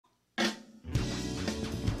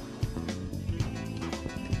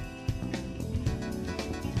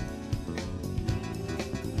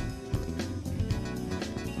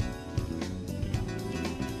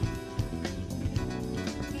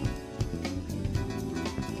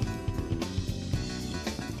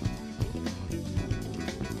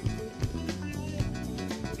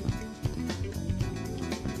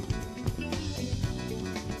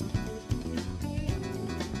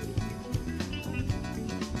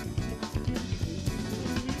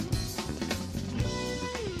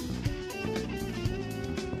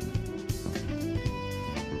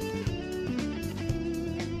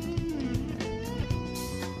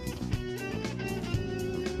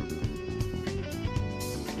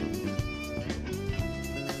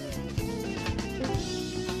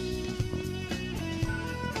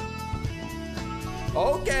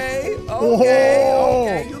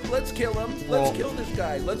Okay. Let's kill him. Let's kill this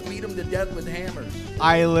guy. Let's beat him to death with hammers.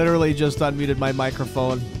 I literally just unmuted my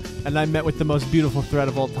microphone, and I met with the most beautiful thread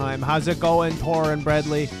of all time. How's it going, Tor and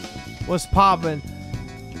Bradley? What's poppin'?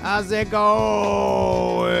 How's it going?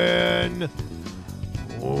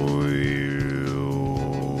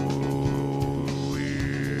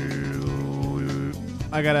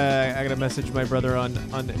 I gotta message my brother on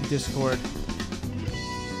Discord.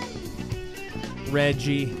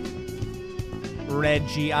 Reggie,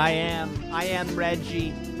 I am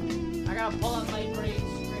Reggie. I gotta pull up my green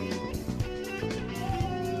screen.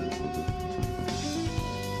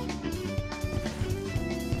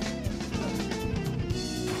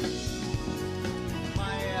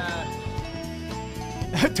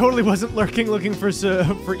 I totally wasn't looking for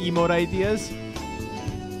emote ideas.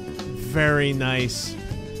 Very nice.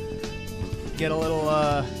 Get a little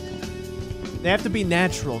they have to be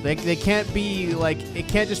natural. They can't be like, it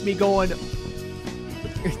can't just be going.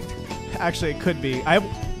 Actually, it could be.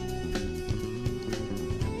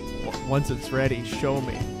 Once it's ready, show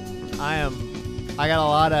me. I got a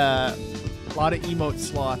lot of emote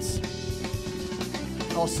slots.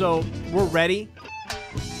 Also, we're ready.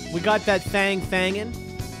 We got that thangin'.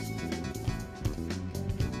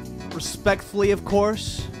 Respectfully, of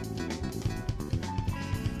course.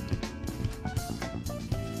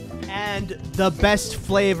 And the best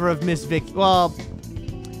flavor of Miss Vicky. Well,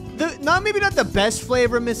 maybe not the best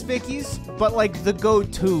flavor of Miss Vicky's, but like the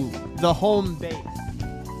go-to, the home base.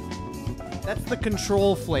 That's the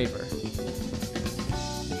control flavor.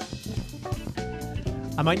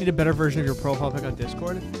 I might need a better version of your profile pic on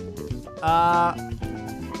Discord.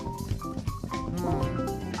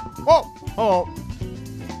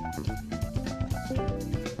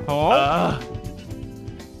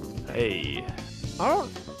 Hey.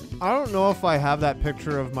 I don't know if I have that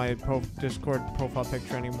picture of my Discord profile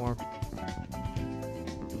picture anymore.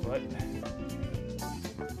 What?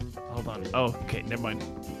 Hold on. Oh, okay, never mind.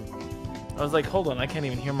 I was like, hold on, I can't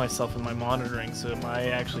even hear myself in my monitoring, so am I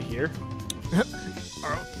actually here?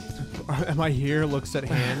 Am I here? Looks at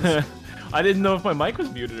hands. I didn't know if my mic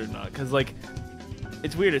was muted or not, because, like,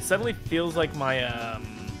 it's weird. It suddenly feels like my,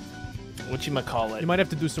 whatchamacallit. You might have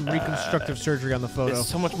to do some reconstructive surgery on the photo. It's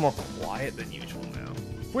so much more quiet than usual now.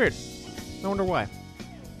 Weird. I wonder why.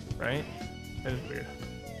 Right? That is weird.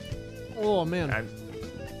 Oh, man. I'm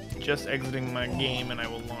just exiting my game, and I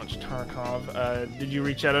will launch Tarkov. Did you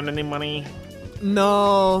reach out on any money?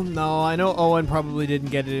 No. I know Owen probably didn't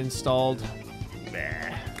get it installed.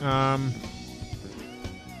 Nah.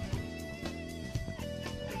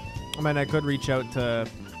 I mean, I could reach out to...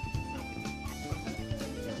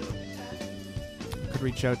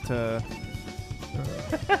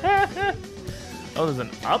 Oh, there's an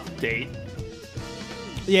update?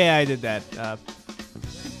 Yeah, I did that.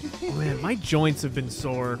 Oh man, my joints have been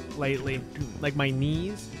sore lately. Like my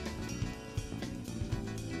knees.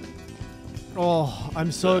 Oh,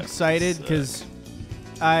 I'm so excited because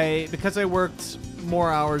I worked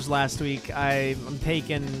more hours last week. I'm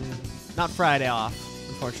taking, not Friday off,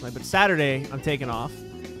 unfortunately, but Saturday I'm taking off.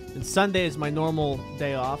 And Sunday is my normal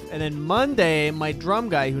day off. And then Monday, my drum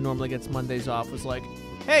guy who normally gets Mondays off was like,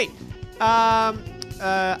 hey,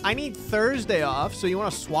 I need Thursday off, so you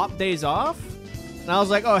want to swap days off? And I was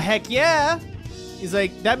like, oh, heck yeah. He's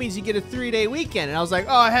like, that means you get a 3-day weekend. And I was like,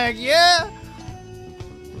 oh, heck yeah.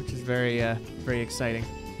 Which is very, very exciting.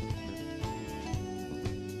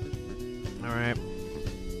 All right.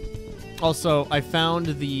 Also, I found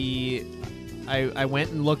I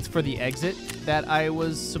went and looked for the exit that I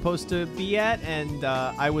was supposed to be at, and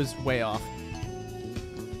I was way off.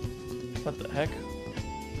 What the heck?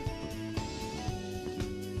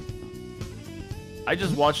 I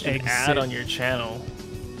just watched an ad on your channel,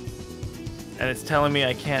 and it's telling me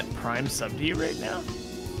I can't Prime sub to you right now,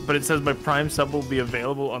 but it says my Prime sub will be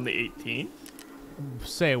available on the 18th.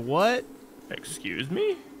 Say what? Excuse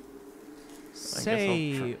me?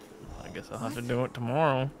 Say... I guess I'll have to do it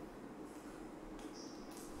tomorrow.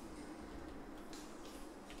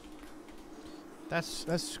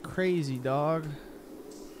 That's crazy, dog.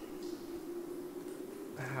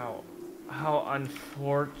 How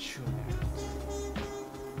unfortunate.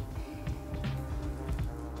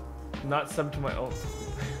 Not subbed to my own.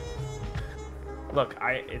 Look,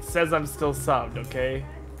 it says I'm still subbed, okay?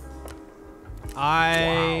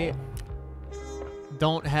 I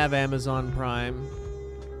don't have Amazon Prime,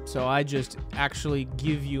 so I just actually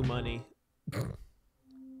give you money.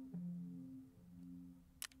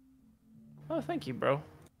 Oh, thank you, bro.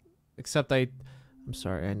 Except I'm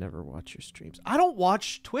sorry, I never watch your streams. I don't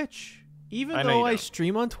watch Twitch. Even though I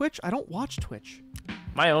stream on Twitch, I don't watch Twitch.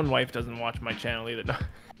 My own wife doesn't watch my channel either.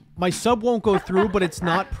 My sub won't go through, but it's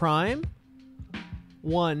not Prime.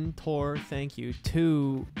 1, Tor, thank you.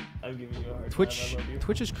 2, I'm giving you a hard Twitch. time. I love you.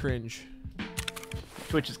 Twitch is cringe.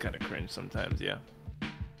 Twitch is kind of cringe sometimes, yeah.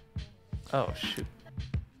 Oh shoot.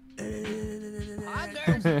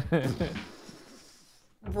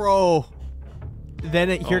 Bro. Then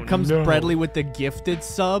here comes no. Bradley with the gifted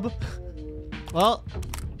sub. Well,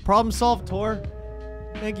 problem solved, Tor.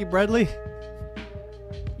 Thank you, Bradley.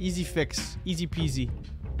 Easy fix. Easy peasy.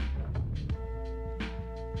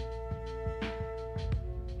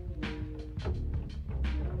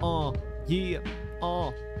 Oh, yeah.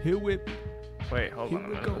 Oh, here we Wait, hold on a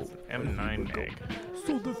minute. go. That's an M9 mag.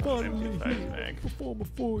 So the finally MP5 here, mag. performer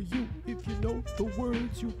for you. If you know the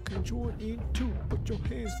words, you can join in too. Put your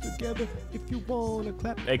hands together if you wanna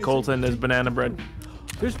clap. Hey Colton, there's banana bread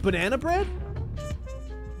There's banana bread?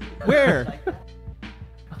 Where?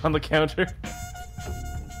 on the counter.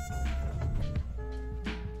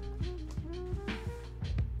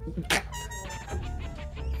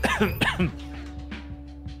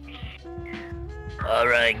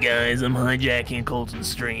 Alright guys, I'm hijacking Colton's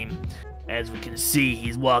stream. As we can see,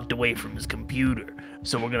 he's walked away from his computer.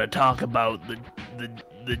 So we're gonna talk about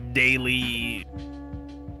the daily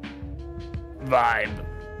vibe.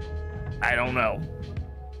 I don't know.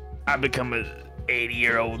 I've become a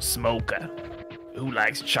 80-year-old smoker who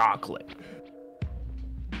likes chocolate.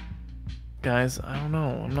 Guys, I don't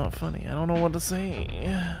know. I'm not funny. I don't know what to say.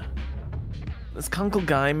 This Kunkel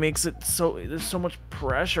guy makes it so there's so much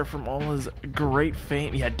pressure from all his great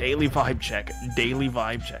fame. Yeah, daily vibe check. Daily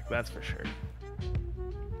vibe check. That's for sure.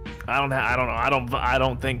 I don't know. I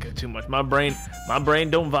don't think too much. My brain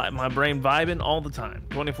don't vibe. My brain vibing all the time,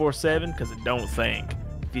 24/7, because it don't think.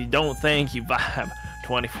 If you don't think, you vibe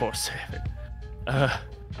 24/7.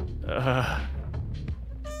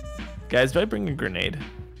 Guys, do I bring a grenade?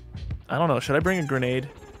 I don't know. Should I bring a grenade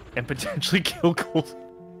and potentially kill Colt?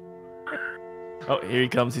 Oh, here he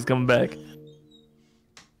comes. He's coming back.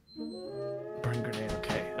 Bring grenade.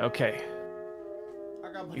 Okay. Okay.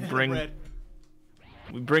 I got We bring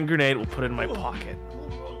grenade. We'll put it in my pocket.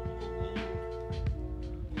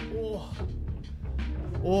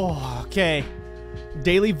 Oh, okay.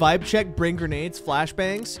 Daily vibe check, bring grenades,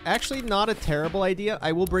 flashbangs. Actually, not a terrible idea.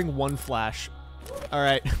 I will bring 1 flash. All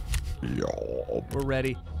right. We're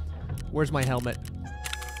ready. Where's my helmet?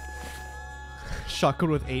 Shotgun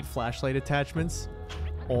with 8 flashlight attachments.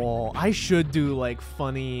 Oh, I should do like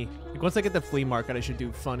funny. Like once I get the flea market, I should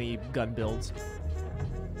do funny gun builds.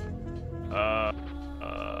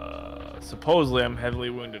 Supposedly I'm heavily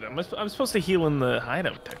wounded. I'm supposed to heal in the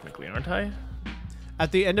hideout technically, aren't I?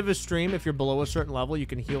 At the end of a stream, if you're below a certain level, you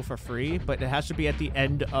can heal for free, but it has to be at the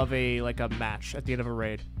end of a match, at the end of a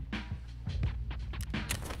raid.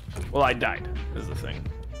 Well, I died. Is the thing.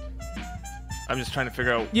 I'm just trying to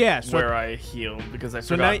figure out where I heal because I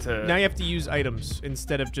forgot to. Now you have to use items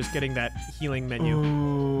instead of just getting that healing menu.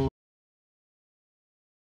 Ooh.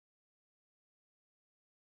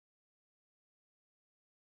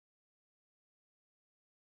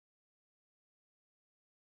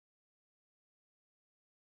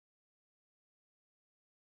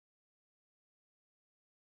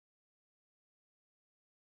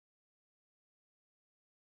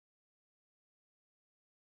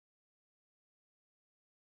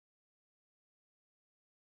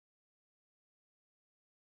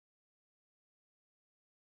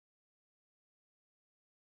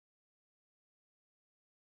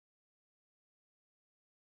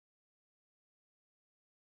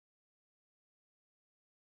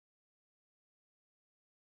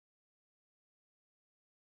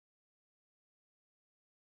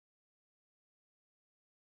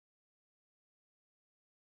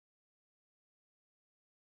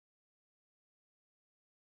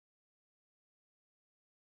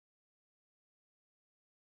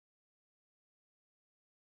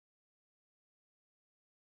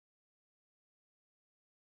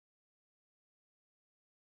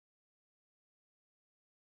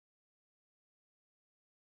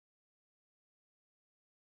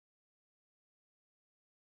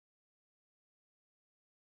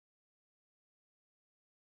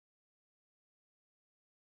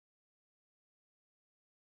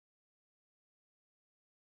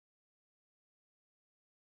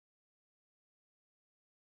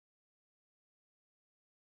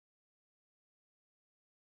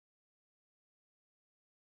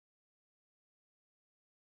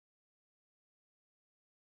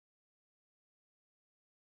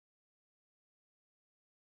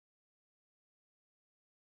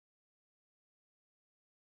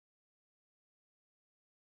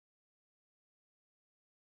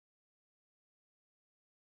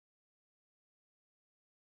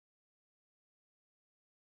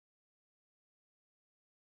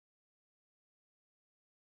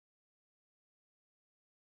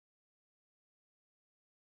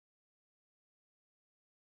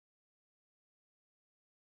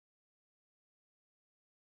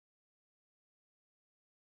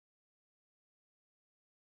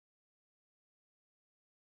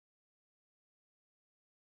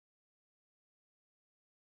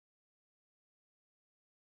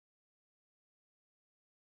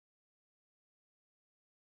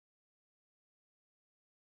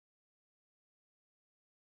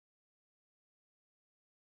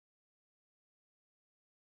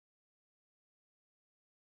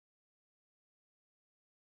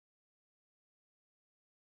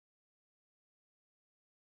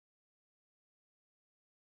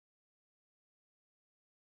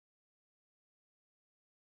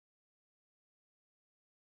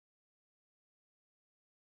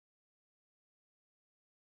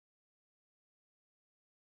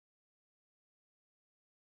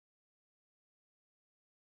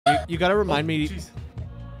 You gotta remind me. jeez.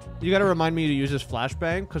 You gotta remind me to use this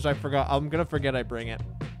flashbang because I forgot. I'm gonna forget I bring it.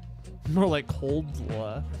 More like cold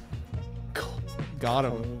law. Got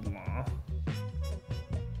him.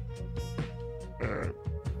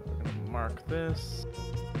 Mark this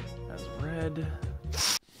as red.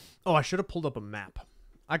 Oh, I should have pulled up a map.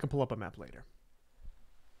 I can pull up a map later.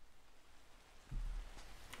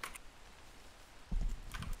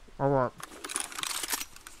 All right.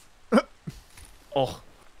 Oh.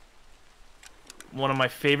 One of my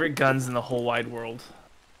favorite guns in the whole wide world.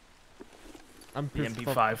 I'm The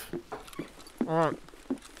MP5. All right.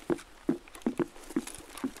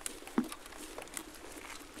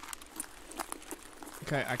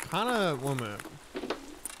 Okay, I kind of... 1 minute.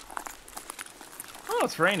 Oh,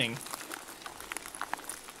 it's raining.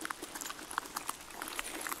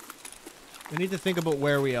 We need to think about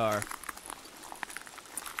where we are.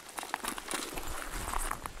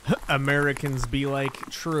 Americans be like,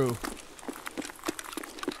 true.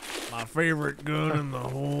 My favorite gun in the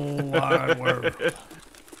whole wide world.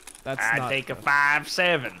 That's I'd not take a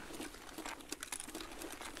 5.7.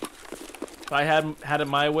 If I had it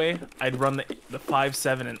my way, I'd run the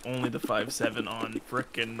 5.7 and only the 5.7 on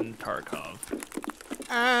frickin' Tarkov.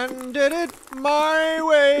 And did it my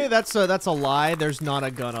way. That's a lie. There's not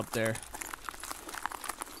a gun up there.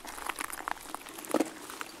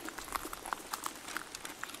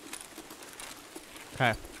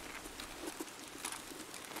 Okay.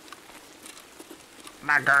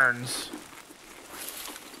 My guns.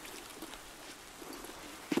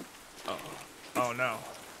 Oh no.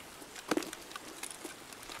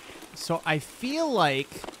 So I feel like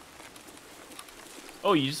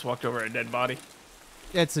Oh, you just walked over a dead body.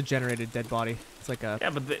 it's a generated dead body. It's like a, Yeah,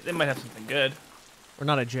 but they might have something good. or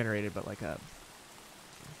not a generated, but like a.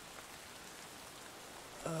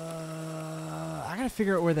 I gotta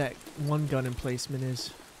figure out where that one gun emplacement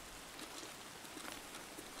is.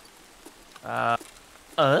 Yeah,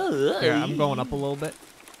 Here, I'm going up a little bit.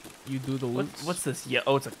 You do the loops. What's this? Yeah.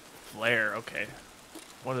 Oh, it's a flare. Okay.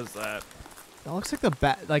 What is that? That looks like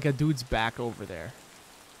the like a dude's back over there.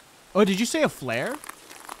 Oh, did you say a flare?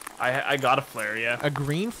 I got a flare. Yeah. A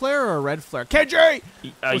green flare or a red flare? Kenji!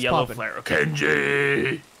 A What's yellow poppin'? flare. Okay.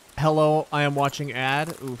 Kenji. Hello, I am watching ad.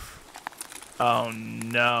 Oof. Oh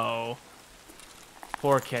no.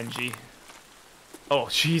 Poor Kenji. Oh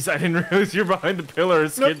jeez, I didn't realize you're behind the pillar.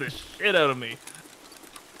 It scared the shit out of me.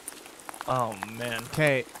 Oh man.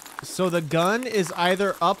 Okay, so the gun is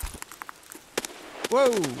either up.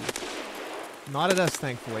 Whoa! Not at us,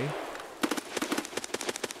 thankfully.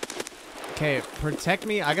 Okay, protect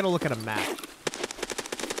me. I gotta look at a map.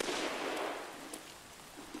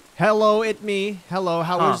 Hello, it me. Hello,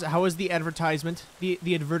 how is the advertisement? The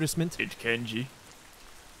advertisement. It's Kenji.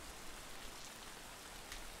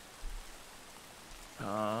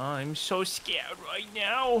 I'm so scared right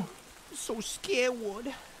now. So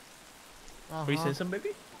scared. Are you saying something,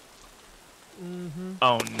 baby? Mm-hmm.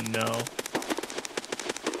 Oh no.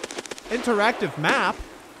 Interactive map.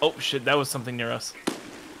 Oh shit, that was something near us.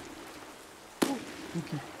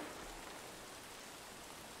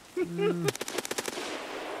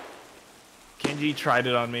 Kenji tried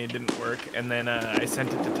it on me, it didn't work, and then I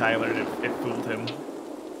sent it to Tyler and it fooled him.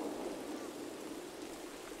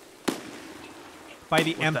 By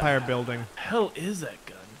the What the Empire building. Hell is that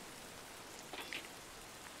gun?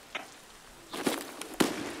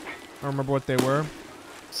 I don't remember what they were.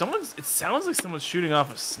 It sounds like someone's shooting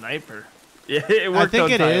off a sniper. Yeah, it worked. I think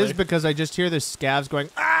on it Tyler. is because I just hear the scavs going.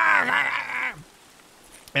 Yeah,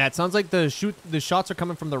 it sounds like the shots are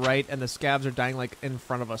coming from the right, and the scavs are dying like in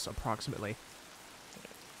front of us, approximately.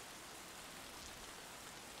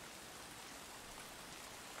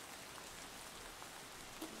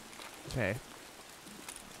 Okay.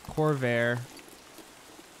 Corvair.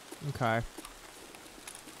 Okay.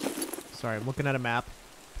 Sorry, I'm looking at a map.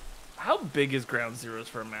 How big is Ground Zeroes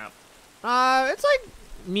for a map? It's like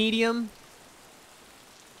medium.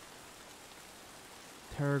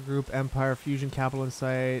 Terror Group, Empire, Fusion, Capital in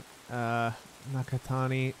sight,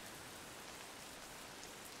 Nakatani.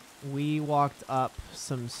 We walked up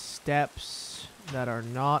some steps that are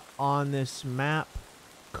not on this map.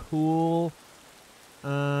 Cool.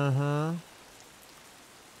 Uh-huh.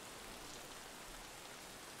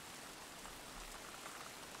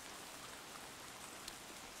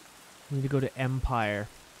 We need to go to Empire.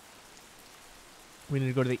 We need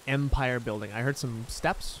to go to the Empire building. I heard some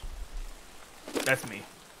steps. That's me.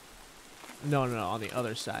 No, on the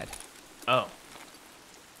other side. Oh.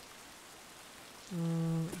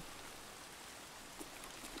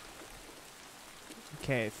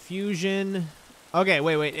 Okay, Fusion. Okay,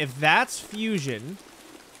 wait. If that's Fusion,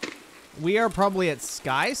 We are probably at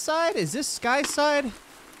Skyside. Is this Skyside?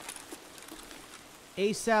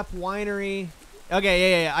 ASAP Winery.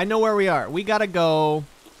 Okay, yeah. I know where we are. We gotta go.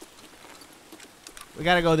 We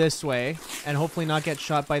gotta go this way, and hopefully not get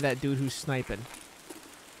shot by that dude who's sniping.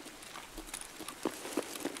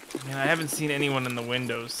 Man, I haven't seen anyone in the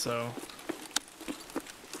windows, so.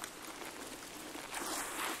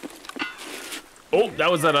 Oh,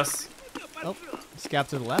 that was at us. Oh, scab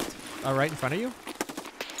to the left. Right in front of you.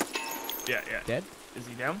 Yeah. Dead. Is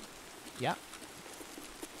he down? Yeah.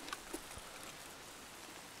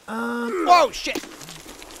 Oh shit.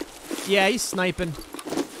 Yeah, he's sniping.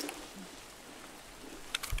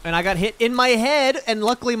 And I got hit in my head, and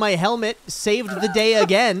luckily my helmet saved the day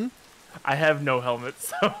again. I have no helmet,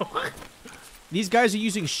 so. These guys are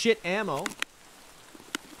using shit ammo.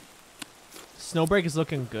 Snowbreak is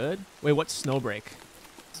looking good. Wait, what's Snowbreak?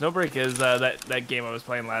 Snowbreak is that game I was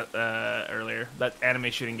playing earlier. That anime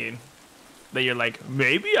shooting game. That you're like,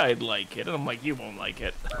 maybe I'd like it. And I'm like, you won't like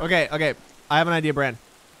it. Okay. I have an idea, Bran.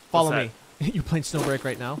 Follow What's me. You're playing Snowbreak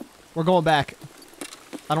right now. We're going back.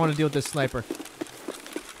 I don't want to deal with this sniper.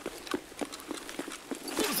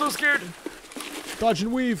 I'm so scared. Dodge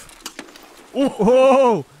and weave.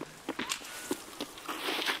 Whoa!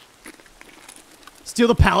 Steal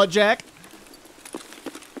the pallet jack.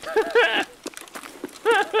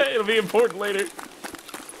 It'll be important later.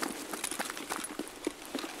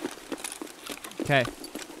 Okay.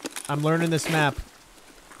 I'm learning this map.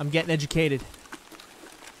 I'm getting educated.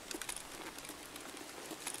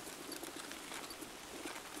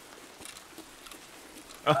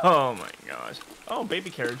 Oh my gosh. Oh, baby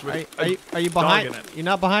carriage with Are you dog behind? in it. You're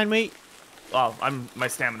not behind me? Oh, my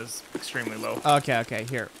stamina's extremely low. Okay,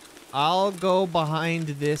 here. I'll go behind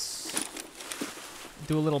this,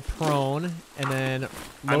 do a little prone, and then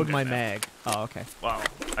load my now. mag. Oh, okay. Wow.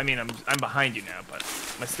 I mean, I'm behind you now, but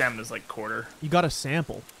my stamina's like quarter. You got a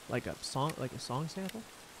sample, like a song sample.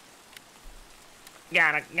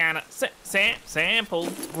 Gotta sample.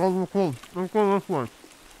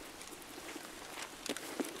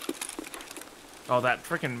 Oh, that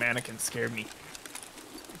freaking mannequin scared me.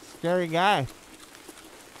 Scary guy.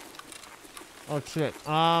 Oh shit.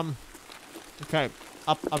 Okay,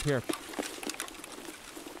 up here.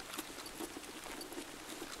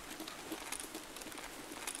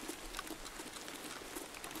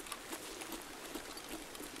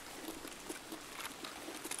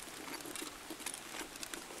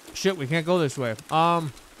 Shit, we can't go this way.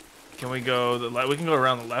 Can we go we can go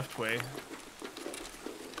around the left way.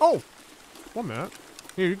 Oh, 1 minute.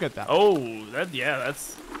 Here, you get that. Oh, that's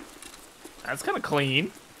kind of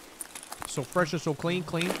clean. So fresh and so clean.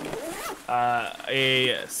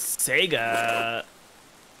 A Sega.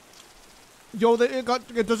 Yo,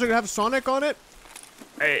 does it have Sonic on it?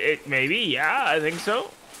 It maybe, yeah, I think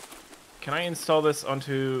so. Can I install this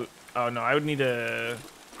onto? Oh no, I would need a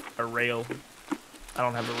rail. I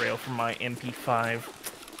don't have a rail for my MP5.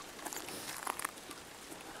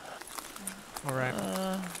 All right.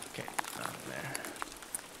 Okay, there.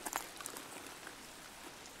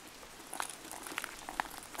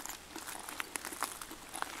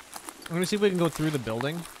 I'm gonna see if we can go through the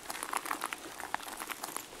building.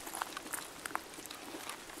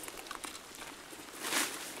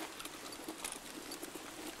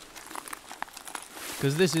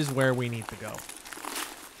 Because this is where we need to go.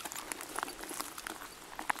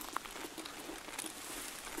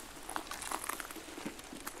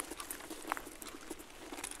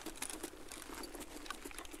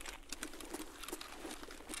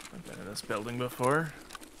 I've been in this building before.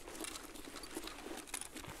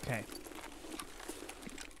 Okay.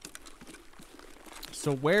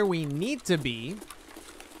 So where we need to be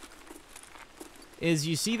is,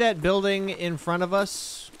 you see that building in front of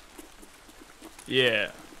us?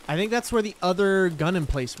 Yeah. I think that's where the other gun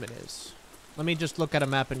emplacement is. Let me just look at a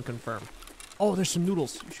map and confirm. Oh, there's some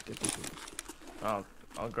noodles. You should get these noodles.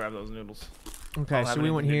 I'll grab those noodles. Okay, I'll so have we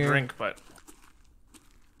anything went to here. Drink, but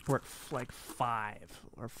We're at like 5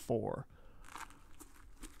 or 4.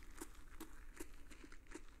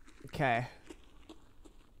 Okay.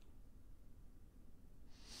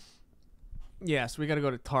 Yes, we gotta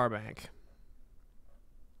go to Tarbank.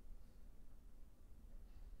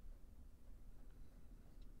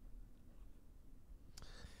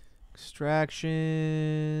 Extractions.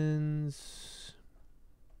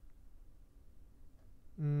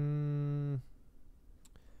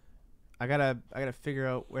 I gotta figure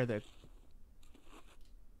out where the.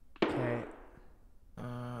 Okay.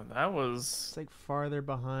 that was. It's like farther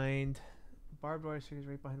behind. Barbed wire is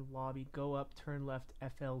right behind the lobby. Go up, turn left,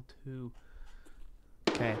 FL2.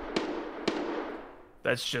 Okay.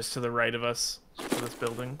 That's just to the right of us for this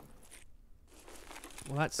building.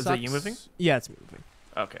 Well, that sucks. Is that you moving? Yeah, it's moving.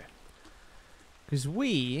 Okay. Because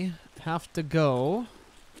we have to go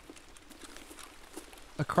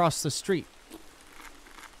across the street.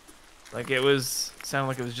 Like sounded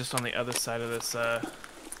like it was just on the other side of this,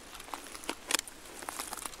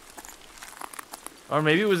 or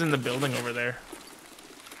maybe it was in the building over there.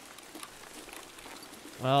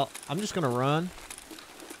 Well, I'm just gonna run.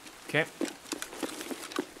 Okay.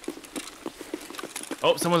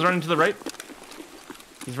 Oh, someone's running to the right.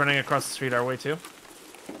 He's running across the street our way too.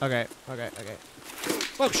 Okay.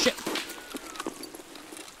 Oh shit.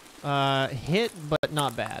 Hit, but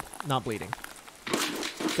not bad. Not bleeding.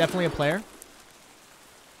 Definitely a player.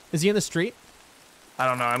 Is he in the street? I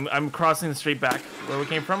don't know. I'm crossing the street back where we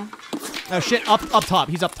came from. Oh shit! Up top.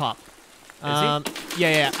 He's up top. Is he?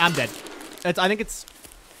 Yeah. I'm dead. I think it's.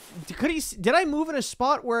 Did I move in a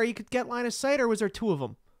spot where he could get line of sight, or was there two of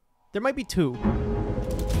them? There might be two.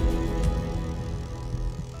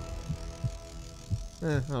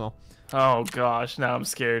 Oh. Oh gosh, now I'm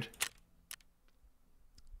scared.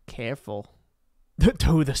 Careful.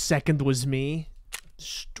 Oh, the second was me.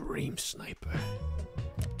 Stream sniper.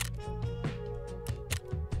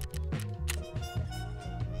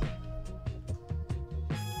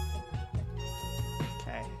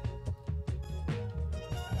 Okay.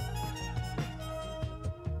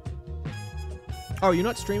 Oh, you're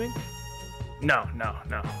not streaming? No.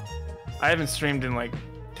 I haven't streamed in like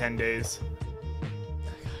 10 days.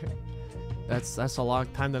 That's a long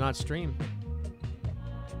time to not stream.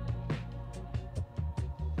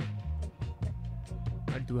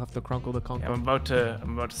 I do have to crunkle the conker. Yeah, I'm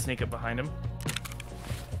about to sneak up behind him.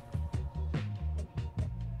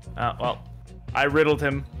 Well, I riddled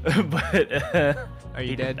him, but Are you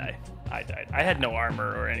he dead? didn't die. I died. I had no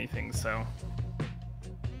armor or anything, so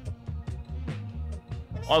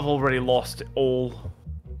I've already lost all.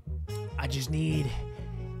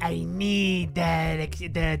 I need that.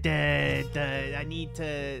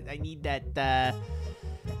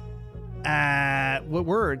 What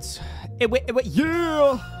words?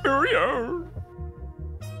 Yeah.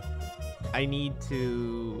 I need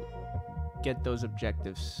to get those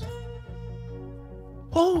objectives.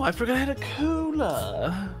 Oh, I forgot I had a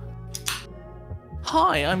cooler.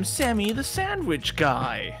 Hi, I'm Sammy the Sandwich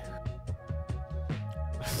Guy.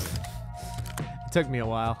 It took me a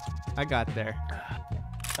while. I got there.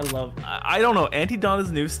 I don't know, Auntie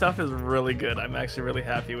Donna's new stuff is really good. I'm actually really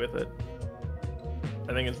happy with it.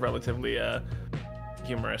 I think it's relatively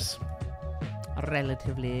humorous.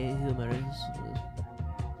 Relatively humorous.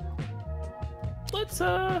 Let's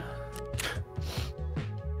I'm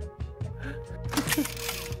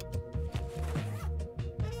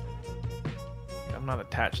not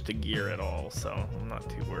attached to gear at all, so I'm not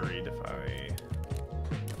too worried if I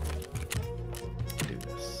do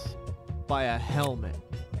this. Buy a helmet.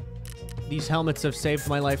 These helmets have saved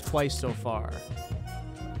my life twice so far.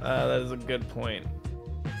 That is a good point.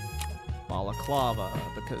 Balaclava,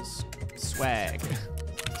 because swag.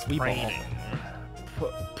 Sweet ball. Training.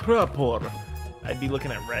 Proper. I'd be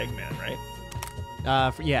looking at Ragman, right?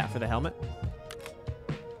 For the helmet.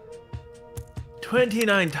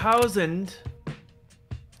 29,000.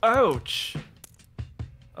 Ouch.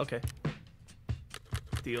 Okay.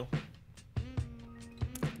 Deal.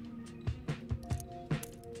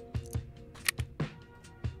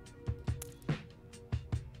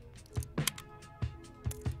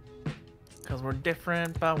 Because we're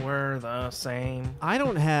different, but we're the same. I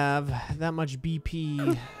don't have that much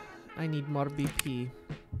BP. I need more BP.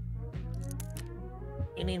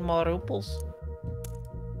 You need more opals?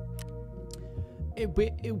 Yeah.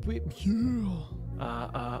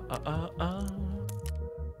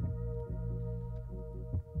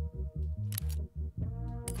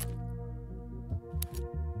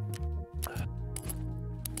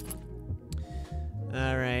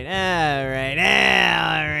 All right.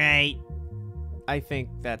 I think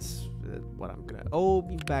that's what I'm gonna. Oh,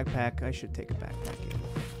 backpack. I should take a backpack in.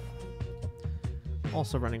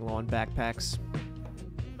 Also running low on backpacks.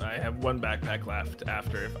 I have one backpack left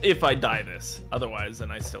after if I die this. Otherwise,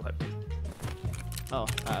 then I still have two. Oh,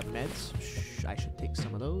 meds. I should take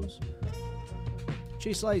some of those.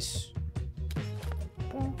 Cheese slice.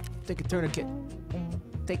 Take a tourniquet.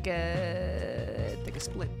 Take a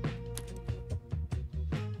split.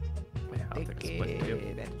 Yeah, I'll take a split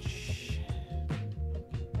too. Bench.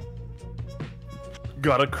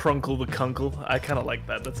 Gotta crunkle the kunkle. I kind of like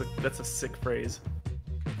that. That's a sick phrase.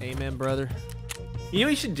 Amen, brother. You know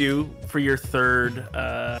what you should do for your third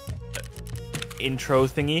intro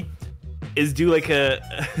thingy? Is do like a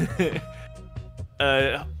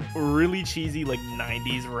a really cheesy like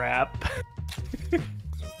 90s rap.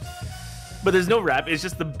 But there's no rap. It's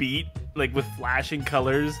just the beat, like with flashing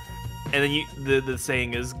colors, and then the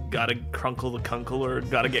saying is gotta crunkle the kunkle or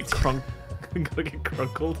gotta get crunkled,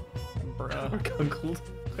 Bruh. or kunkled,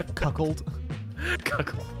 Cuckold.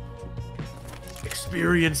 Cuckold.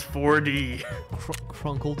 Experience 4D.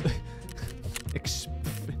 Crunkled.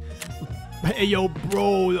 Hey, yo,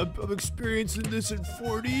 bro, I'm experiencing this in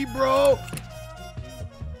 4D, bro.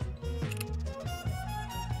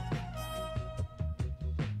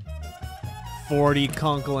 $40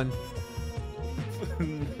 kunkling.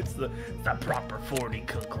 It's the proper 4D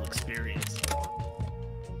kunkle experience.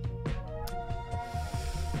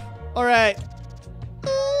 All right.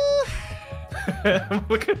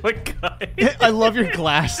 Look at my guy. I love your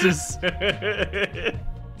glasses.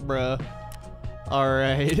 Bruh. All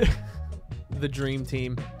right. The dream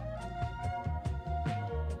team.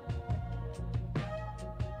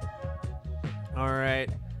 All right.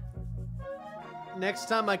 Next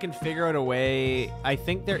time I can figure out a way. I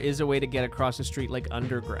think there is a way to get across the street like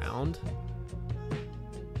underground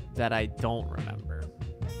that I don't remember.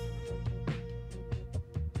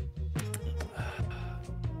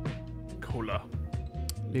 Cola.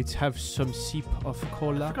 Let's have some sip of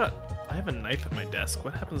cola. I forgot. I have a knife at my desk.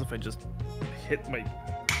 What happens if I just hit my...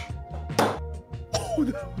 Oh,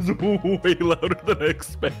 that was way louder than I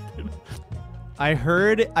expected. I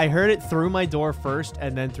heard it through my door first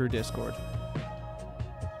and then through Discord.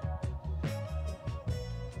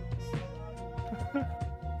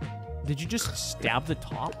 Did you just stab the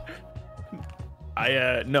top?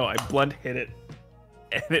 No, I blunt hit it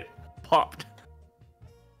and it popped.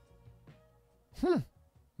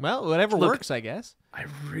 Well, whatever Look. works, I guess. I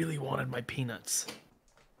really wanted my peanuts.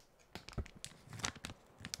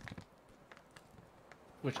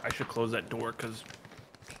 Which I should close that door because...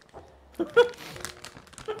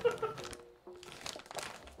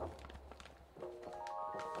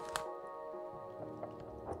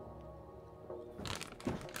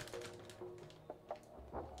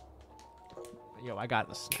 Yo, I got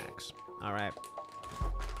the snacks. All right.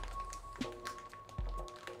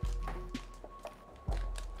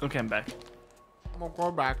 Okay, I'm back. I'm gonna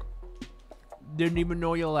go back. Didn't even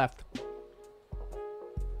know you left.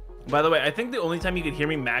 By the way, I think the only time you could hear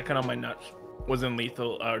me macking on my nuts was in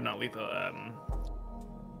Lethal, or not Lethal,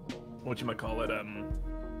 whatchamacallit,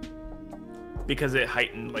 because it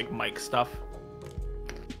heightened, like, mic stuff.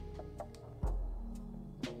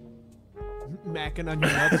 Macking on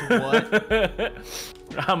your nuts,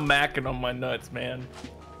 what? I'm macking on my nuts, man.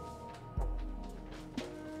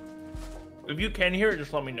 If you can hear it,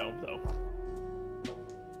 just let me know, though.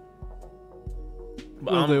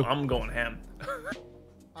 But Will do. I'm going ham.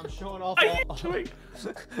 I'm showing off I all... enjoy.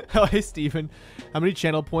 Oh, hey, Steven. How many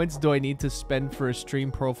channel points do I need to spend for a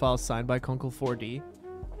stream profile signed by Kunkel 4D?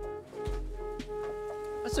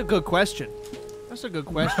 That's a good question. That's a good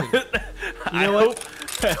question. You know what?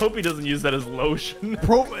 I hope he doesn't use that as lotion.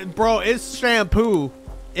 Bro, it's shampoo.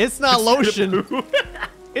 It's not lotion.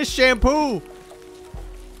 It's shampoo.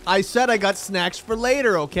 I said I got snacks for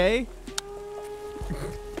later, okay?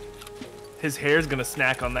 His hair's gonna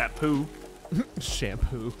snack on that poo.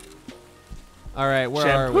 Shampoo. All right, where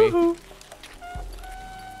are we?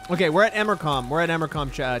 Okay, we're at Emercom. We're at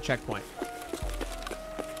Emercom checkpoint.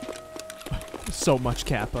 So much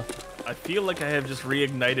Kappa. I feel like I have just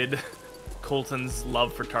reignited Colton's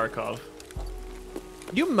love for Tarkov.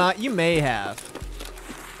 You may have.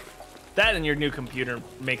 That and your new computer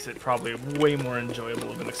makes it probably way more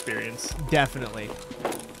enjoyable of an experience. Definitely.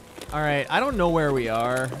 All right, I don't know where we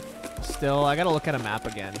are. Still, I gotta look at a map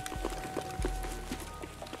again.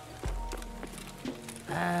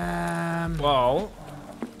 Well,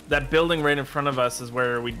 that building right in front of us is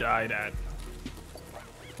where we died at.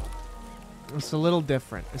 It's a little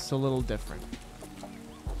different. It's a little different.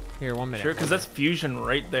 Here, 1 minute. Sure, because that's Fusion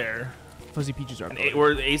right there. Fuzzy peaches are. And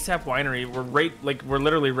we're ASAP Winery. We're right, like, we're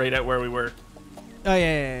literally right at where we were. Oh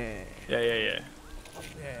yeah. Yeah.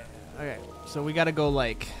 Okay, so we gotta go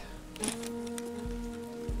like.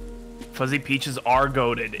 Fuzzy Peaches are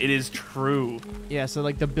goated. It is true. Yeah, so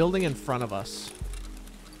like the building in front of us.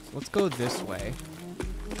 So let's go this way.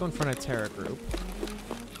 Let's go in front of Terra Group.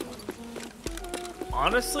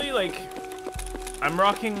 Honestly, like, I'm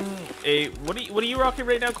rocking a. What are you rocking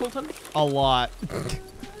right now, Colton? A lot.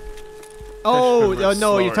 Oh no,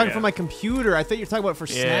 slower, you're talking yeah. for my computer. I thought you were talking about for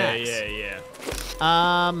snacks. Yeah.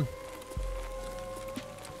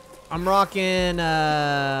 I'm rocking.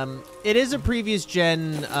 It is a previous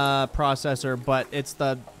gen processor, but it's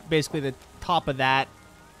basically the top of that.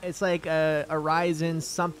 It's like a Ryzen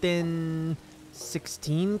something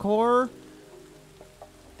 16 core,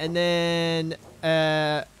 and then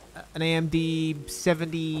an AMD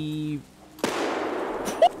 70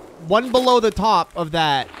 one below the top of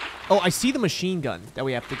that. Oh, I see the machine gun that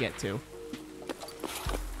we have to get to,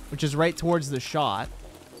 which is right towards the shot.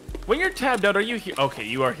 When you're tabbed out, are you okay,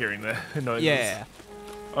 you are hearing the noises. Yeah.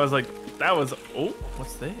 I was like, that was... Oh,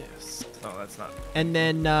 what's this? No, that's not... And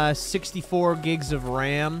then 64 gigs of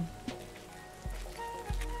RAM.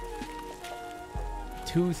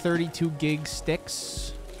 232 gig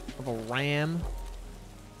sticks of a RAM.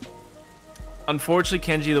 Unfortunately,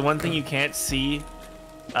 Kenji, the one thing you can't see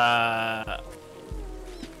behind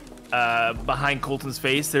Colton's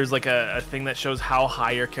face, there's like a thing that shows how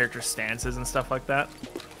high your character stance is and stuff like that.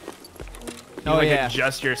 You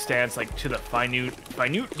adjust your stance like to the minute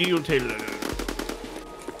detail.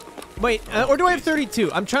 Wait, or do I have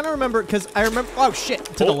 32? I'm trying to remember because I remember. Oh shit!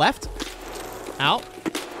 To the left. Ow.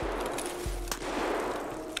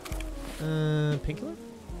 Painkiller.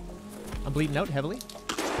 I'm bleeding out heavily.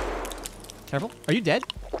 Careful. Are you dead?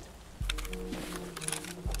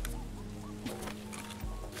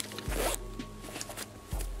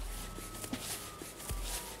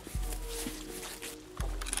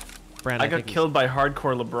 Brand, I got killed by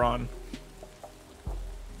hardcore LeBron.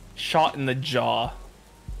 Shot in the jaw.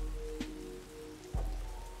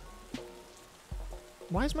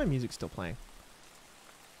 Why is my music still playing?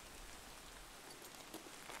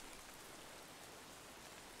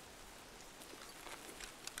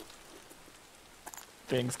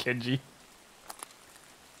 Thanks, Kenji.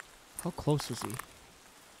 How close was he?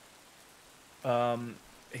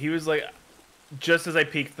 He was like, just as I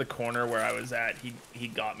peeked the corner where I was at, he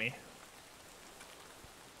got me.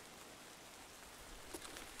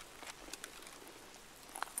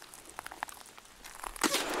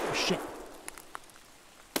 Oh, shit.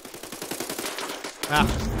 Ah.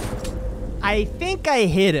 I think I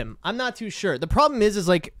hit him. I'm not too sure. The problem is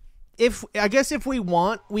like, I guess if we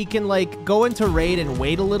want, we can like go into raid and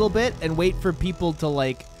wait a little bit and wait for people to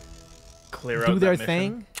like clear do out their that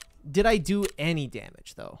thing. Did I do any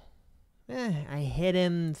damage though? I hit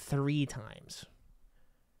him 3 times.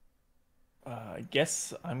 I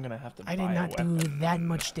guess I'm gonna have to buy I did not a weapon. do that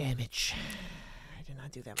much damage. I did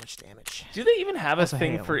not do that much damage. Do they even have a Also,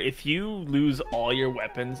 thing hey, for if you lose all your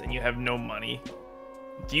weapons and you have no money?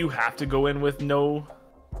 Do you have to go in with no?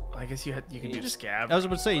 I guess you can do scav. I was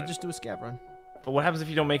about to say, you just do a scav run. But what happens if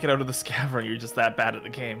you don't make it out of the scav run? You're just that bad at the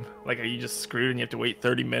game. Like, are you just screwed and you have to wait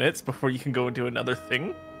 30 minutes before you can go into another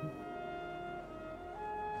thing?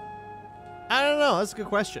 I don't know. That's a good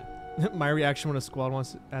question. My reaction when a squad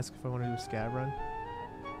wants to ask if I want to do a scav run.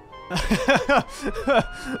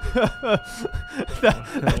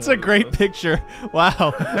 That's a great picture.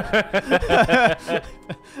 Wow.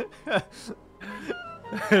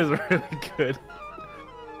 That is really good.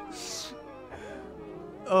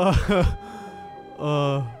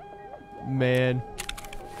 Man.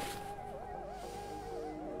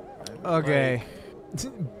 Okay.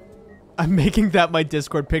 I'm making that my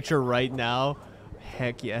Discord picture right now.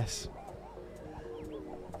 Heck yes.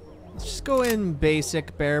 Let's just go in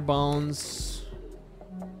basic, bare bones.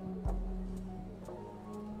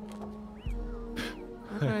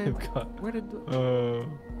 Where did... Oh,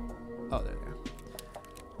 there we go.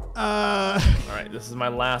 Alright, this is my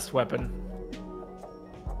last weapon.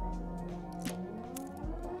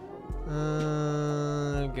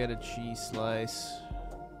 Get a cheese slice.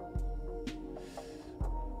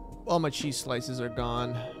 All my cheese slices are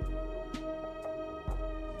gone.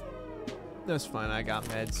 That's fine, I got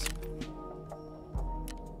meds.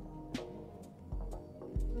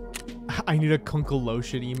 I need a Kunkel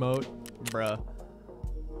Lotion emote. Bruh.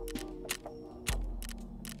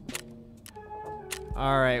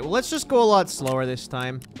 Alright, well, let's just go a lot slower this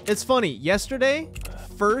time. It's funny, yesterday,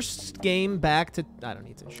 first game back to... I don't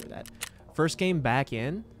need to ensure that. First game back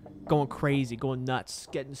in, going crazy, going nuts,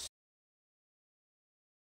 getting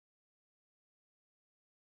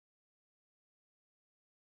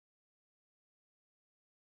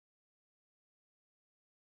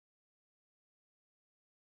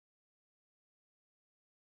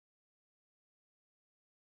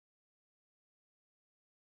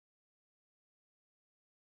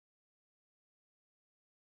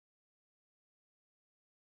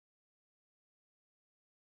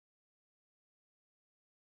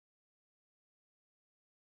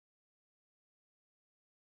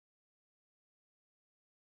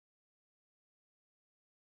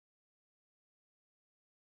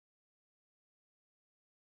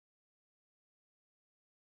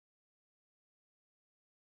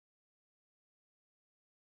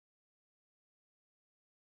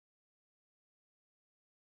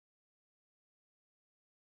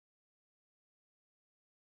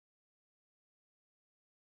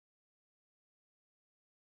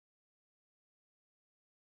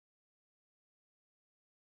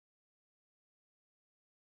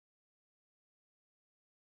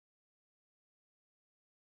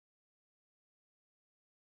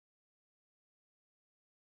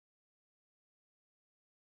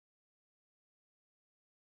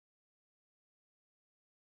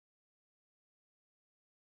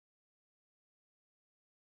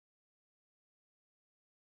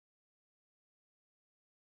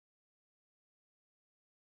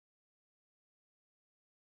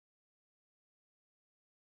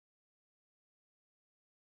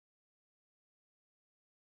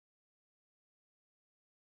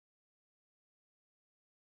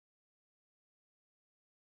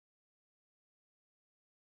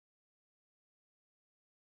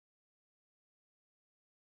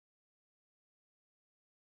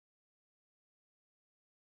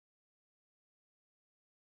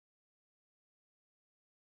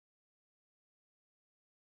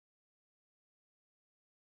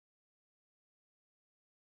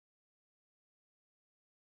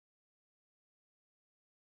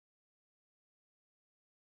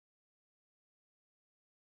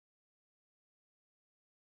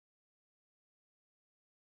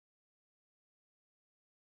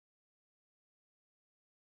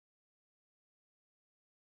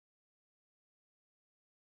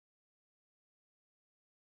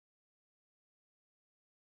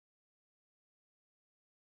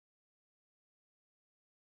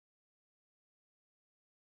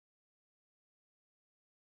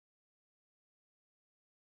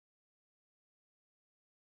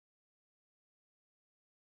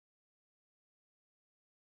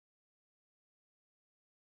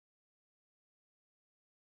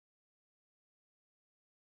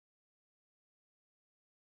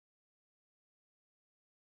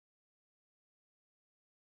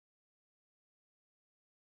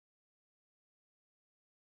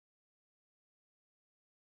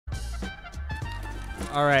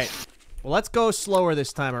All right. Well, let's go slower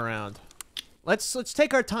this time around. Let's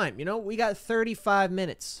take our time. You know, we got 35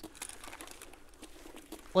 minutes.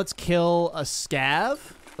 Let's kill a scav.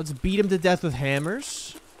 Let's beat him to death with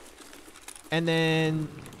hammers. And then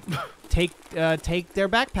take their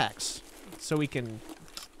backpacks so we can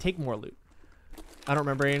take more loot. I don't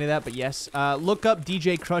remember any of that, but yes. Look up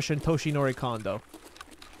DJ Crush and Toshinori Kondo.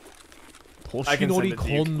 I can send it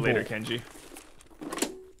to you later, Kenji.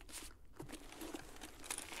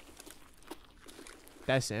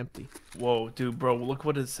 That's empty. Whoa, dude, bro, look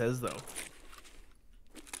what it says, though.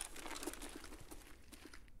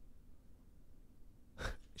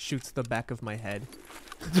 Shoots the back of my head.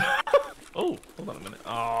 Oh, hold on a minute.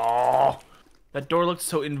 Oh, that door looks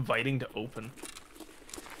so inviting to open.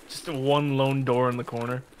 Just a one lone door in the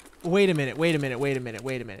corner. Wait a minute, wait a minute, wait a minute,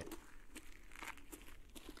 wait a minute.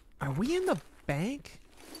 Are we in the bank?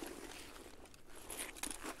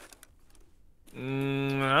 I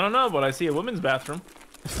don't know, but I see a women's bathroom.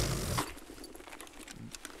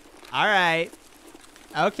 All right.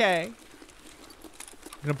 Okay.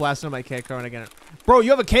 I'm gonna blast into my K car when I get it. Bro,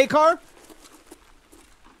 you have a K car?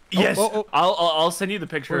 Yes. Oh. I'll send you the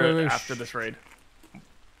picture Wait, after this raid.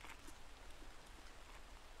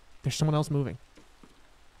 There's someone else moving.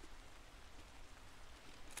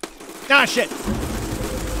 Ah, shit.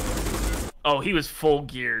 Oh, he was full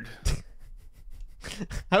geared.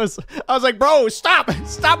 I was like, bro, stop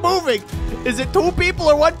moving. Is it 2 people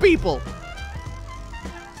or 1 people?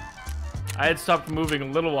 I had stopped moving a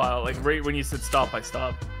little while. Like right when you said stop, I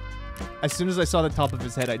stopped. As soon as I saw the top of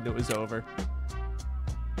his head, I knew it was over.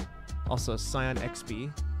 Also, Scion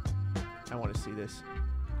XP. I want to see this.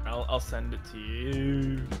 I'll send it to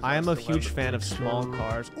you. I am a huge fan of small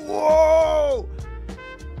cars. Whoa!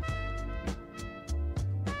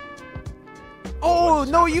 Oh,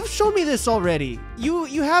 no, you've shown me this already.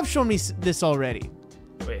 You have shown me this already.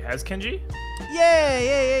 Wait, has Kenji?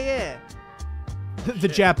 Yeah. The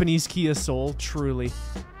Japanese Kia Soul, truly.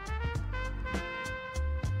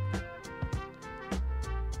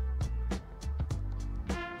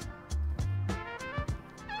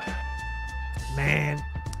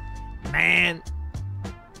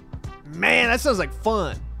 Man, that sounds like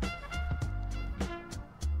fun.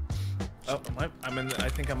 Oh, I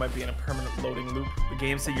think I might be in a permanent loading loop. The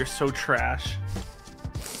game said you're so trash.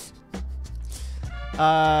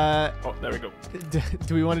 Oh, there we go.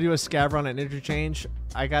 Do we want to do a scav run at interchange?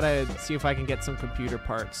 I gotta see if I can get some computer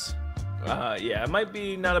parts. Yeah, it might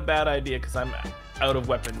be not a bad idea because I'm out of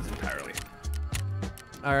weapons entirely.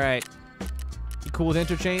 All right. You cool with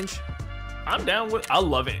interchange? I'm down with. I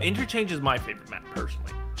love it. Interchange is my favorite map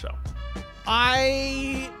personally. So.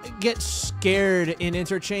 I get scared in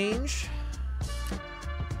interchange,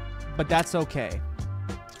 but that's okay.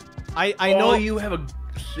 I know you have a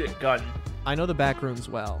shit gun. I know the back rooms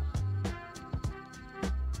well.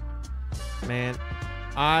 Man,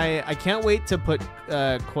 I can't wait to put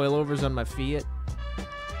coilovers on my Fiat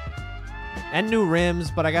and new rims,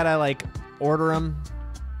 but I gotta like order them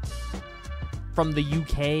from the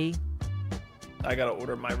UK. I gotta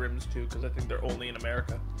order my rims too because I think they're only in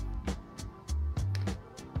America.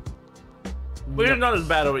 Which is not as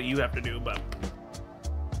bad as what you have to do, but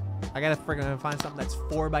I gotta friggin' find something that's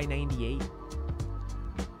 4x98.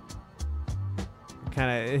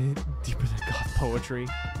 Kind of deeper than goth poetry.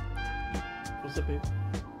 What's up, babe?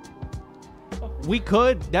 Oh. We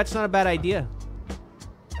could. That's not a bad idea.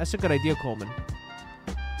 That's a good idea, Coleman.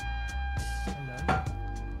 Oh.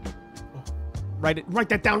 Write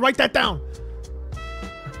that down. Write that down.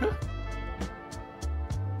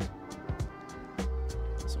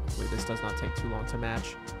 So hopefully this does not take too long to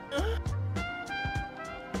match.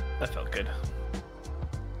 That felt good.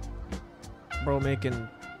 Bro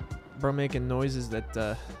making noises that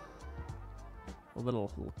a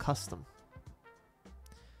little custom.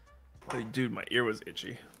 Like, dude, my ear was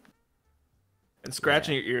itchy. And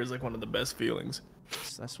scratching your ear is like one of the best feelings.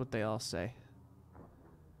 That's what they all say.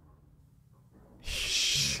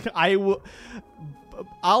 I'll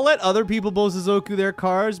let other people Bosuzoku their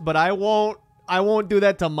cars, but I won't do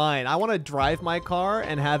that to mine. I want to drive my car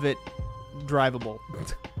and have it drivable.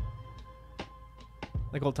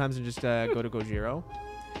 Like old times and just go to Gojiro.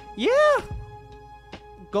 Yeah.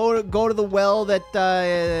 Go to the well that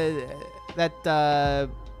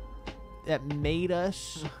made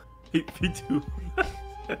us. Me too.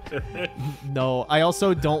 No, I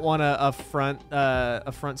also don't want a front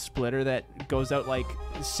splitter that goes out like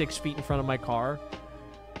 6 feet in front of my car.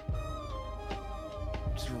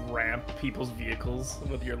 Just ramp people's vehicles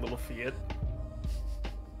with your little Fiat.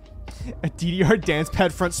 A DDR dance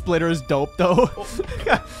pad front splitter is dope though. Oh,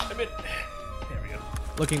 I mean, there we go.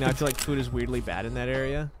 Looking now, I feel like food is weirdly bad in that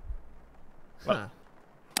area. Huh.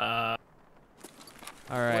 All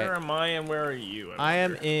right. Where am I and where are you? I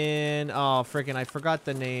am in. Oh, freaking! I forgot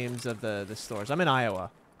the names of the stores. I'm in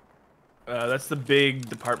Iowa. That's the big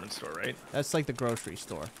department store, right? That's like the grocery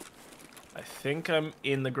store. I think I'm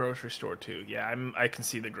in the grocery store too. Yeah, I can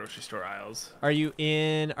see the grocery store aisles. Are you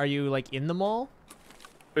like in the mall?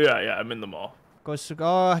 Yeah, I'm in the mall. Go,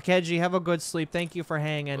 Keji, have a good sleep. Thank you for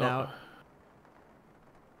hanging out.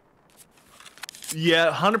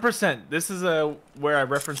 Yeah, 100%. This is where I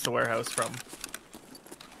referenced the warehouse from.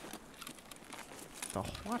 The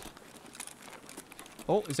what?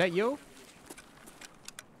 Oh, is that you?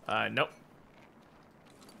 Nope.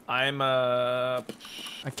 I'm I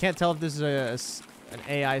can't tell if this is an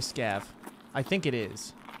AI scav. I think it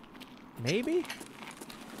is. Maybe?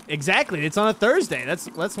 Exactly. It's on a Thursday. That's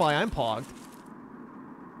why I'm pogged.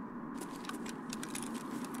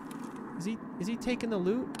 Is he taking the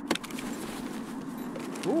loot?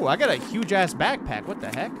 Ooh, I got a huge ass backpack. What the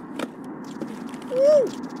heck? Woo!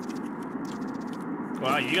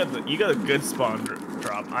 Wow, you got a good spawn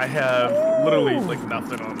drop. I have literally like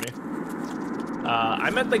nothing on me.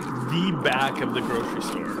 I'm at like the back of the grocery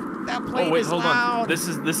store. That plane is hold loud. on. This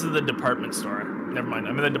is the department store. Never mind.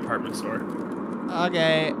 I'm in the department store.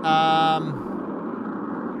 Okay.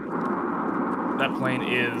 That plane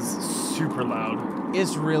is super loud.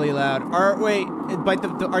 It's really loud. Wait, but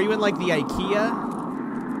are you in like the IKEA?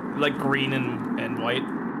 Like green and white.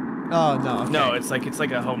 Oh no. Okay. No, it's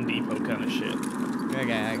like a Home Depot kind of shit.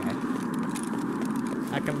 Okay.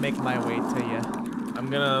 I can make my way to you.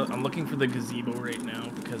 I'm looking for the gazebo right now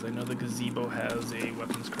because I know the gazebo has a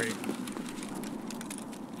weapons crate.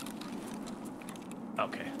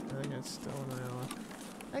 Okay. I think it's still in Iowa.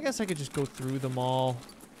 I guess I could just go through the mall.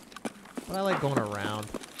 But I like going around.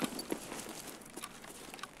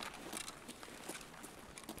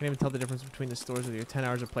 Can't even tell the difference between the stores with your 10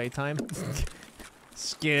 hours of playtime.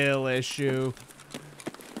 Skill issue.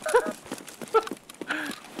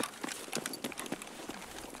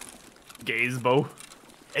 Gazebo.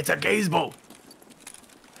 It's a gazebo.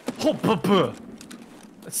 Oh, papa.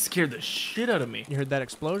 That scared the shit out of me. You heard that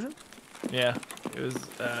explosion? Yeah, it was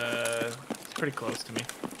it's pretty close to me.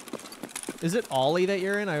 Is it Ollie that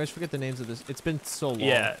you're in? I always forget the names of this. It's been so long.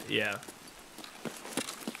 Yeah.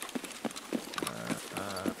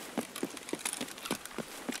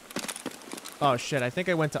 Oh shit! I think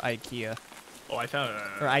I went to IKEA. Oh, I found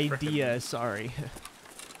Or Idea. Sorry.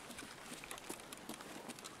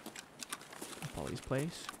 Polly's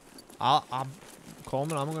place.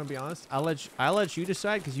 Coleman, I'm gonna be honest. I'll let you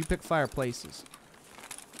decide because you pick fireplaces.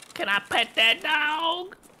 Can I pet that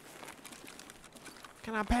dog?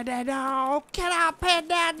 Can I pet that dog? Can I pet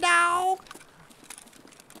that dog?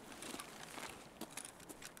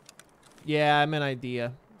 Yeah, I'm an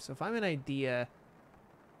Idea. So if I'm an Idea,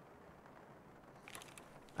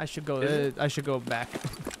 I should go. I should go back.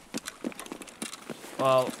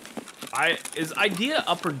 Well, is Idea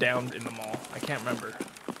up or down in the mall? I can't remember.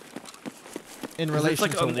 In relation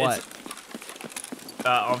to what?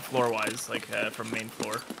 On floor wise, like from main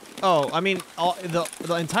floor. Oh, I mean,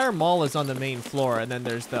 the entire mall is on the main floor, and then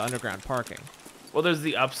there's the underground parking. Well, there's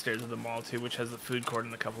the upstairs of the mall too, which has the food court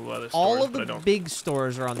and a couple of other stores. All of the big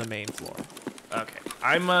stores are on the main floor. Okay,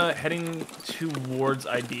 I'm heading towards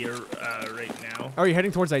Idea right now. Oh, you're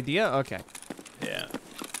heading towards Idea? Okay. Yeah.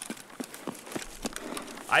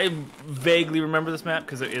 I vaguely remember this map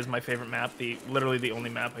because it is my favorite map. Literally the only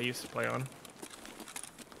map I used to play on.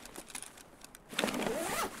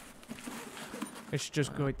 I should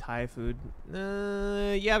just go with Thai food.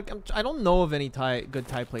 Yeah, I don't know of any good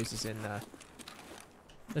Thai places in.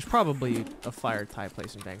 There's probably a fire Thai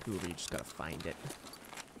place in Vancouver. You just gotta find it.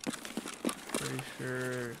 Pretty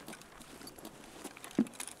sure.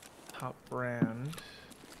 Top brand.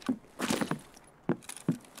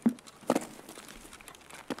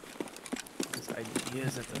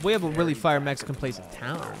 We have a really fire Mexican place in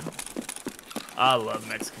town. I love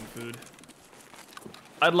Mexican food.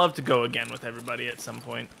 I'd love to go again with everybody at some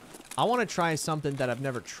point. I want to try something that I've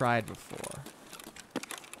never tried before.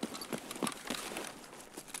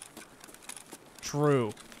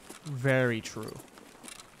 True. Very true.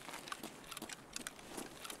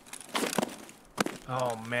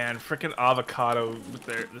 Oh man, freaking avocado with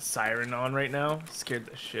the siren on right now scared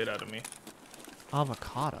the shit out of me.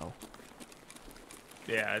 Avocado?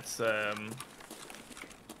 Yeah, it's the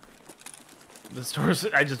stores.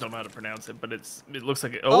 I just don't know how to pronounce it, but it looks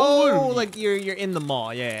like it. Oh, like you're in the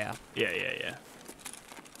mall. Yeah. Yeah.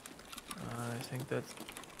 I think that's.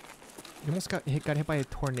 You almost got hit by a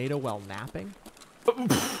tornado while napping.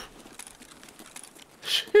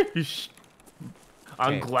 Sheesh.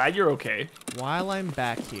 I'm Okay. glad you're okay. While I'm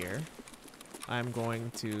back here, I'm going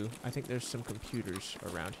to... I think there's some computers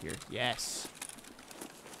around here. Yes.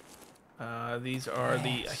 These are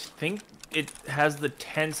the... I think it has the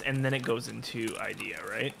tents and then it goes into idea,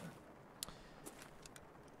 right?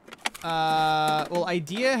 Well,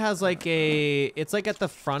 Idea has like a... It's like at the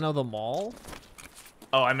front of the mall.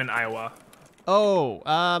 Oh, I'm in Iowa. Oh,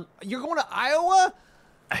 you're going to Iowa?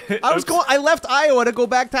 I left Iowa to go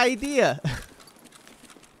back to Idea.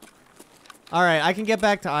 All right, I can get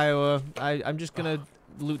back to Iowa. I'm just gonna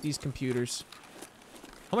loot these computers.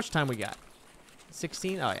 How much time we got?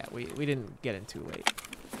 16? Oh yeah, we didn't get in too late.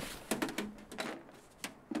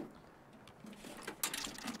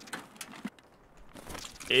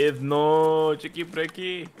 If no, chicky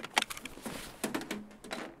breaky.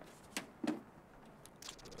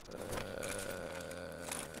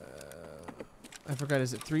 I forgot,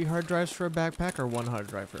 is it 3 hard drives for a backpack or 1 hard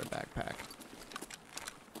drive for a backpack?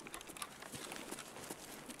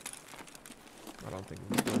 I don't think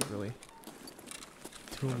there's really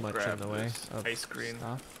too much in the way of ice cream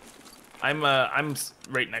stuff. I'm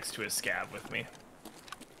right next to a scab with me.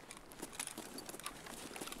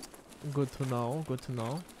 Good to know, good to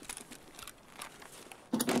know.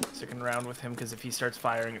 Sticking around with him because if he starts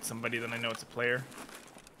firing at somebody, then I know it's a player.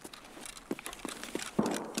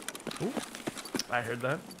 Ooh. I heard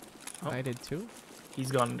that. Oh. I did too.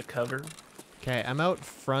 He's gone into cover. Okay, I'm out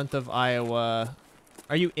front of Iowa.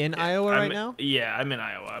 Are you in Iowa right now? Yeah, I'm in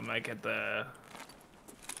Iowa. I'm like at the...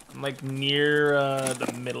 I'm like near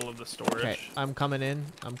the middle of the storage. Okay, I'm coming in.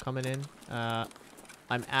 I'm coming in.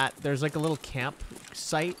 I'm at... There's like a little camp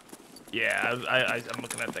site. Yeah, I'm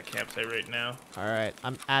looking at that campsite right now. All right,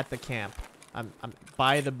 I'm at the camp. I'm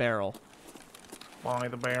by the barrel. By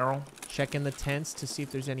the barrel. Checking the tents to see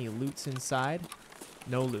if there's any loots inside.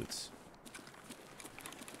 No loots.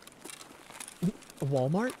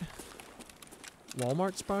 Walmart?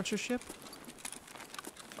 Walmart sponsorship?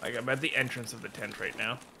 Like I'm at the entrance of the tent right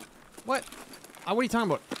now. What? What are you talking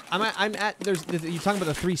about? I'm at there's you're talking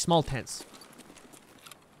about the 3 small tents.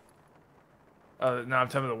 No, I'm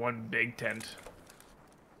talking about the one big tent.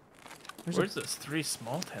 Where's this 3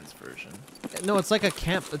 small tents version? No, it's like a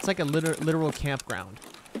camp. It's like a literal campground.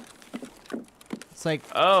 It's like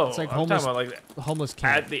I'm homeless, talking about like homeless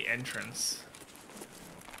camp. at the entrance.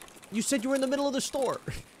 You said you were in the middle of the store.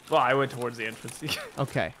 Well, I went towards the entrance.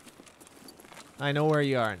 Okay. I know where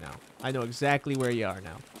you are now. I know exactly where you are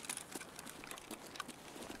now.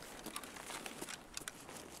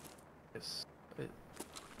 Yes.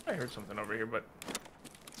 I heard something over here, but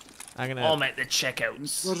I'm gonna. I'm at the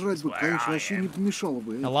checkouts. That's where I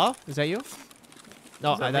am. Hello? Is that you?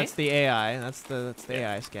 No, Is that that's me? the AI. That's the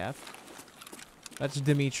AI scav. That's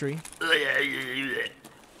Dimitri.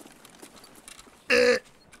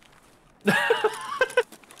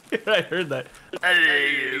 I heard that.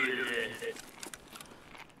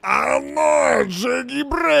 Ано, Джеги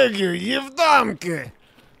Бреги, Евдамки!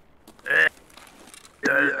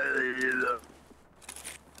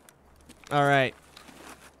 All right.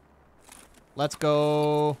 Let's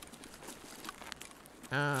go.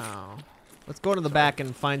 Ow. Let's go to the back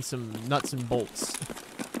and find some nuts and bolts.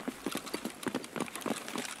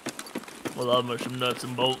 Well, I'm some nuts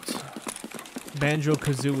and bolts. Banjo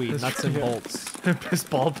Kazooie, nuts and bolts. Piss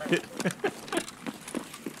ball pit.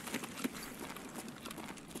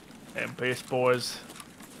 And piss boys.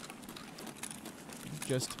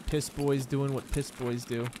 Just piss boys doing what piss boys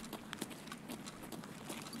do.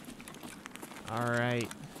 All right.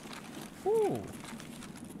 Ooh.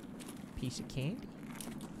 Piece of candy.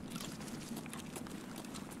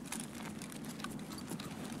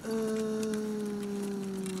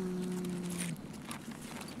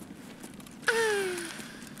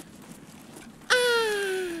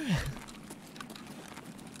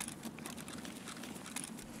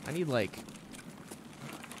 I need like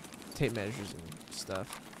tape measures and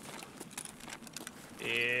stuff.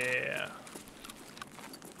 Yeah.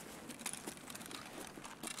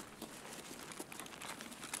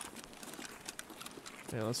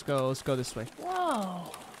 Yeah, let's go this way.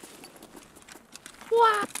 Whoa.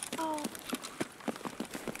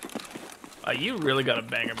 You really got a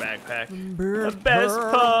banger backpack. The The best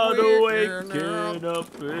part of waking up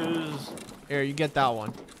is... Here, you get that one.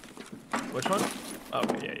 Which one? Oh,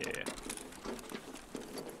 yeah.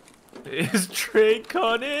 Is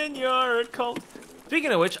Traycon in your cult?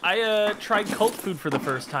 Speaking of which, I tried cult food for the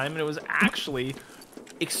first time, and it was actually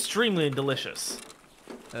extremely delicious.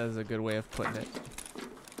 That is a good way of putting it.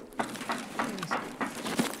 I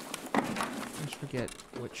just forget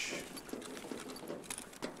which...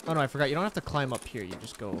 Oh no, I forgot. You don't have to climb up here. You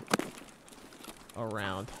just go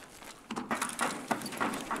around.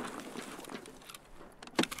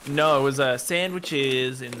 No, it was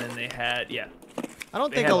sandwiches, and then they had I don't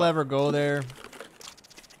They think have I'll a- ever go there.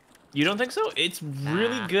 You don't think so? It's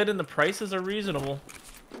really good, and the prices are reasonable.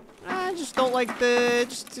 I just don't like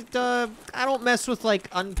the. I don't mess with like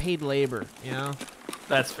unpaid labor. You know.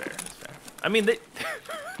 That's fair. That's fair. I mean, they're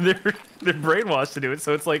brainwashed to do it,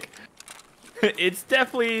 so it's like it's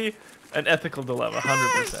definitely an ethical dilemma,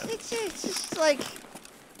 100%. It's just like,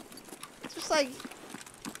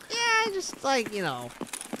 yeah, just like, you know.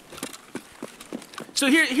 So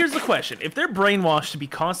here's the question: if they're brainwashed to be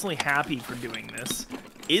constantly happy for doing this,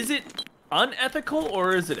 is it unethical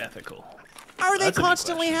or is it ethical? Are they That's a good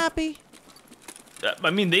constantly question. happy?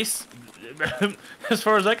 I mean, as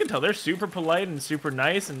far as I can tell, they're super polite and super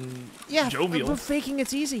nice and Yeah, jovial. but faking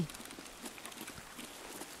it's easy.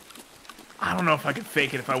 I don't know if I could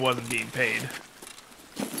fake it if I wasn't being paid.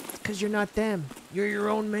 Because you're not them. You're your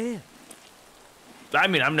own man. I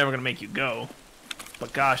mean, I'm never gonna make you go.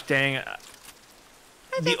 But gosh dang,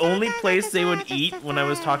 the only place they would eat when I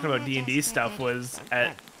was talking about D&D stuff was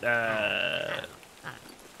at that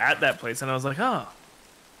place, and I was like, oh,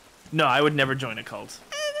 no, I would never join a cult.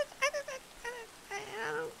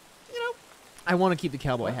 I want to keep the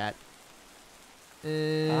cowboy hat.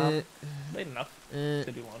 Late enough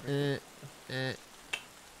to do laundry. I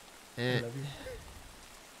love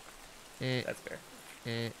you. That's fair.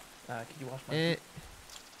 Can you wash my feet?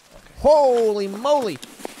 Okay. Holy moly!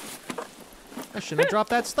 I shouldn't have dropped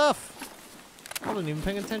that stuff. I wasn't even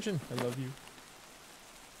paying attention. I love you.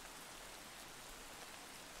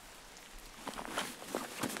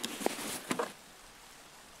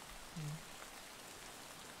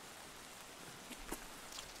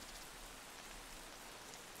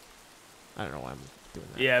 I don't know why I'm doing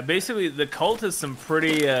that. Yeah, basically the cult has some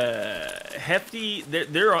pretty hefty.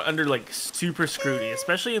 They're under like super scrutiny,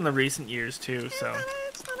 especially in the recent years too. So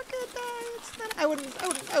It's not a good. It's not.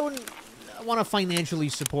 I wouldn't want to financially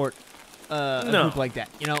support a No. group like that.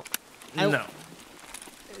 You know. no.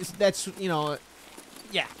 That's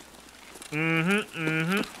yeah. You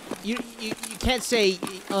can't say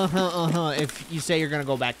if you say you're gonna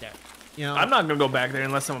go back there. You know. I'm not gonna go back there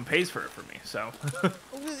unless someone pays for it for me. So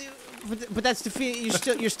But that's the fee.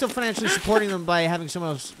 You're still financially supporting them by having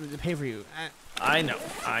someone else pay for you. I know.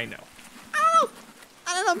 I don't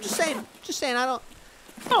know. I'm just saying. I don't.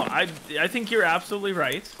 No, I think you're absolutely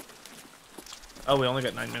right. Oh, we only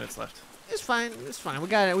got 9 minutes left. It's fine. It's fine. We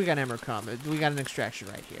got Emerald Comet. We got an extraction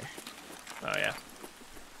right here. Oh yeah.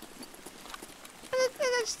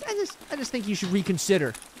 I just think you should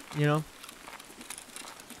reconsider. You know.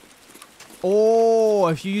 Oh,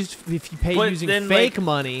 if you pay But using then, fake like,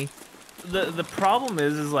 money. The problem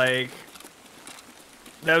is like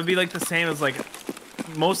that would be like the same as like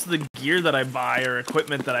most of the gear that I buy or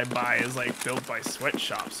equipment that I buy is like built by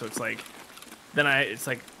sweatshops. So it's like it's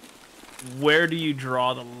like where do you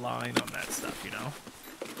draw the line on that stuff, you know?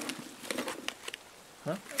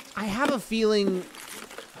 Huh? I have a feeling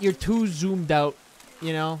you're too zoomed out.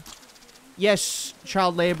 You know. Yes,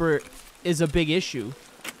 child labor is a big issue,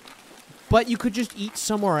 but you could just eat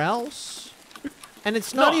somewhere else. And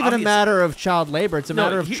it's not even obviously. a matter of child labor. It's a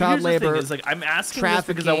matter of child here's the labor. thing is, like, I'm asking this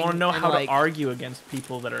because I want to know trafficking, how and, like, to argue against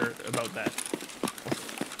people that are about that.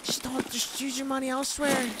 Just use your money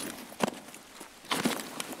elsewhere.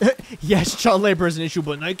 Yes, child labor is an issue,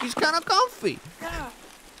 but Nike's kind of comfy. Yeah.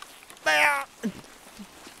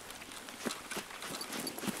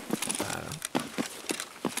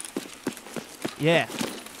 Yeah,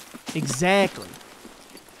 exactly.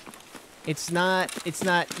 It's not,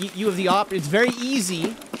 you have the it's very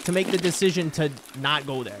easy to make the decision to not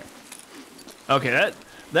go there. Okay,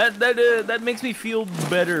 that makes me feel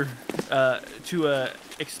better to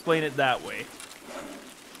explain it that way.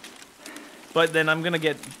 But then I'm gonna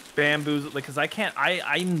get bamboozled, like, cause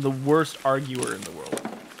I'm the worst arguer in the world.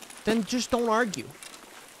 Then just don't argue.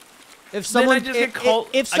 If Then someone I just get called.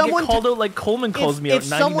 if I someone get called out like Coleman calls me out. if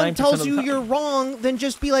someone 99% tells of the you time. you're wrong, then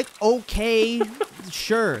just be like, okay,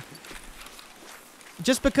 sure.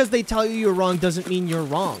 Just because they tell you you're wrong doesn't mean you're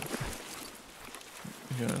wrong.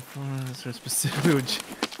 Yeah, so specifically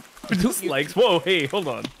with dislikes. Whoa, hey, hold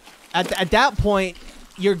on. At that point,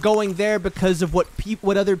 you're going there because of what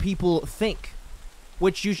other people think,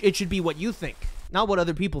 which it should be what you think, not what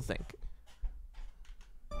other people think.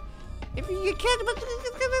 If you can't.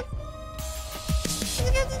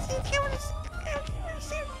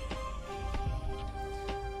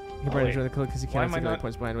 He probably enjoy the cult because he Why can't am I see the not-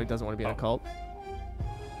 points behind when he doesn't want to be in a Oh. cult.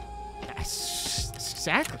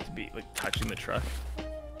 Exactly. To be like touching the truck.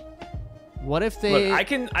 What if they?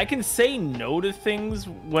 Look, I can say no to things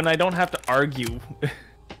when I don't have to argue.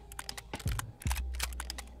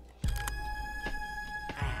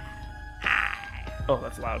 Oh,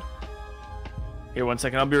 that's loud. Here, 1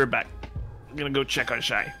 second. I'll be right back. I'm gonna go check on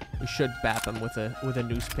Shy. We should bap him with a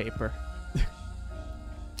newspaper.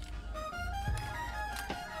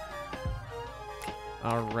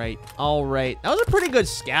 All right, all right. That was a pretty good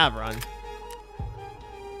scav run.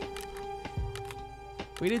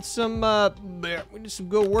 We did some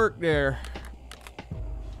good work there.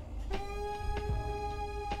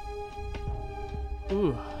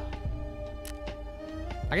 Ooh.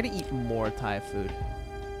 I gotta eat more Thai food.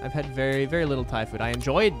 I've had very, very little Thai food. I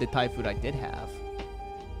enjoyed the Thai food I did have.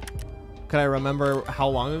 Could I remember how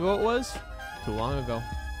long ago it was? Too long ago.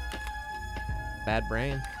 Bad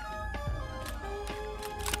brain.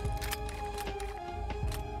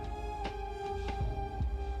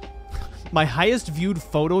 My highest viewed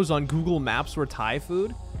photos on Google Maps were Thai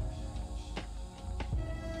food.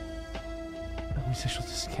 Oh, social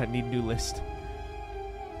discount need new list.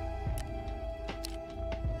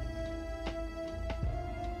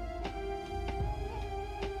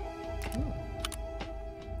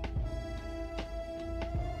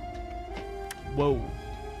 Whoa.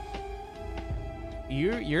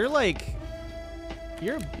 You're like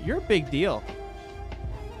you're a big deal.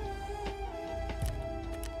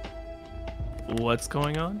 What's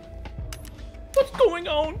going on? What's going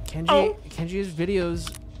on? Kenji has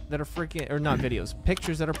videos that are freaking, or not videos,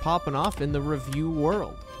 pictures that are popping off in the review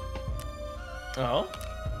world. Oh?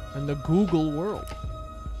 In the Google world.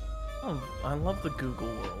 Oh, I love the Google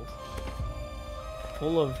world.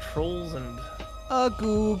 Full of trolls and... A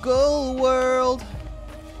Google world.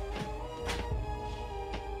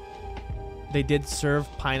 They did serve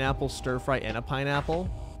pineapple stir fry in a pineapple.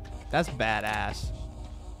 That's badass.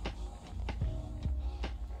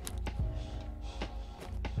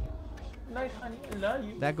 Night, honey, I love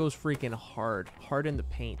you. That goes freaking hard. Hard in the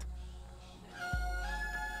paint.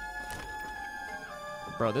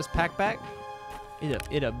 Bro, this packback,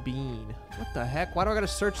 it a bean. What the heck? Why do I gotta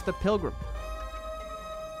search the pilgrim?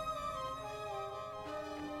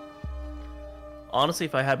 Honestly,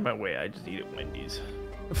 if I had my way, I'd just eat at Wendy's.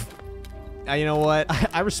 You know what?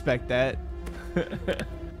 I respect that.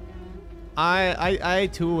 I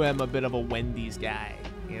too am a bit of a Wendy's guy,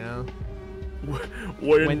 you know?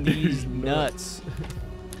 Wendy's nuts.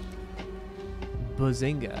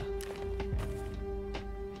 Bazinga.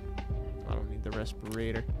 I don't need the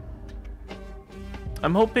respirator.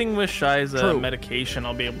 I'm hoping with Shy's medication,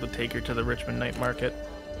 I'll be able to take her to the Richmond night market.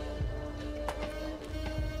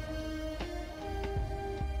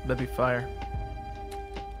 That'd be fire.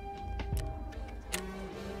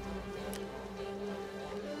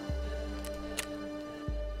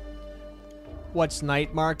 What's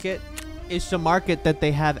night market? It's a market that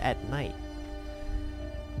they have at night.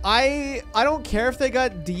 I don't care if they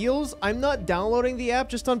got deals. I'm not downloading the app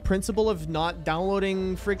just on principle of not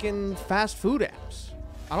downloading freaking fast food apps.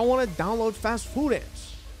 I don't want to download fast food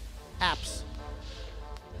apps.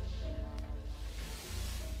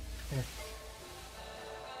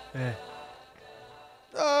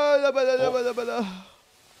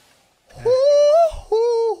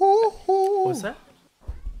 What's that?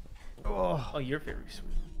 Oh, you're very sweet.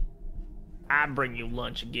 I'd bring you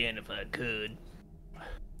lunch again if I could.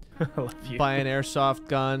 I love you. Buy an airsoft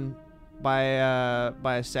gun. Buy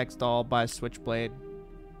a sex doll. Buy a switchblade.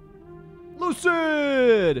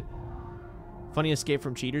 Lucid! Funny escape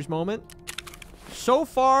from cheaters moment. So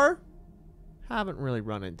far, haven't really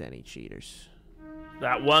run into any cheaters.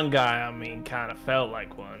 That one guy, I mean, kind of felt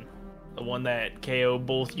like one. The one that KO'd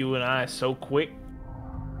both you and I so quick.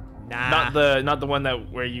 Nah. Not the one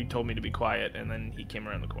that where you told me to be quiet and then he came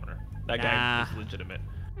around the corner. That guy was legitimate.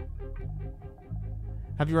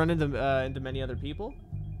 Have you run into many other people?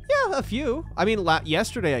 Yeah, a few. I mean,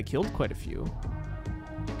 yesterday I killed quite a few.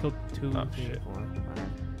 Killed 2, 3, 4, 5.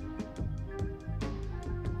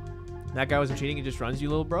 That guy wasn't cheating. He just runs you,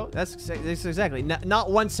 little bro. That's exactly.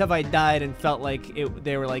 Not once have I died and felt like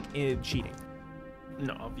they were like cheating.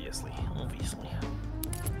 No, obviously.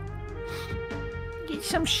 Get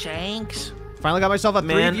some shanks. Finally got myself a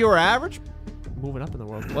 3 viewer average. Moving up in the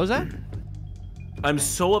world. What was that? I'm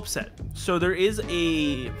so upset. So there is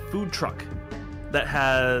a food truck that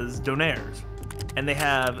has donaires, and they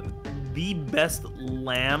have the best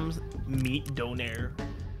lamb meat donaire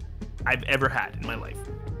I've ever had in my life.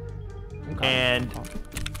 Okay. And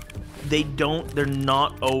they're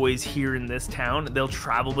not always here in this town. They'll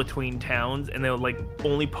travel between towns, and they'll like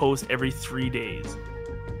only post every 3 days.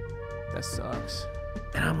 That sucks.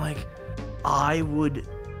 And I'm like, I would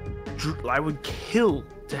kill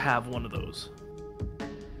to have one of those.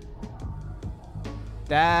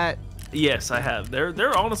 Yes, I have.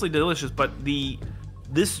 They're honestly delicious, but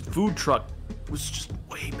this food truck was just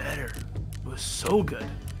way better. It was so good.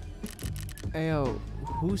 Ayo,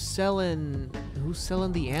 who's selling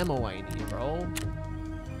the ammo I need, bro?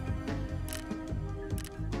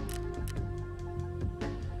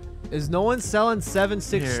 Is no one selling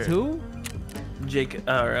 7.62? Jake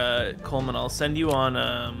or Coleman, I'll send you on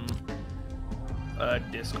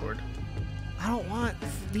Discord. I don't want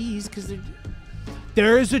these because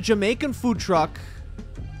there is a Jamaican food truck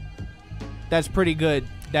that's pretty good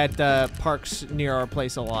that parks near our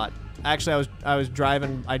place a lot. Actually,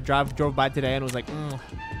 I drove by today and was like, it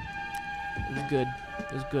was good.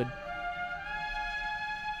 It was good.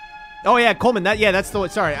 Oh yeah, Coleman. That's the one.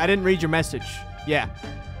 Sorry, I didn't read your message. Yeah.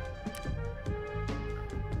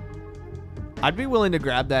 I'd be willing to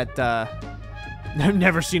grab that. I've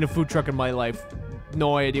never seen a food truck in my life.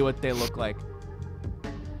 No idea what they look like.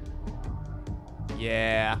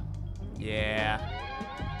 Yeah. Yeah.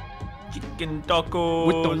 Chicken tacos.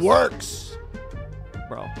 With the works.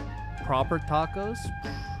 Bro. Proper tacos?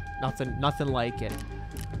 Nothing like it.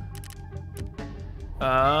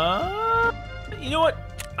 You know what?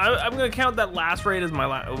 I'm gonna count that last raid as my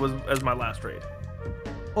last raid.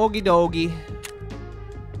 Okie dokie.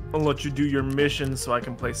 I'll let you do your mission so I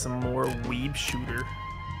can play some more weeb shooter.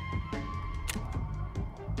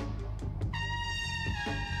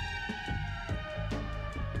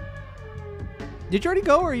 Did you already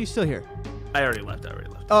go, or are you still here? I already left.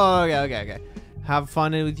 Oh, okay. Have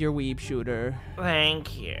fun with your weeb shooter.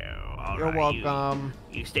 Thank you. You're welcome.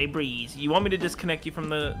 You stay breeze. You want me to disconnect you from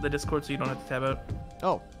the Discord so you don't have to tab out?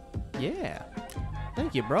 Oh, yeah.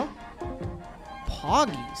 Thank you, bro.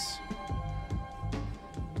 Poggies.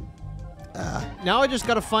 Now I just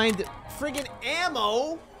gotta find friggin'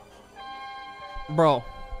 ammo. Bro.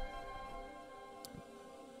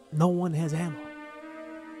 No one has ammo.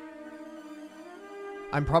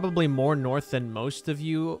 I'm probably more north than most of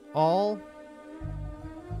you all.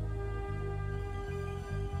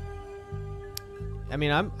 I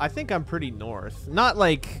mean, I think I'm pretty north. Not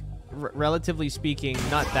like, relatively speaking,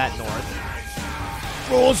 not that north.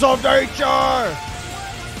 Rules of nature!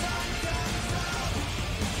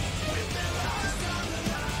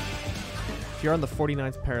 If you're on the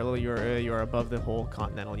 49th parallel, you're above the whole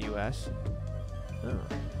continental U.S. Oh.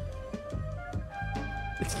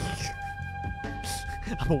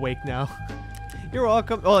 I'm awake now. You're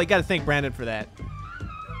welcome. Oh, I gotta thank Brandon for that.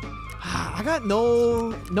 I got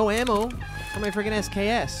no ammo for my freaking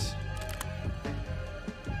SKS.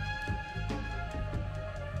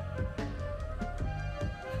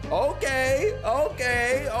 Okay.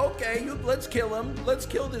 Let's kill him. Let's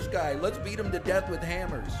kill this guy. Let's beat him to death with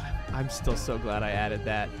hammers. I'm still so glad I added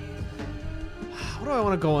that. What do I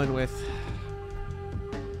want to go in with?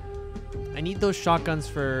 I need those shotguns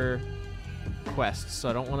for quests, so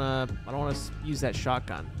I don't want to use that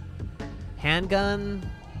shotgun. Handgun.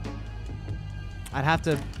 I'd have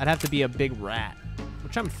to be a big rat,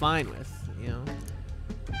 which I'm fine with, you know.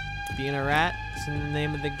 Being a rat, it's in the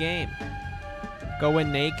name of the game. Go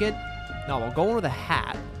in naked? No, we'll go in with a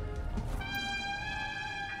hat.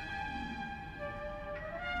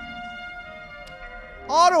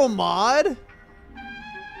 Auto mod.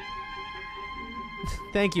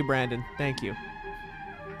 Thank you, Brandon. Thank you.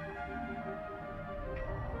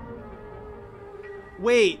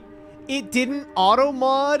 Wait, it didn't auto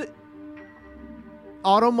mod?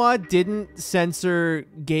 Auto mod didn't censor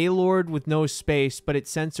Gaylord with no space, but it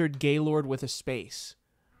censored Gaylord with a space.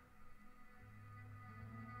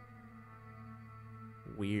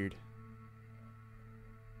 Weird.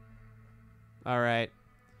 All right.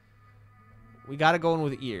 We gotta go in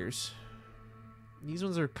with ears. These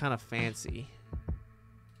ones are kind of fancy.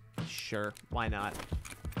 Sure, why not?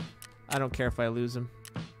 I don't care if I lose them.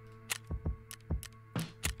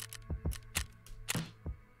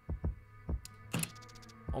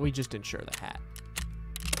 We just insure the hat.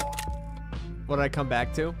 What did I come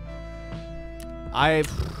back to? I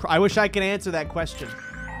wish I could answer that question.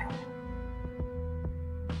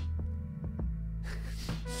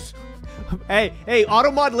 Hey,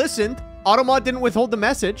 Automod listened. Automod didn't withhold the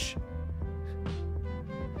message.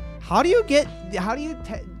 How do you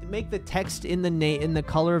make the text in the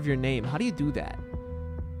color of your name? How do you do that?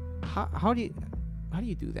 How do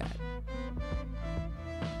you do that?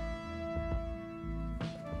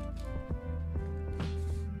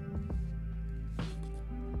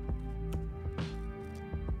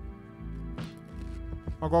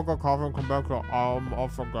 I got the coffee and come back to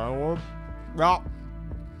off the Gaylord. Yeah.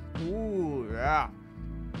 Ooh, yeah.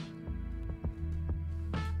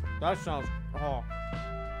 That sounds. Oh.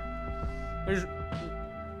 There's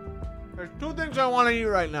two things I want to eat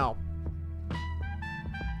right now.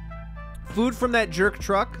 Food from that jerk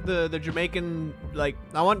truck, the Jamaican, like,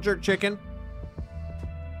 I want jerk chicken.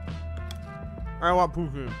 I want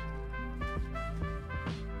poutine.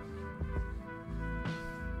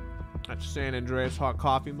 That's San Andreas hot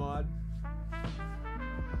coffee mod.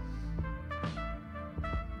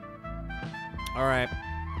 All right.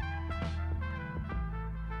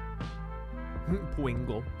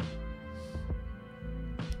 Pwingle.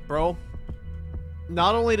 Bro,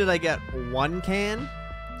 not only did I get 1 can,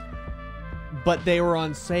 but they were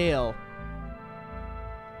on sale.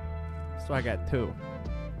 So I got 2.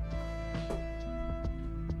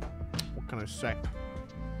 What can I say?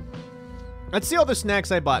 Let's see all the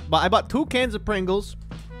snacks I bought. I bought 2 cans of Pringles.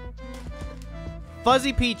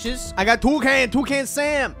 Fuzzy Peaches. I got 2 cans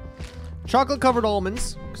Sam. Chocolate covered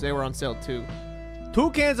almonds, because they were on sale too.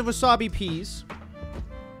 2 cans of wasabi peas.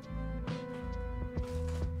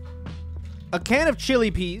 A can of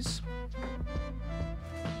chili peas.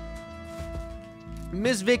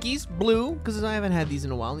 Miss Vicky's blue, because I haven't had these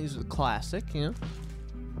in a while. These are the classic, you know.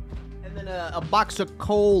 And then a box of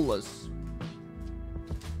colas.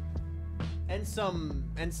 And some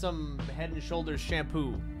Head and Shoulders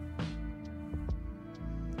shampoo.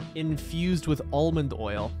 Infused with almond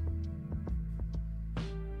oil.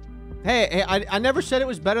 Hey, I never said it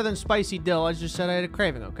was better than spicy dill. I just said I had a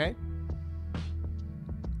craving, okay?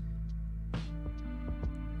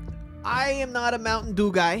 I am not a Mountain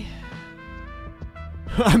Dew guy.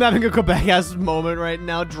 I'm having a Quebec-ass moment right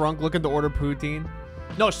now, drunk, looking to order poutine.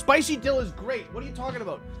 No, spicy dill is great. What are you talking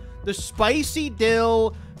about? The spicy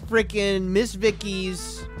dill, freaking Miss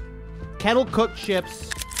Vicky's kettle cooked chips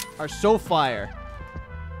are so fire.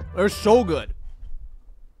 They're so good.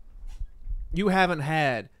 You haven't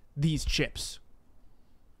had these chips.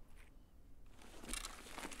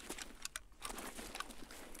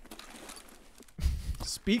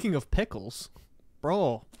 Speaking of pickles,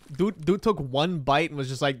 bro, dude took 1 bite and was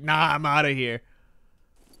just like, nah, I'm out of here.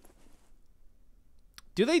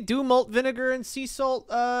 Do they do malt vinegar and sea salt,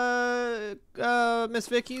 Miss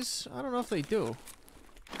Vicky's? I don't know if they do.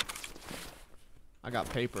 I got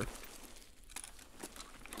paper.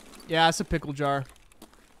 Yeah, it's a pickle jar.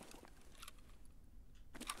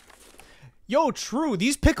 Yo, true.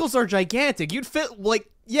 These pickles are gigantic. You'd fit,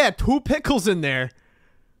 like, yeah, 2 pickles in there.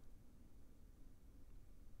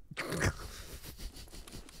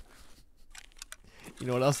 You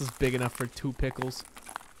know what else is big enough for 2 pickles?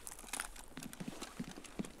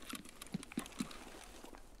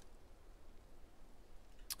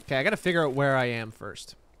 Okay, I gotta figure out where I am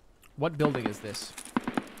first. What building is this?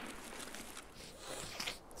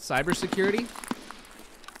 Cybersecurity?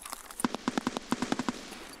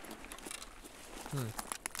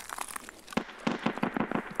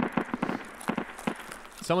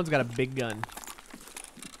 Someone's got a big gun.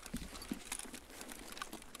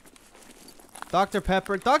 Dr.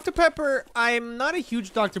 Pepper. Dr. Pepper, I'm not a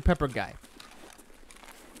huge Dr. Pepper guy.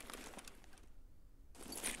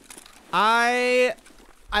 I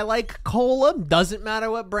like cola. Doesn't matter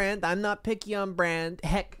what brand. I'm not picky on brand.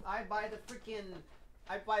 Heck, I buy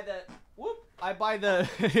the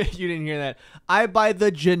you didn't hear that. I buy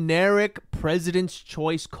the generic President's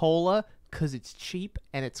Choice Cola because it's cheap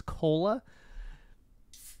and it's cola.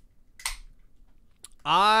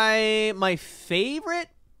 My favorite.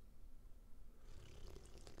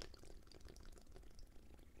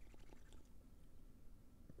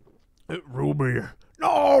 Root beer.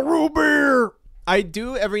 No, root beer. I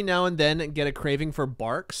do every now and then get a craving for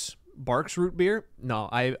Barks root beer. No,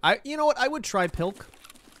 you know what? I would try Pilk.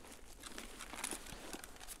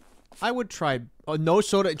 I would try no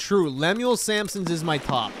soda. True, Lemuel Sampson's is my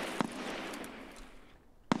top.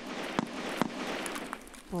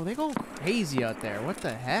 Oh, they go crazy out there. What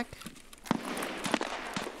the heck?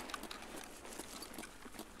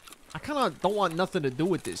 I kind of don't want nothing to do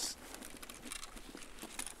with this.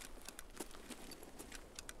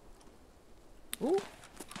 Ooh.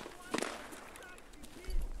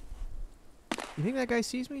 You think that guy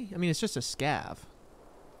sees me? I mean, it's just a scav.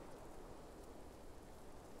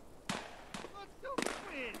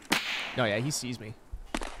 Oh yeah, he sees me.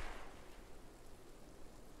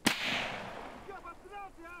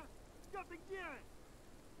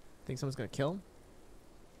 Think someone's gonna kill him?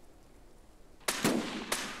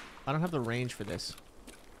 I don't have the range for this.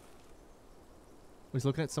 Was he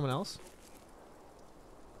looking at someone else?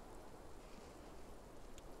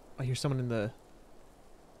 I hear someone in the...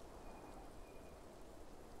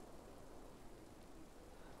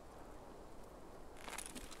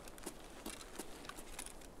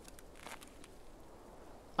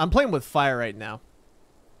 I'm playing with fire right now.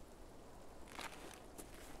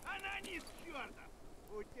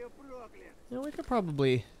 Yeah, we could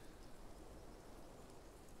probably...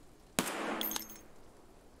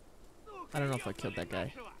 I don't know if I killed that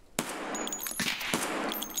guy.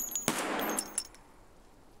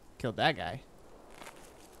 Killed that guy.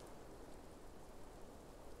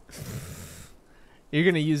 You're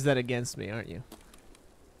gonna use that against me, aren't you?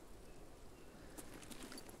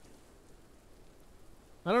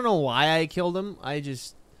 I don't know why I killed him. I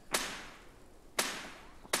don't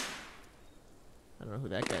know who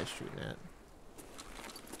that guy's shooting at.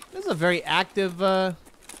 This is a very active,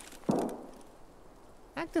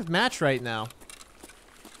 active match right now.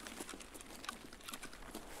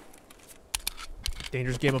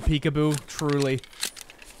 Dangerous game of peekaboo, truly.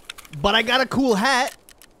 But I got a cool hat.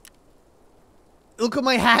 Look at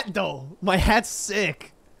my hat, though. My hat's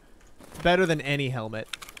sick. Better than any helmet.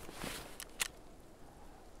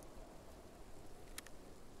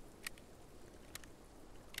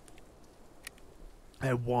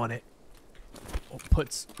 I want it. Oh,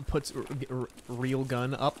 puts real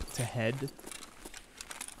gun up to head.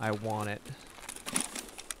 I want it.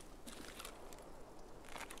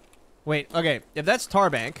 Wait, okay. If that's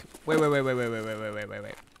Tarbank, wait.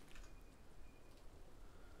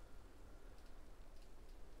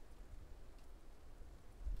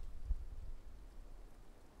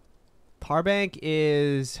 Tarbank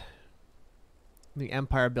is the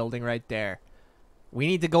Empire building right there. We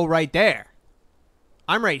need to go right there.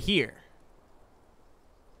 I'm right here.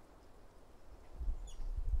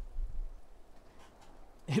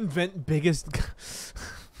 Invent biggest.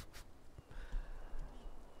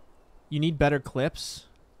 You need better clips.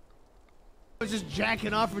 I was just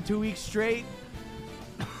jacking off for 2 weeks straight.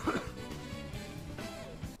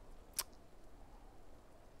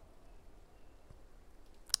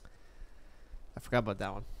 I forgot about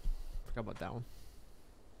that one.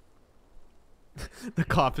 The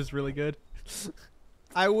cough is really good.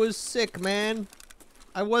 I was sick, man.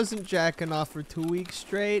 I wasn't jacking off for 2 weeks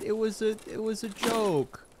straight. It was a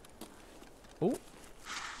joke. Oh.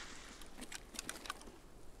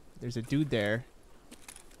 There's a dude there.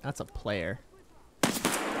 That's a player.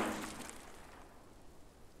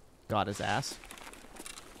 Got his ass.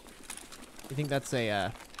 You think that's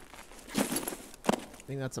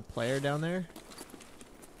a player down there?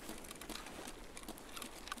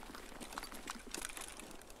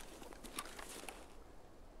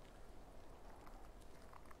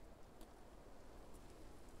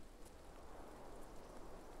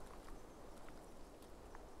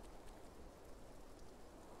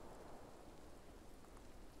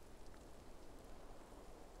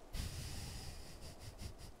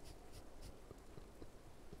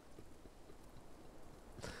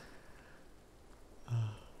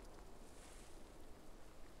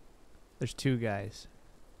 There's two guys.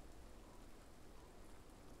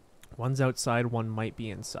 One's outside, one might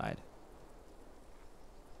be inside.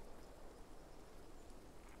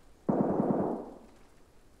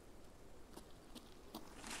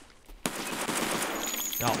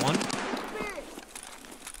 Got one.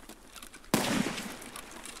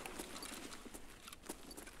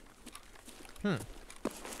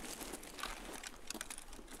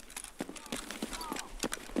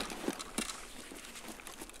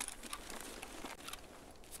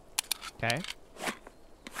 Okay.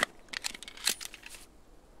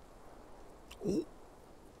 Ooh.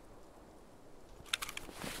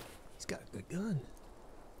 He's got a good gun.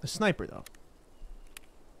 A sniper, though.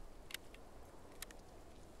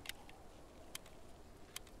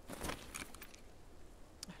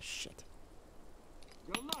 Ah, shit.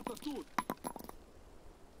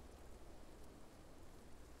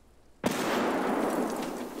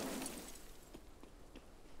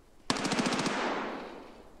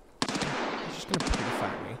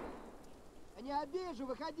 Вижу,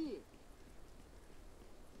 выходи.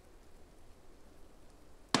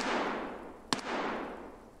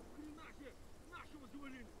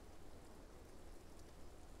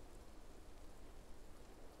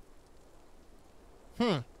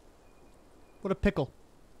 What a pickle.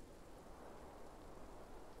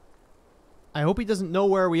 I hope he doesn't know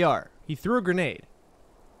where we are. He threw a grenade.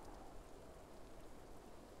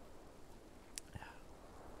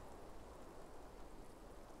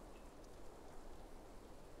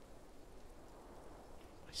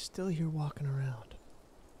 Still here walking around.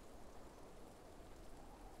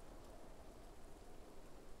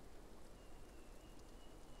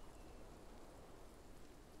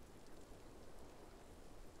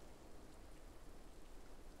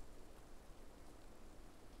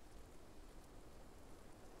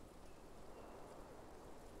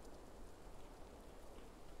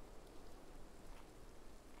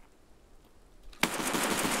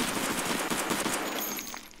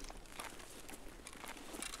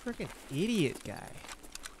 Freaking idiot guy.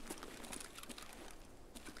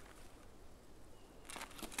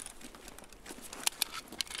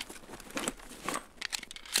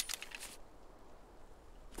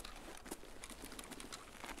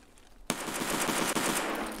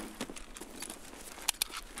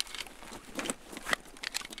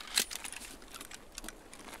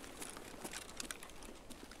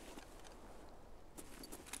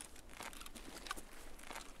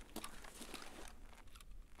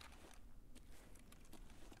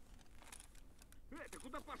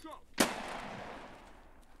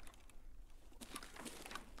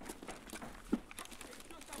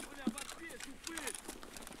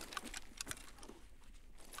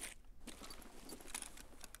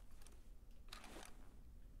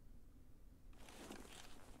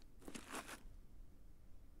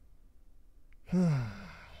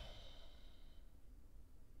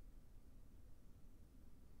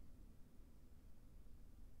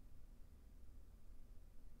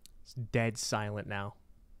 It's dead silent now.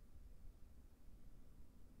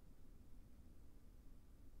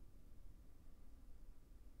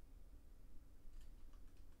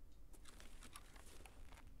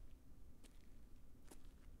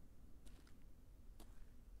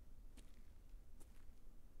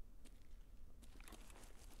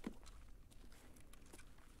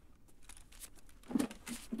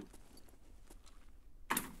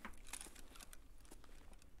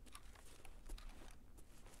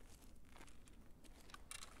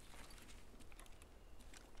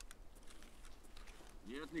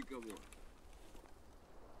 Нет никого.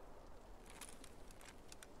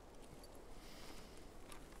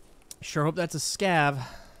 Sure hope that's a scav.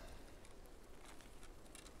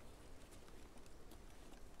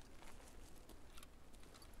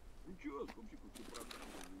 Ничего, скупчику все правда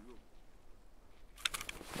повезло.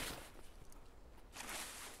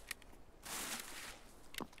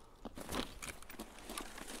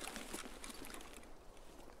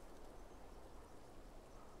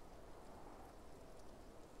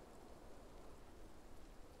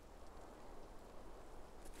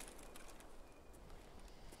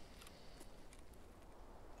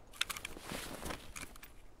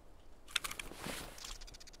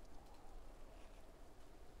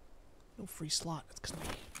 No free slot. That's because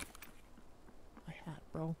my hat,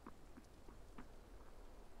 bro.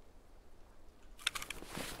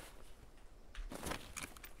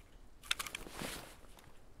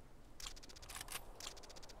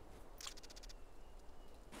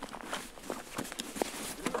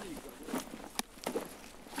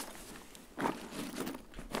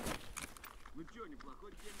 Ну чё,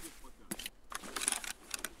 неплохой день, господа.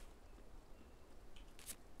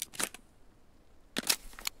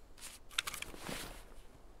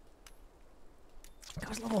 I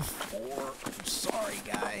was level 4. I'm sorry,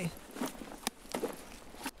 guy.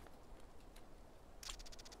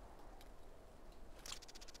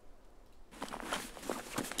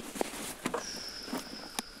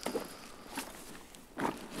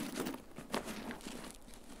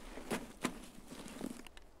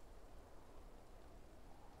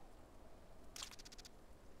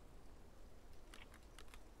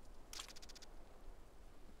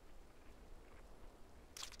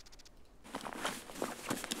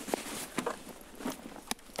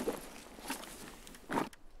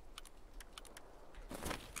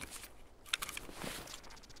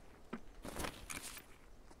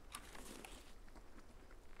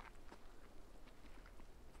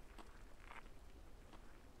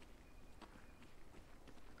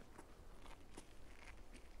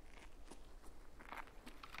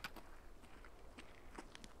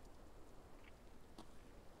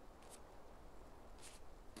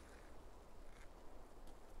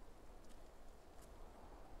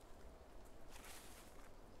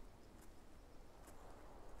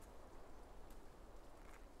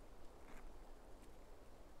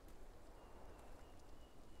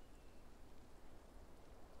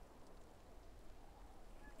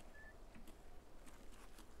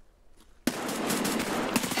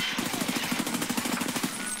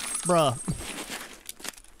 Bruh.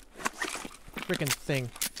 Freaking thing.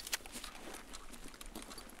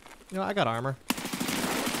 You know, I got armor.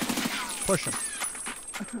 Push him.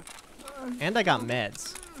 And I got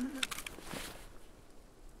meds.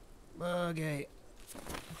 Okay.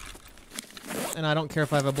 And I don't care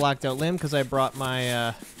if I have a blacked out limb because I brought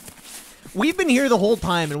my, We've been here the whole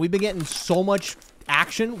time and we've been getting so much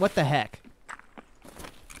action. What the heck?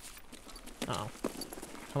 Uh-oh.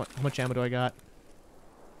 How much ammo do I got?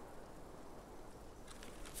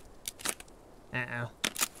 Uh-oh.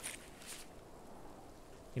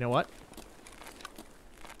 You know what?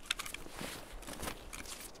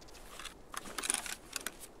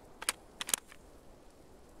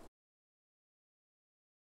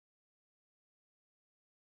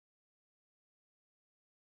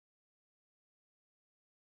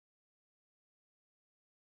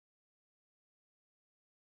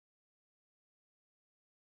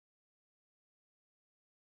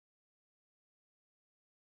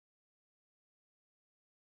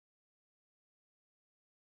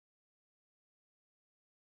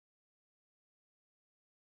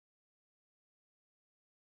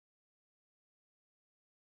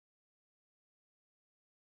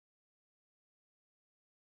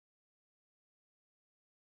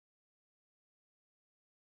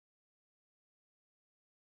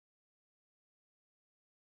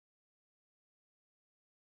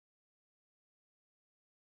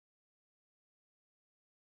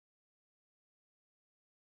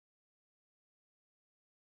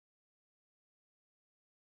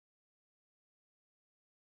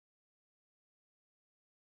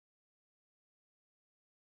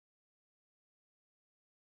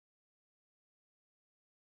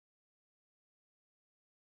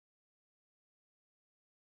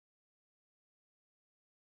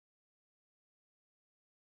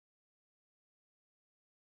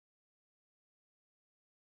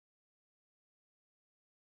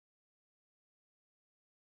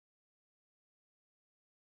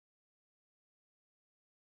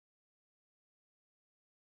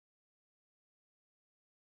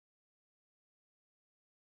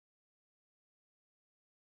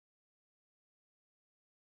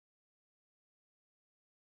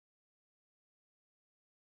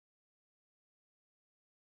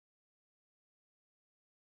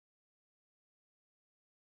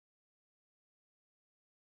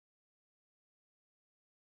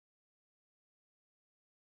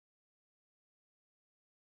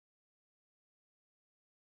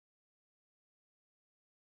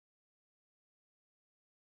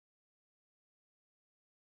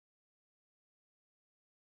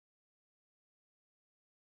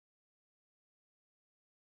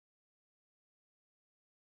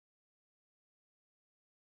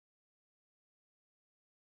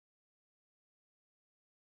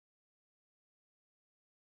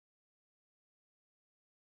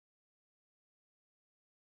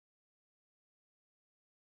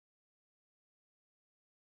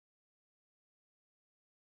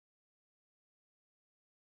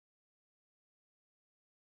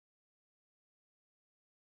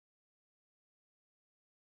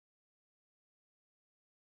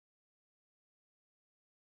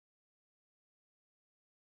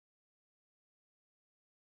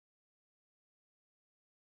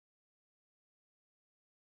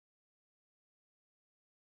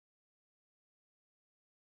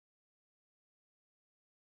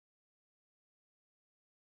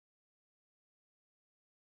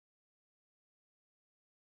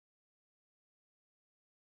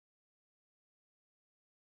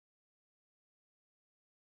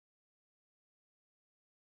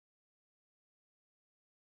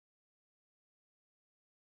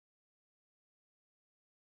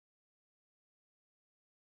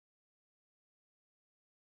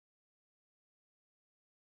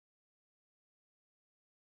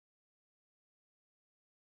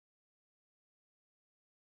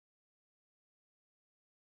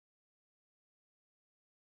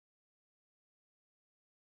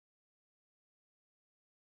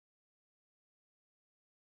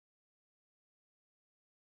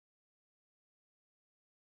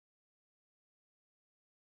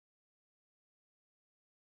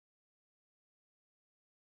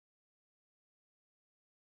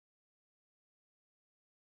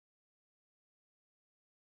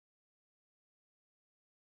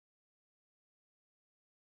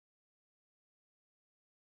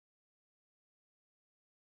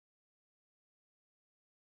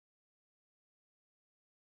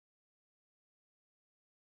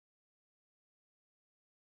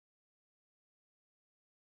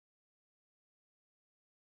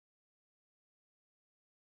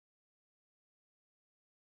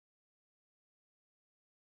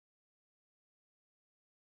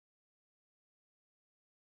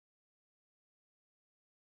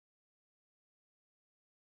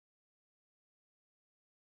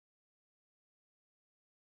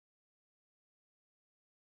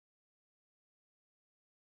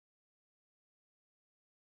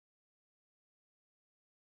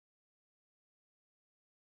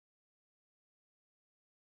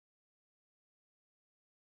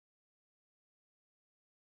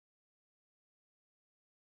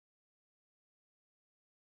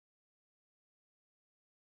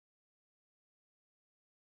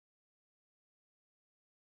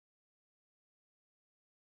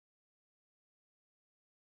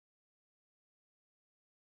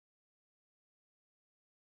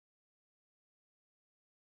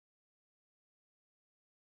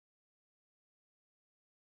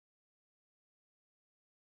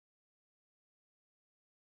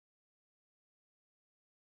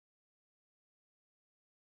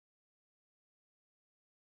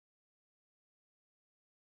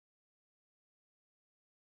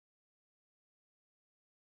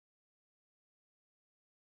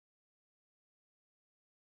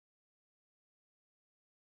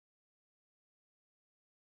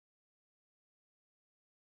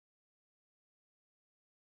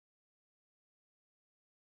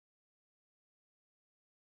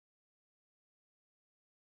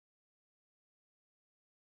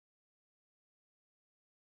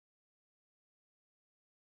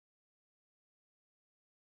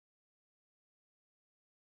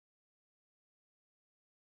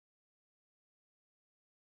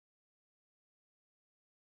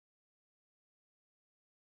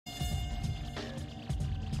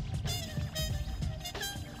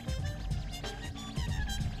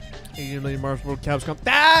 80 million Mars World Capcom.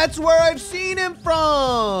 That's where I've seen him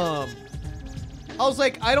from. I was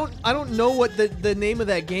like, I don't know what the name of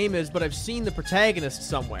that game is, but I've seen the protagonist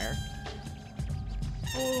somewhere.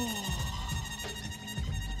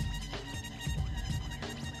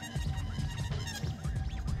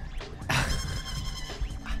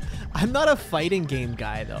 I'm not a fighting game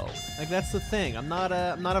guy though. Like that's the thing. I'm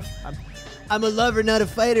a lover, not a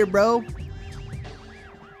fighter, bro.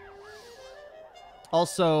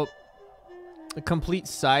 Also, a complete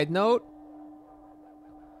side note.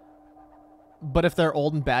 But if they're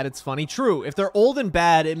old and bad, it's funny. True. If they're old and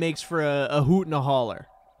bad, it makes for a hoot and a holler.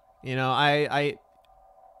 You know,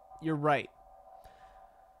 you're right.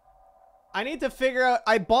 I need to figure out.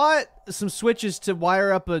 I bought some switches to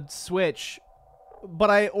wire up a Switch,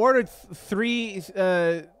 but I ordered three.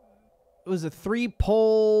 It was a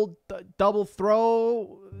 3-pole double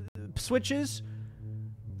throw switches.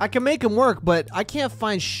 I can make them work, but I can't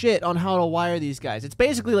find shit on how to wire these guys. It's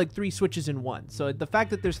basically like 3 switches in one. So the fact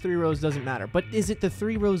that there's 3 rows doesn't matter. But is it the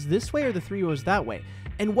 3 rows this way or the 3 rows that way?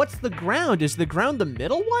 And what's the ground? Is the ground the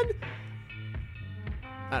middle one?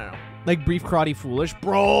 I don't know. Like Brief Karate Foolish?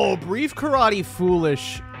 Bro, Brief Karate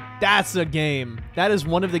Foolish. That's a game. That is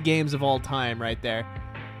one of the games of all time right there.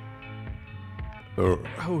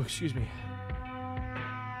 Oh, excuse me.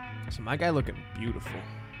 So my guy looking beautiful.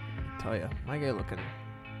 I tell you, my guy looking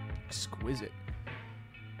exquisite.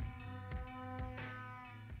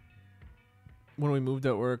 When we moved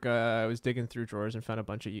at work, I was digging through drawers and found a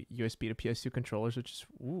bunch of USB to PS2 controllers, which is,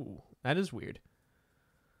 ooh, that is weird.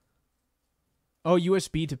 Oh,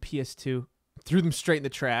 USB to PS2. Threw them straight in the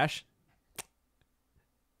trash.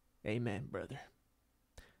 Amen, brother.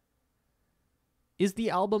 Is the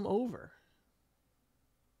album over?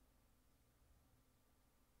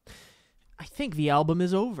 I think the album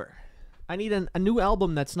is over. I need a new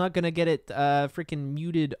album that's not going to get it freaking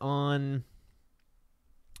muted on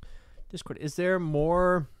Discord. Is there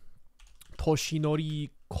more Toshinori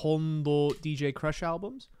Kondo DJ Crush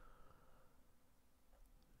albums?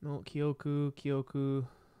 No, Kyoku.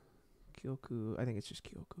 I think it's just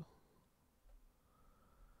Kyoku.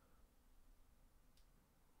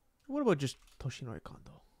 What about just Toshinori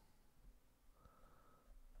Kondo?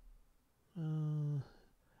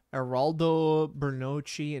 Araldo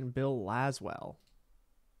Bernocchi and Bill Laswell.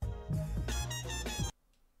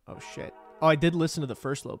 Oh shit. Oh, I did listen to the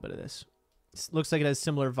first little bit of this. It looks like it has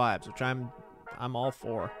similar vibes, which I'm all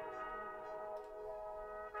for.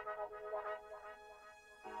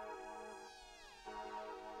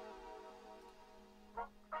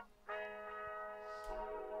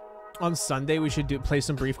 On Sunday we should play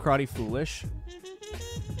some Brief Karate Foolish.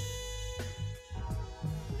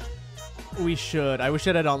 We should. I wish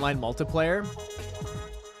it had online multiplayer.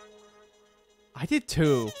 I did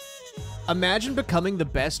too. Imagine becoming the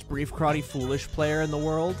best Brief Karate Foolish player in the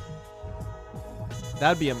world.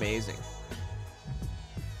 That'd be amazing.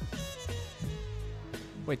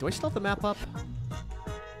 Wait, do I still have the map up?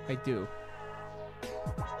 I do.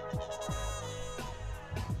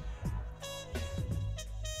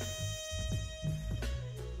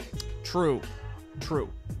 True. True.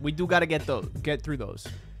 We do gotta get through those.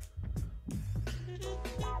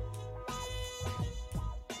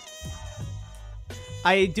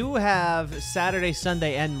 I do have Saturday,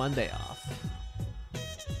 Sunday, and Monday off.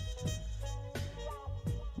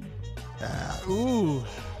 Ooh.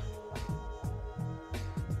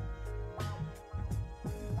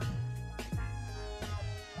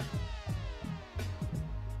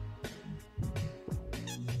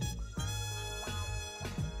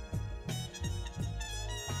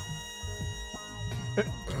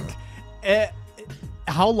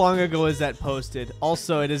 How long ago is that posted?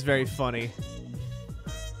 Also, it is very funny.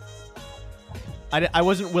 I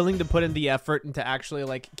wasn't willing to put in the effort into actually,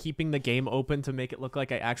 like, keeping the game open to make it look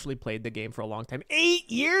like I actually played the game for a long time.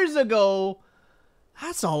 8 years ago!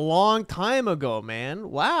 That's a long time ago,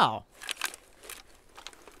 man. Wow.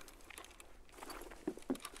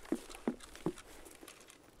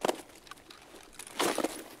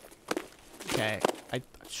 Okay.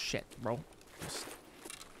 Shit, bro.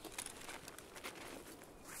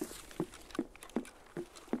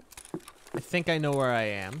 I think I know where I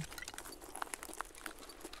am.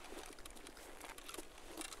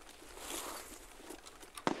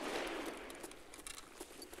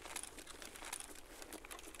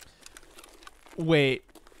 Wait,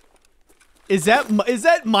 is that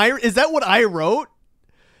what I wrote?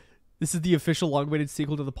 This is the official long-awaited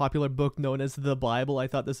sequel to the popular book known as The Bible. I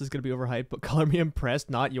thought this was gonna be overhyped, but color me impressed,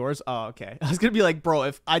 not yours. Oh, okay. I was gonna be like, bro,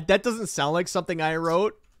 that doesn't sound like something I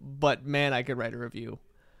wrote, but man, I could write a review.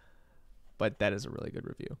 But that is a really good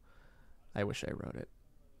review. I wish I wrote it.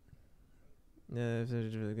 It's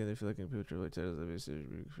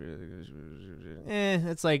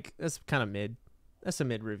like, that's kind of mid. That's a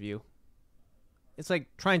mid review. It's like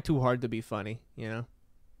trying too hard to be funny, you know?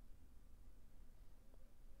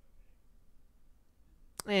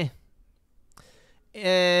 I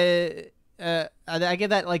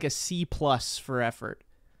give that like a C+ for effort.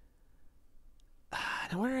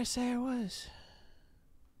 Now, where did I say I was?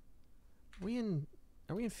 Are we in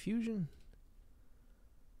Fusion?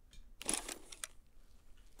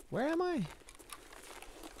 Where am I?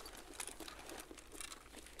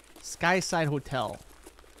 Skyside Hotel.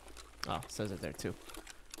 Oh, it says it there too.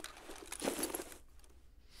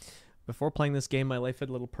 Before playing this game, my life had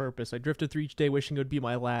little purpose. I drifted through each day wishing it would be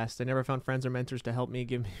my last. I never found friends or mentors to help me,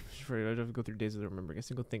 give me... I'd have to go through days without remembering a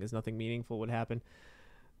single thing as nothing meaningful would happen.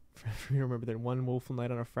 For me to remember that one woeful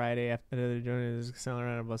night on a Friday after another journey, sailing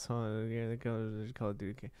around a bus home, the Call of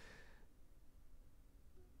Duty.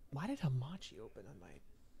 Why did Hamachi open on my...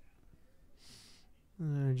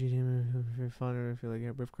 very fun. I feel like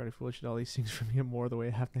Riff Cardi foolish at all these things for me. More the way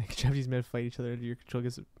it happened. Japanese men fight each other under your control.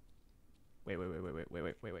 Wait.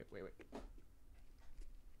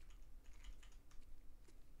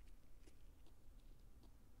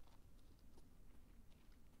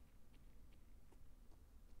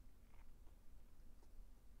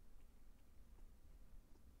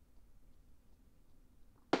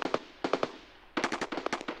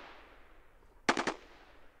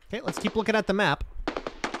 Okay, let's keep looking at the map.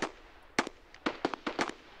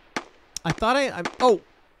 I thought oh,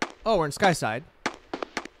 we're in Skyside.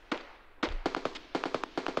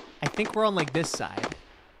 I think we're on like this side.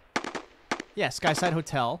 Yeah, Skyside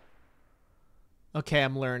Hotel. Okay,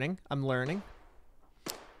 I'm learning.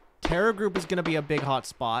 Terror Group is gonna be a big hot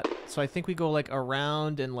spot, so I think we go like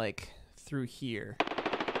around and like through here.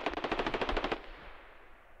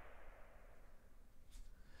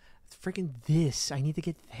 It's freaking this. I need to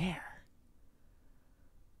get there.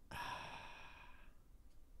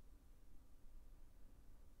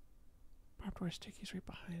 Barbed wire stickies right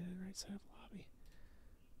behind it, right side of the lobby.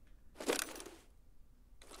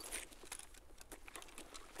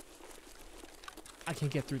 I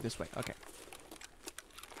can't get through this way. Okay.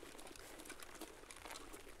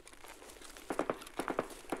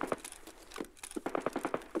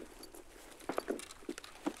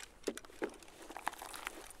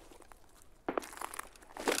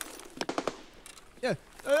 Yeah.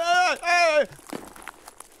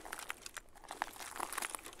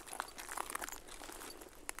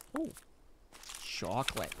 Ooh.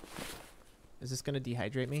 Chocolate. Is this gonna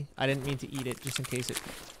dehydrate me? I didn't mean to eat it, just in case it...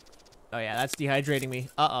 Oh yeah, that's dehydrating me.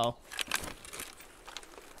 Uh-oh.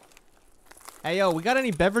 Hey, yo, we got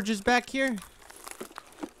any beverages back here?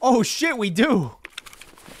 Oh, shit, we do!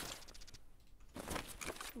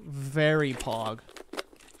 Very pog.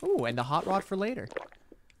 Ooh, and a hot rod for later.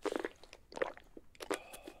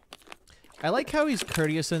 I like how he's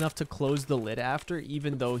courteous enough to close the lid after,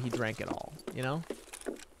 even though he drank it all, you know?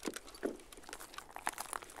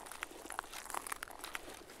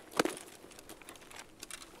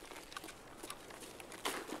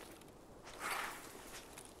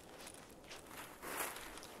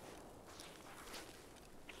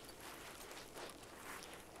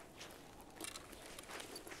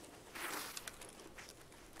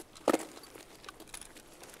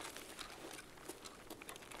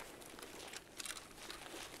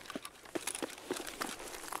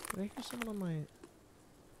 Did I hear someone on my...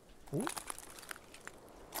 Ooh.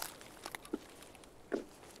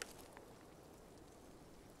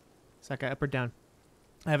 Is that guy up or down?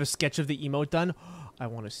 I have a sketch of the emote done. I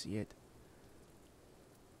want to see it.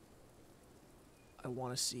 I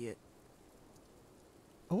want to see it.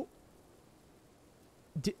 Oh.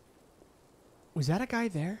 Was that a guy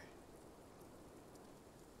there?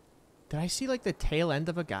 Did I see like the tail end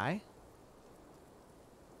of a guy?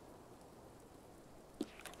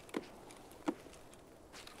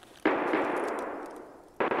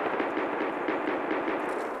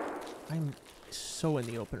 I'm so in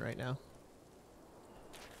the open right now.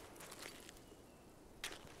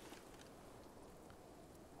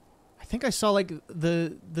 I think I saw like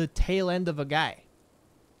the tail end of a guy.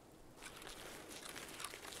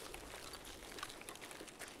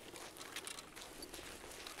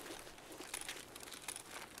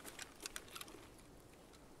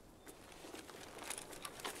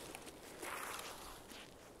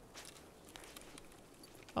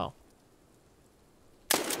 Oh.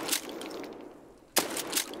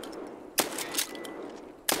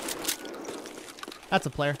 That's a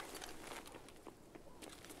player.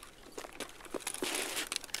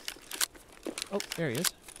 Oh, there he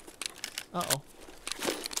is. Uh-oh.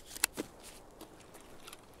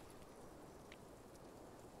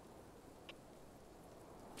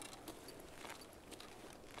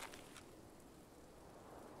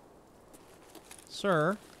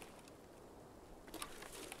 Sir.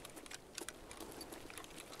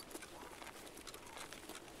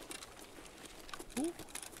 Ooh.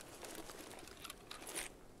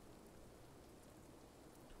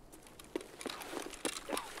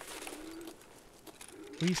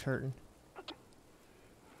 He's hurting.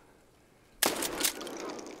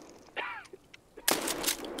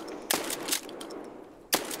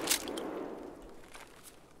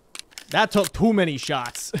 That took too many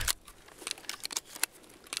shots.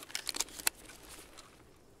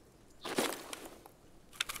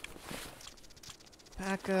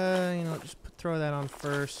 Paca, you know, just throw that on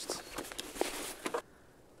first.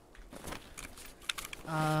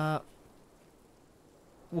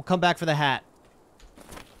 We'll come back for the hat.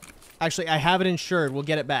 Actually, I have it insured. We'll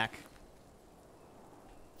get it back.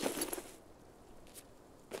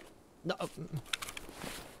 No.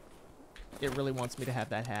 It really wants me to have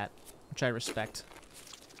that hat, which I respect.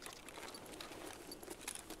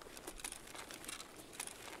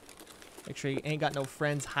 Make sure you ain't got no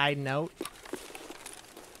friends hiding out.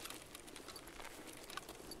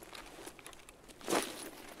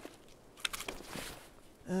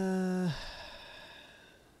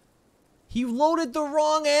 He loaded the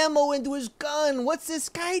wrong ammo into his gun. What's this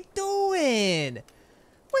guy doing?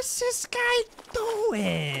 What's this guy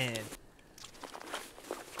doing?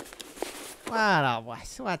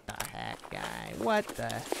 What the heck, guy? What the?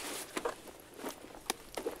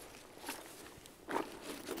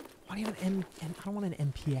 What even I don't want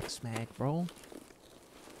an MPX mag, bro.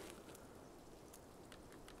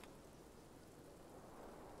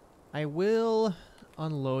 I will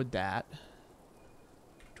unload that.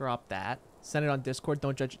 Drop that. Send it on Discord.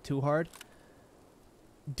 Don't judge it too hard.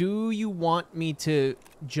 Do you want me to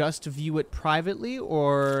just view it privately,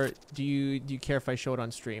 or do you care if I show it on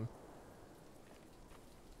stream?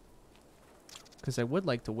 Because I would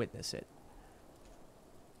like to witness it.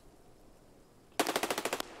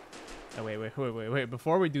 Oh, wait.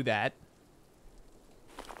 Before we do that,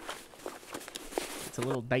 it's a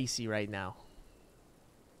little dicey right now.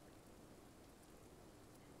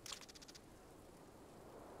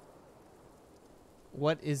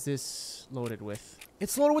 What is this loaded with?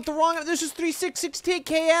 It's loaded with the wrong... This is 3668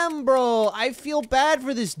 KM, bro. I feel bad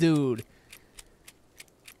for this dude.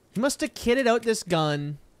 He must have kitted out this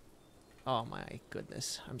gun. Oh my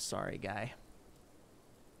goodness. I'm sorry, guy.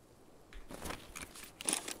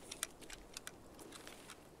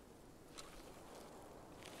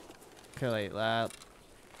 Okay,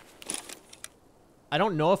 I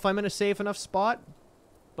don't know if I'm in a safe enough spot,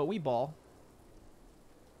 but we ball.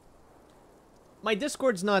 My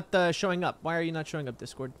Discord's not showing up. Why are you not showing up,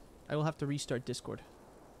 Discord? I will have to restart Discord.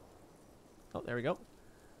 Oh, there we go.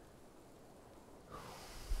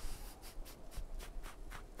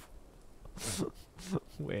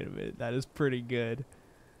 Wait a minute. That is pretty good.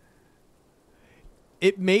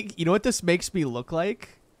 You know what this makes me look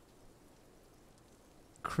like?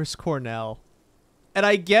 Chris Cornell. And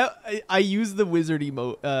I use the wizard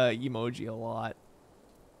emoji a lot.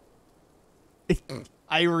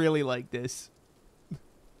 I really like this.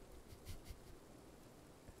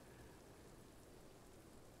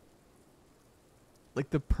 Like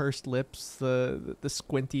the pursed lips, the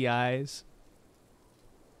squinty eyes.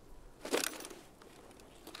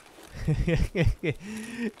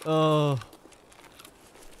 Oh.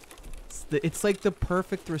 It's like the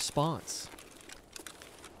perfect response.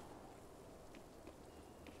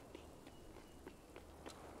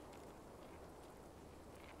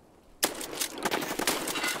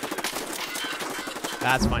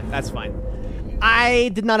 That's fine. That's fine. I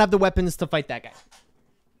did not have the weapons to fight that guy.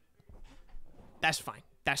 That's fine.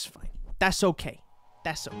 That's fine. That's okay.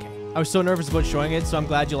 That's okay. I was so nervous about showing it, so I'm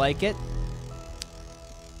glad you like it.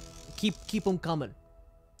 Keep them coming.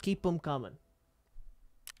 Keep them coming.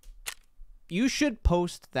 You should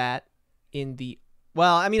post that in the...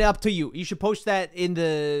 Well, I mean, up to you. You should post that in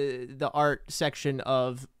the art section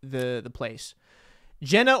of the place.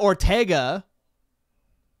 Jenna Ortega...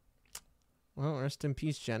 Well, rest in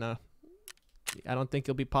peace, Jenna. I don't think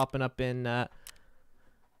you'll be popping up in...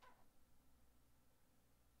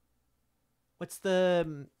 What's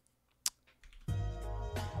the...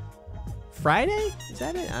 Friday? Is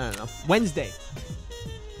that it? I don't know. Wednesday.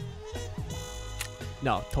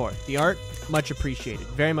 No, Tor. The art, much appreciated.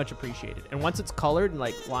 Very much appreciated. And once it's colored and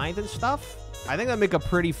like lined and stuff, I think that'd make a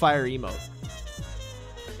pretty fire emote.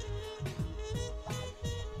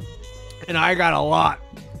 And I got a lot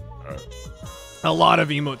of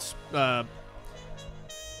emotes.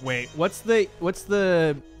 Wait, what's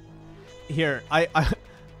the... Here, I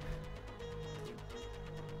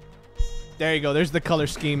there you go. There's the color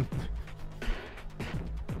scheme.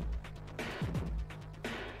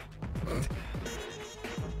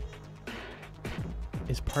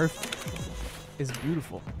 is perfect. Is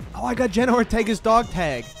beautiful. Oh, I got Jenna Ortega's dog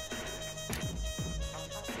tag.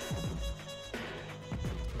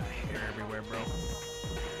 My hair everywhere, bro.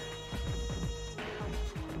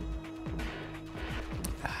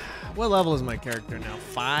 What level is my character now?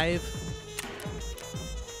 5?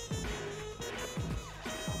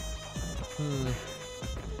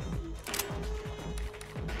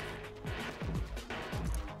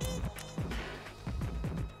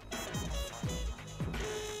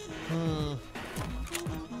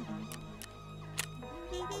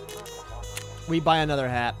 We buy another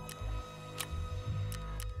hat.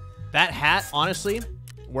 That hat, honestly,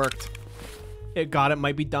 worked. It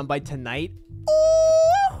might be done by tonight.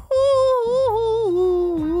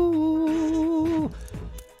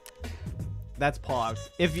 That's Pog.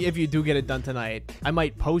 If you do get it done tonight, I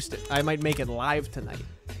might post it. I might make it live tonight.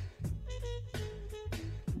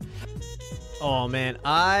 Oh man,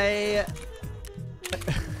 I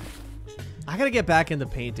gotta get back into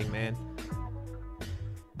painting, man.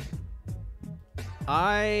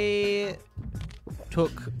 I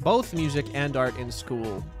took both music and art in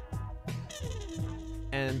school,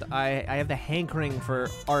 and I have the hankering for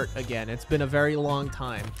art again. It's been a very long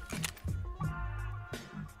time.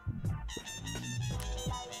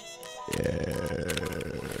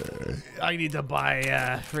 I need to buy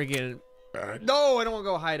friggin' no, I don't want to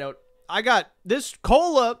go hideout. I got this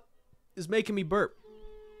cola is making me burp.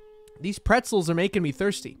 These pretzels are making me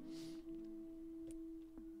thirsty.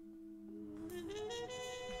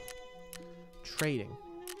 Trading.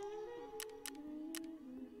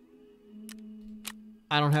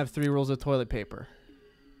 I don't have 3 rolls of toilet paper.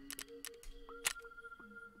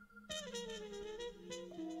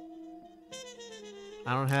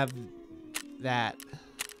 I don't have that.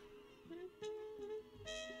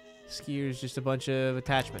 Skier's just a bunch of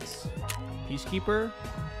attachments. Peacekeeper.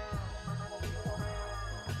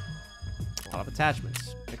 A lot of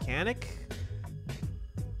attachments. Mechanic.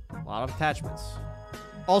 A lot of attachments.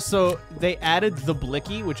 Also, they added the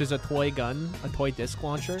Blicky, which is a toy gun, a toy disc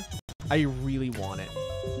launcher. I really want it.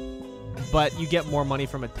 But you get more money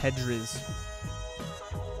from a Tetris.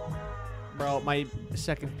 Bro, my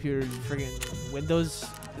second computer, friggin' Windows,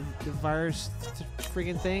 the virus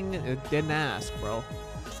friggin' thing, it didn't ask, bro.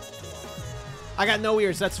 I got no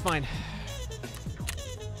ears, that's fine.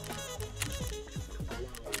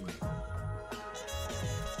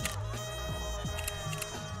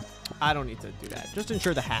 I don't need to do that. Just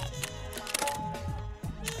ensure the hat.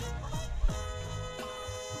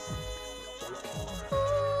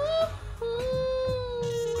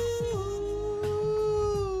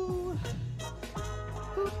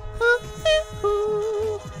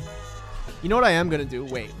 You know what I am gonna do?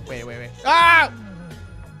 Wait. Ah!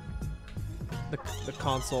 The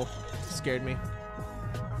console scared me.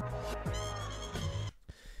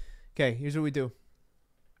 Okay, here's what we do.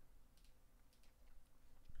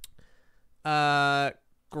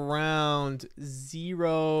 Ground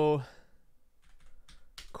 0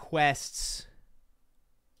 quests.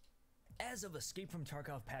 As of Escape from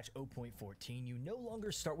Tarkov patch 0.14, you no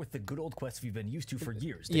longer start with the good old quests you've been used to for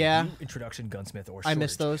years. Yeah. Debut, Introduction, Gunsmith, or Shortage. I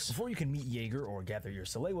missed those. Before you can meet Jaeger or gather your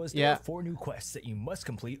Salewas, there are 4 new quests that you must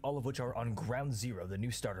complete, all of which are on Ground 0, the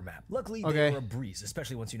new starter map. Luckily, they are a breeze,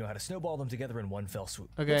 especially once you know how to snowball them together in one fell swoop.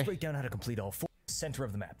 Okay. Let's break down how to complete all 4. Center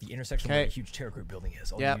of the map, the intersection where the huge terror group building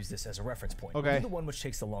is. I'll use this as a reference point. Okay. Do the one which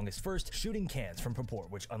takes the longest first, shooting cans from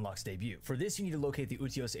Purport, which unlocks debut. For this, you need to locate the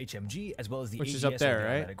Utios HMG as well as the which AGS is up there, or the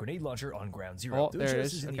right? automatic grenade launcher on Ground 0. Oh, there it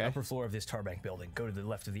is. is in the upper floor of this tar bank building. Go to the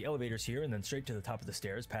left of the elevators here and then straight to the top of the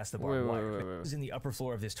stairs past the barbed wire. Is in the upper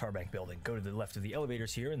floor of this tar bank building. Go to the left of the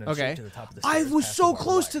elevators here and then straight to the top of the stairs. I was so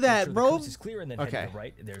close to that, bro. The coast is clear and then head to the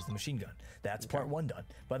right. There's the machine gun. That's part 1 done.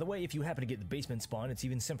 By the way, if you happen to get the basement spawn, it's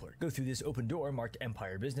even simpler. Go through this open door marked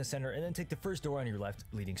Empire Business Center and then take the first door on your left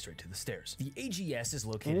leading straight to the stairs. The AGS is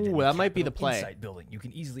located in the that might be the play. Insight building. You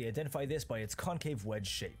can easily identify this by its concave wedge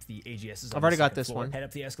shape. The AGS is on I've already the got second this floor. one. Head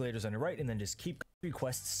up the escalators on your right and then just keep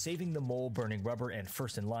requests. Saving the mole, burning rubber, and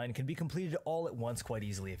first in line can be completed all at once quite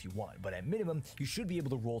easily if you want, but at minimum, you should be able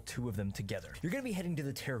to roll 2 of them together. You're going to be heading to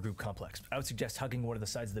the terror group complex. I would suggest hugging one of the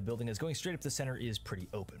sides of the building as going straight up the center is pretty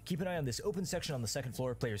open. Keep an eye on this open section on the second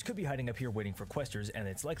floor. Players could be hiding up here waiting for questers, and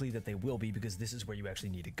it's likely that they will be because this is where you actually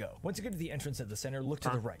need to go. Once you get to the entrance at the center, look to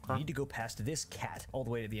the right. You need to go past this cat. All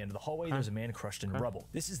the way to the end of the hallway, there's a man crushed in rubble.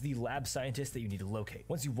 This is the lab scientist that you need to locate.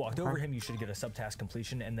 Once you've walked over him, you should get a subtask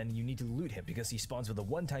completion, and then you need to loot him because he spawns with a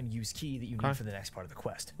one-time use key that you need for the next part of the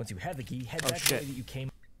quest. Once you have the key, head back the way that you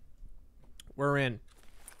came. We're in.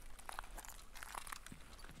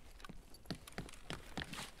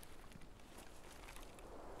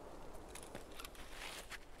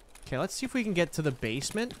 Okay, let's see if we can get to the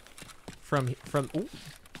basement from. Ooh.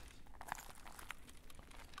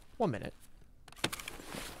 1 minute.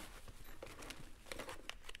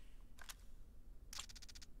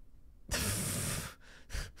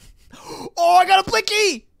 Oh, I got a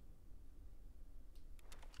blicky!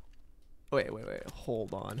 Wait.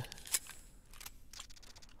 Hold on.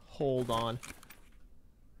 Hold on.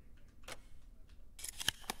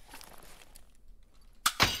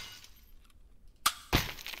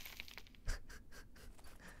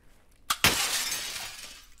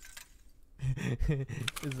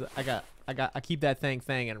 I keep that thing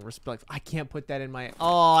and respect. I can't put that in my.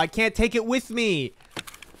 Oh, I can't take it with me.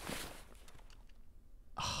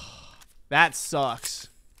 Oh, that sucks.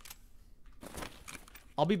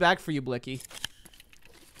 I'll be back for you, Blicky.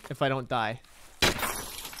 If I don't die.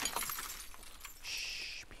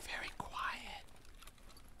 Shh, be very quiet.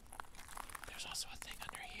 There's also a thing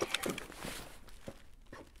under here.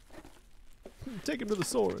 Take him to the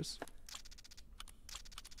Saurus.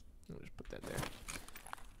 I'll just put that there.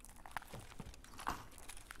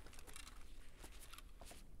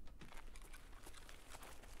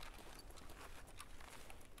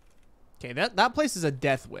 Okay, that place is a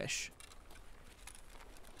death wish.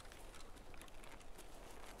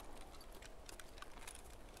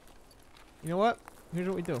 You know what? Here's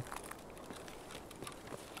what we do.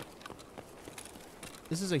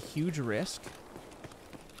 This is a huge risk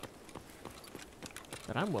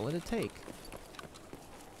that I'm willing to take.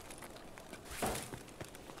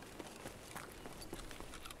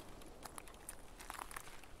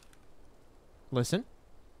 Listen.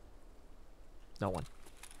 No one.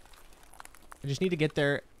 I just need to get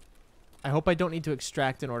there. I hope I don't need to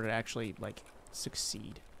extract in order to actually, like,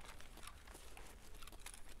 succeed.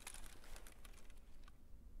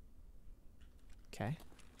 Okay.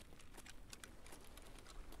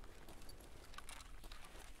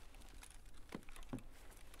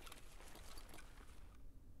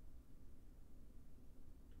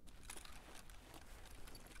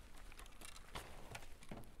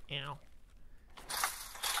 Ow.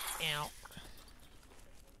 Ow.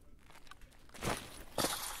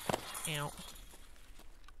 Ow.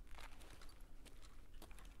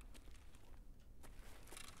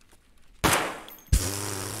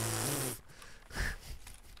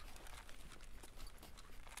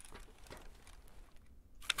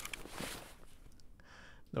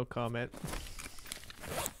 No comment.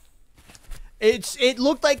 It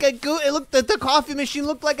looked like a the coffee machine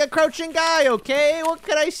looked like a crouching guy, okay? What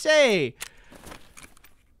could I say?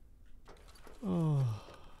 Oh.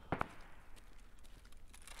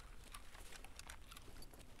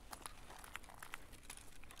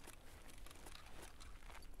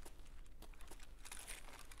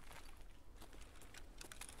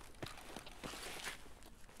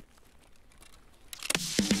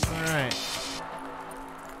 All right.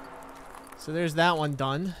 So there's that one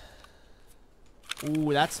done.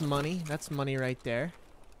 Ooh, that's money. That's money right there.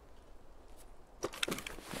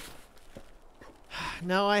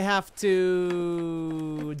 Now I have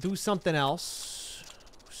to do something else.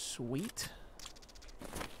 Sweet.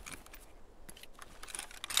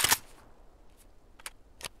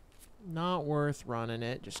 Not worth running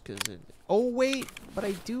it just because it... Oh, wait. But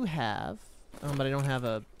I do have... but I don't have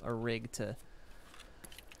a rig to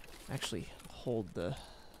actually hold the...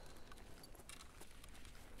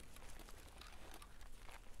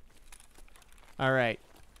 All right.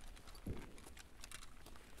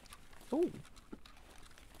 Oh.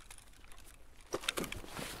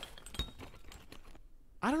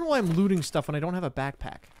 I don't know why I'm looting stuff when I don't have a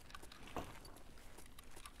backpack.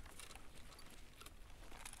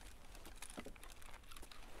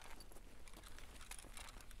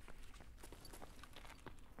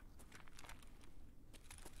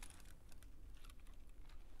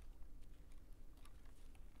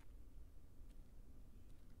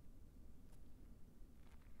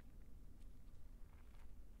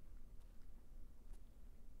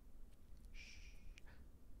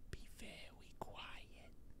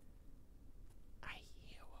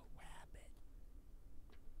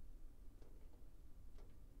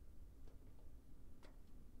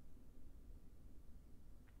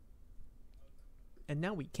 And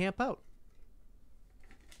now we camp out.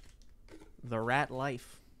 The rat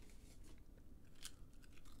life.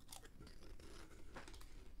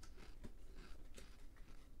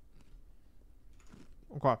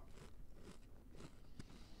 Okay.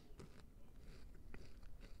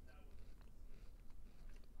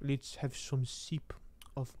 Let's have some sip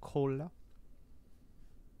of cola.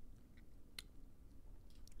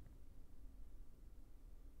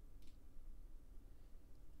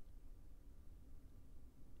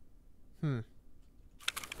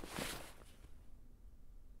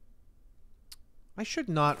 I should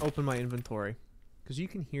not open my inventory, because you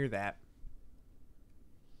can hear that.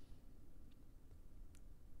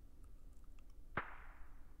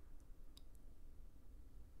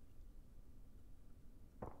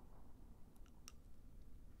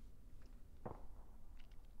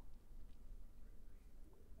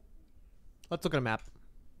 Let's look at a map.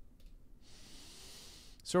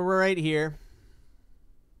 So we're right here.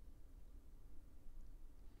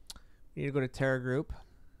 We need to go to Terra Group.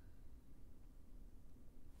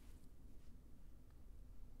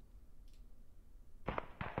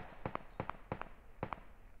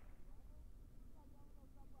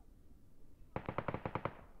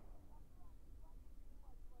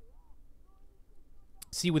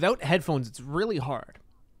 See, without headphones, it's really hard.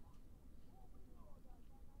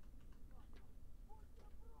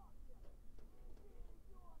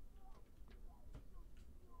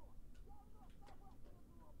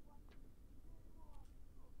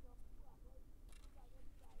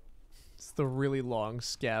 It's the really long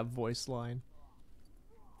scab voice line.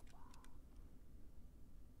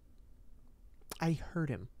 I heard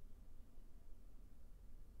him.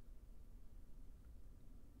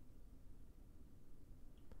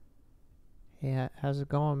 Yeah, how's it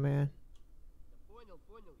going, man?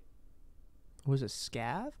 Was it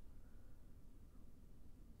Scav?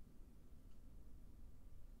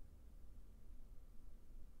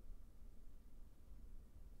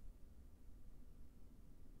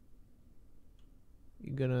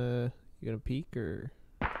 You gonna peek or?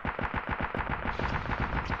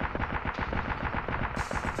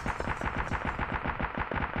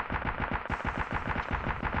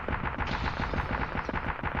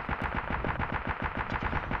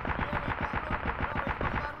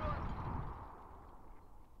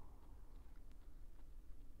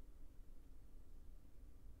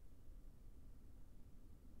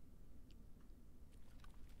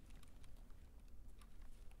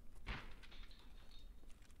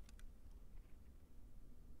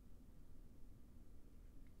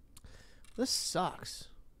 This sucks.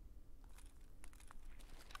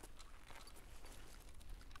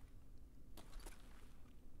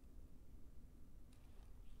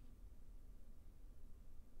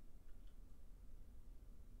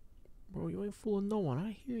 Bro, you ain't fooling no one.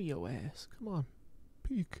 I hear your ass. Come on.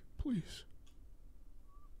 Peek, please.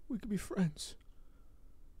 We could be friends.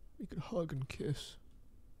 We could hug and kiss.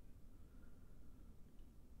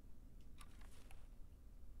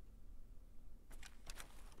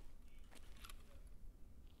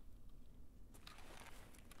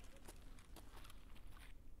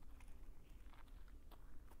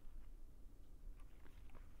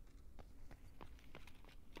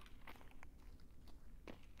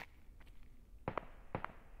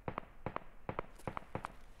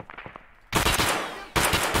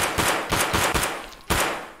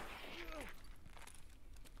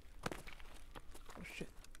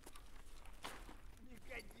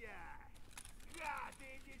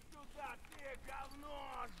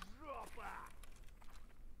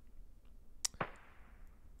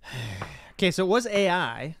 Okay, so it was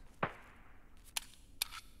AI.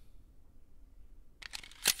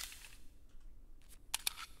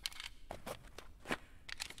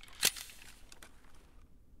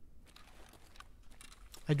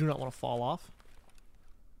 I do not want to fall off.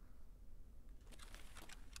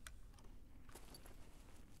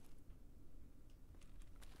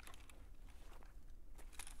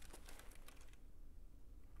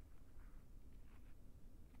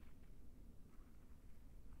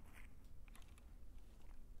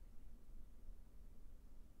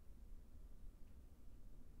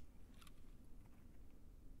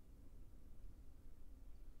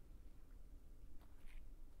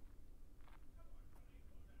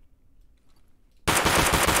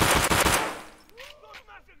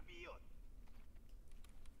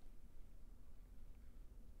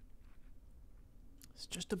 It's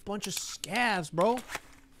just a bunch of scavs, bro.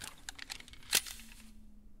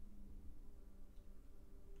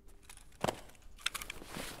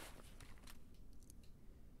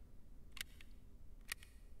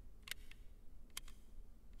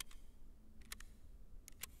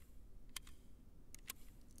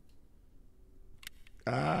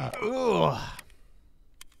 Ugh.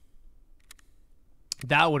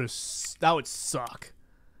 That would suck.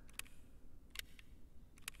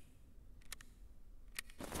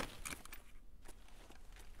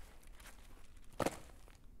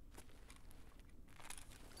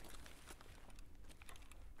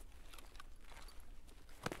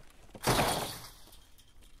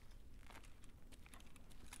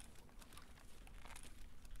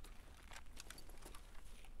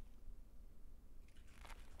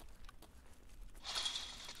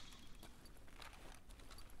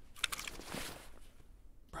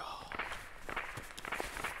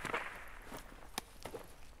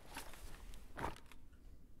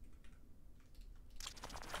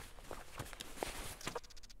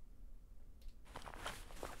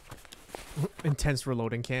 Intense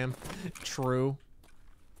reloading cam. True.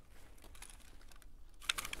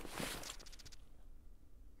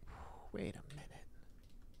 Wait a minute.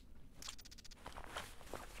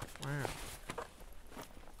 Wow.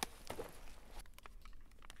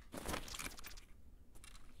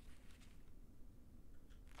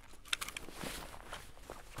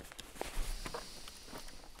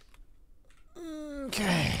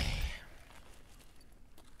 Okay.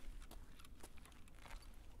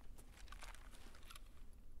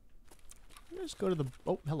 Let's go to the...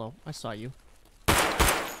 Oh, hello. I saw you.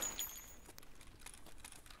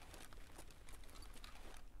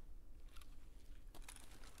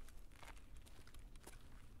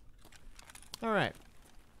 Alright.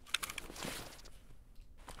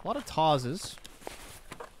 A lot of Tazes.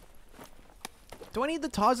 Do I need the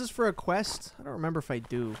Tazes for a quest? I don't remember if I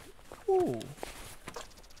do. Ooh.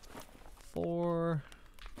 4...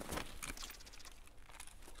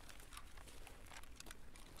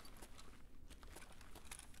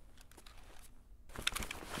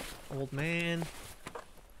 Old man.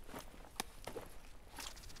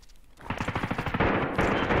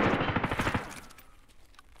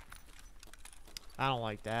 I don't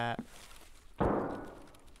like that.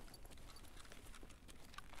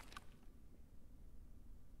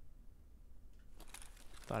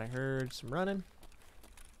 Thought I heard some running.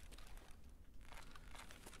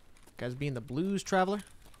 Guys being the blues traveler.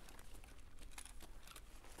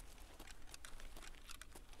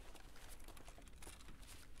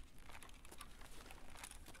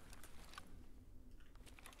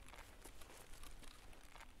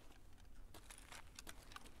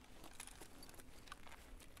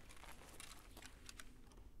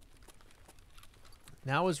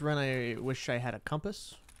 Now is when I wish I had a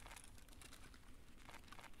compass.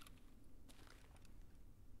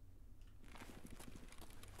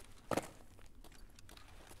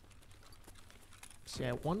 See,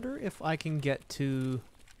 I wonder if I can get to...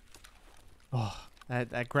 Oh,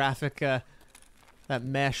 that graphic, that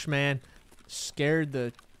mesh, man, scared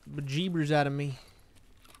the bejeebers out of me.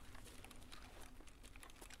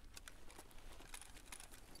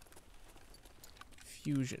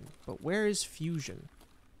 Fusion. But where is fusion?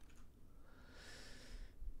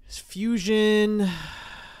 Is fusion...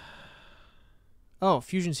 Oh,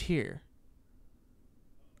 fusion's here.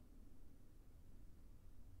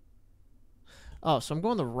 Oh, so I'm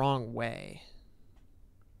going the wrong way.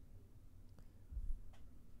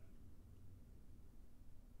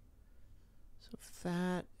 So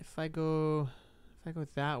if I go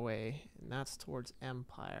that way, and that's towards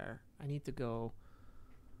Empire, I need to go...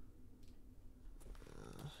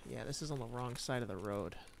 yeah, this is on the wrong side of the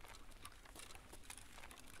road.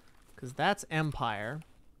 Because that's Empire.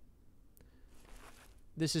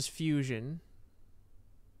 This is Fusion.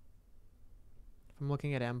 If I'm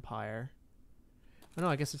looking at Empire. Oh no,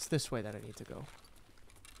 I guess it's this way that I need to go.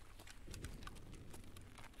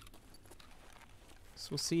 So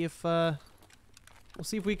we'll see if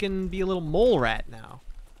we can be a little mole rat now.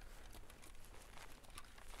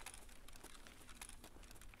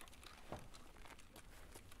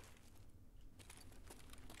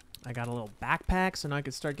 I got a little backpack, so now I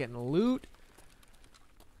can start getting loot.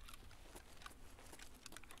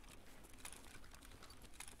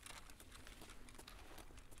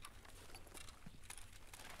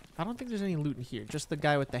 I don't think there's any loot in here. Just the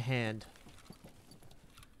guy with the hand.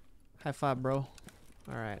 High five, bro. All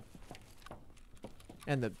right.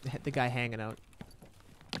 And the guy hanging out.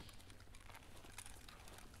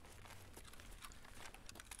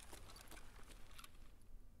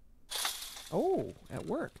 Oh, it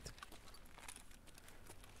worked.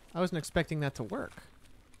 I wasn't expecting that to work.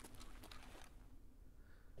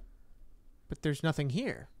 But there's nothing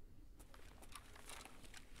here.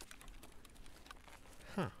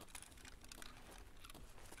 Huh.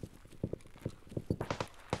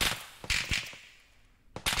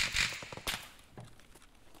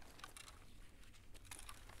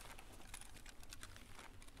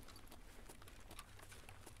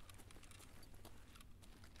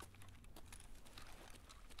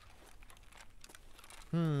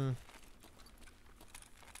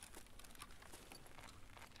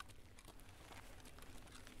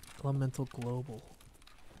 Elemental Global.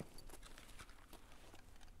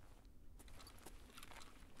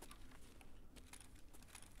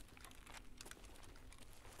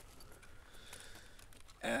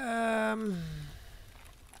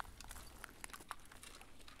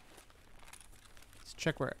 Let's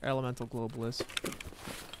check where Elemental Global is.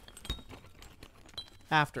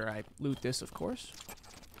 After I loot this, of course.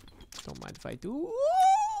 Don't mind if I do.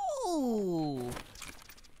 Ooh!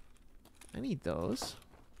 I need those.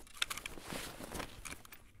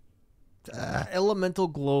 Elemental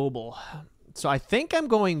Global. So I think I'm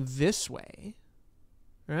going this way.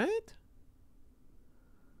 Right?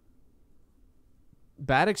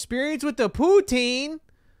 Bad experience with the poutine?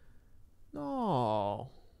 No.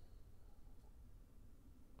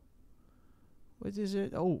 What is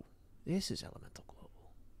it? Oh, this is Elemental Global.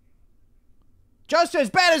 Just as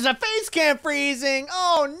bad as a face cam freezing!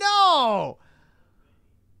 Oh, no!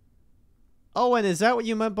 Oh, and is that what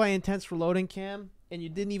you meant by intense reloading, Cam? And you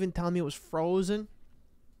didn't even tell me it was frozen?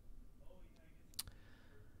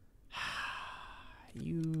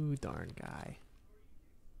 You darn guy.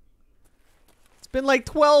 It's been like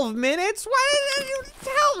 12 minutes? Why didn't you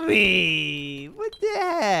tell me? What the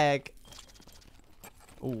heck?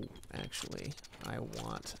 Oh, actually, I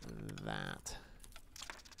want that.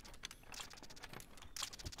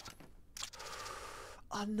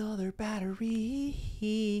 Another battery.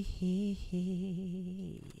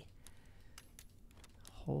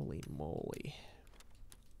 Holy moly.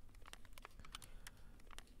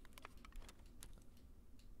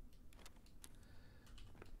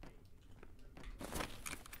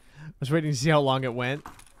 I was waiting to see how long it went.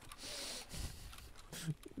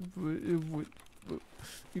 You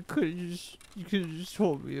could have just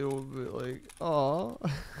told me a little bit, like, aw.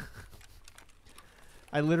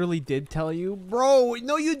 I literally did tell you. Bro,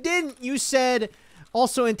 no you didn't. You said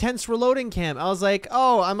also intense reloading, Cam. I was like,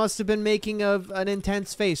 oh, I must have been making an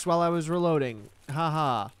intense face while I was reloading.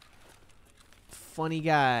 Haha. Funny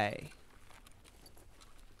guy.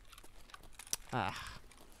 Ah.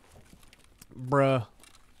 Bruh.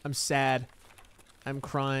 I'm sad. I'm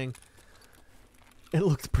crying. It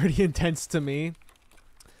looked pretty intense to me.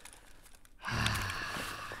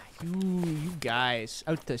 You guys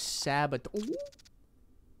out to sabotage.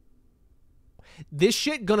 This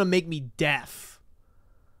shit gonna make me deaf.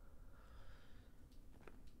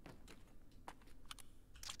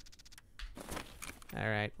 All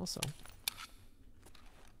right. Also,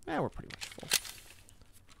 yeah, we're pretty much full.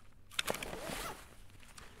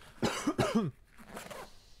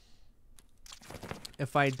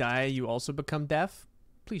 If I die, you also become deaf?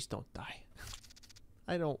 Please don't die.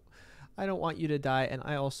 I don't want you to die, and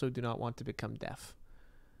I also do not want to become deaf.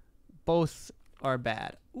 Both are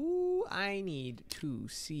bad. Ooh, I need to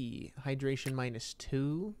see hydration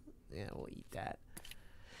 -2. Yeah, we'll eat that.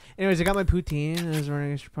 Anyways, I got my poutine. I was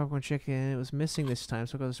running extra popcorn chicken. It was missing this time,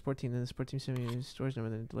 so I got the sport team. Then the sport team sent me the store's number.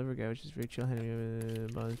 Then the delivery guy, which is very chill.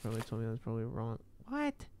 Buzz probably told me I was probably wrong.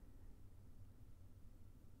 What?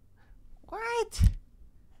 What?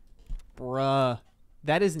 Bruh.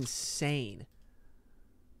 That is insane.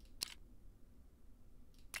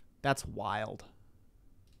 That's wild.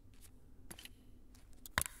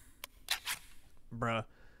 Bruh.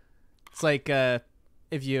 It's like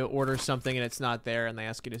if you order something and it's not there and they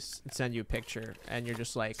ask you to send you a picture and you're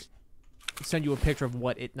just like, send you a picture of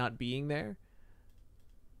what it not being there.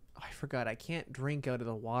 Oh, I forgot. I can't drink out of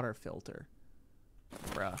the water filter.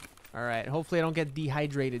 Bruh. Alright. Hopefully I don't get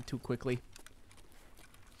dehydrated too quickly.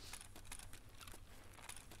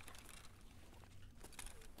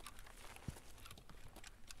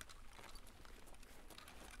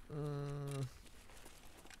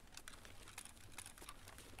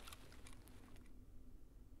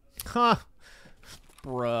 Huh.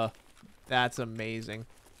 Bruh. That's amazing.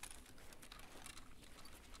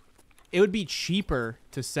 It would be cheaper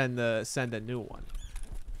to send a new one.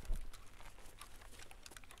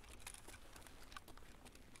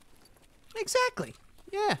 Exactly.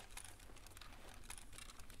 Yeah.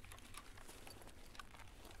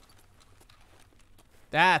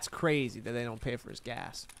 That's crazy that they don't pay for his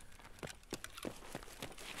gas.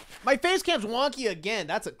 My face cam's wonky again.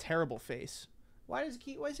 That's a terrible face. Why does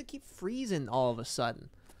it keep freezing all of a sudden?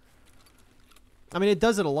 I mean, it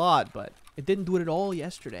does it a lot, but it didn't do it at all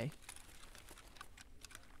yesterday.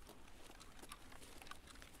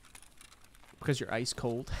 Because you're ice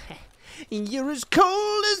cold. You're as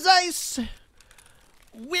cold as ice.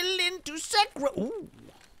 Willing to sacrifice. Ooh.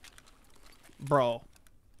 Bro.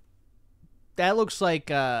 That looks like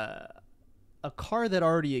a car that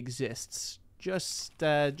already exists. Just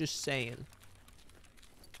saying.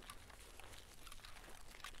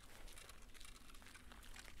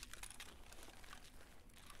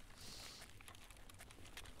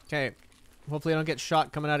 Okay. Hopefully I don't get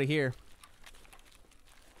shot coming out of here.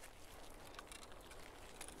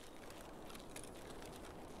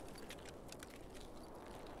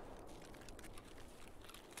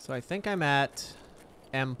 So I think I'm at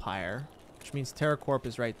Empire, which means TerraCorp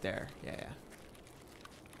is right there. Yeah.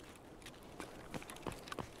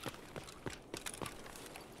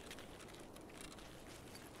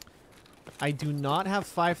 I do not have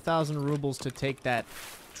 5,000 rubles to take that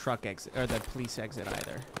truck exit or the police exit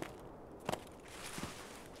either.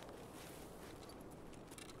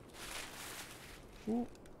 Ooh.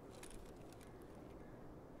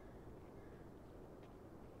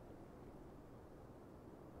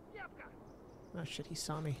 Oh shit, he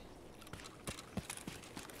saw me.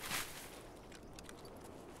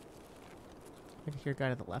 I can hear a guy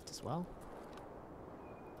to the left as well.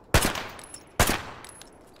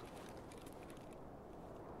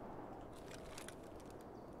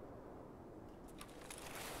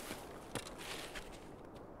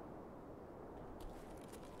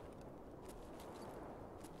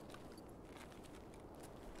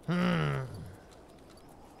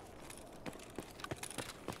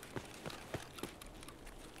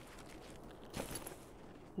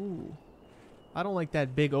 Ooh. I don't like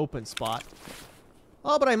that big open spot.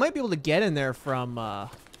 Oh, but I might be able to get in there from,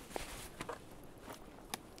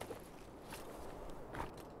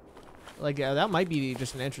 like, that might be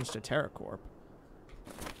just an entrance to TerraCorp.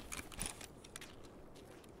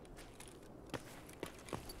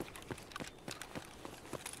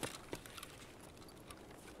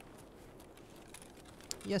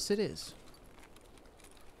 Yes, it is.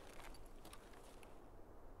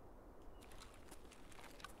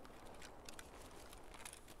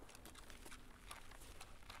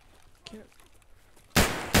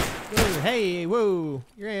 Whoa, hey, whoa.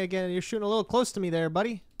 You're shooting a little close to me there,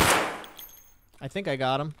 buddy. I think I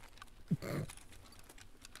got him.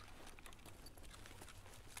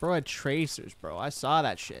 Bro had tracers, bro. I saw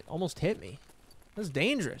that shit. Almost hit me. That's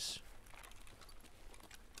dangerous.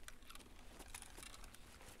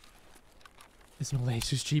 It's an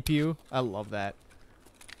Asus GPU. I love that.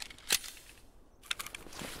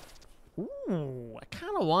 Ooh, I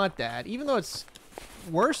kind of want that. Even though it's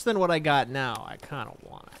worse than what I got now, I kind of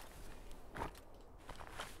want it.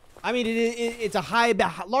 I mean, it's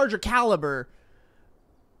a larger caliber,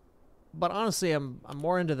 but honestly, I'm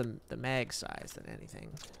more into the mag size than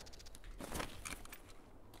anything.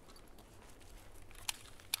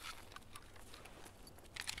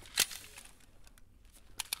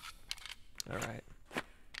 All right.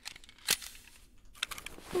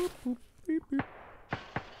 Boop, boop, beep, beep.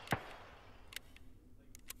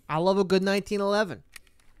 I love a good 1911.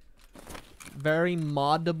 Very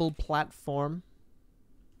moddable platform.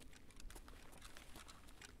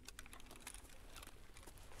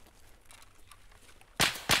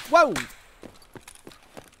 Whoa!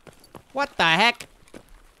 What the heck?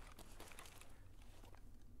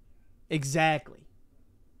 Exactly.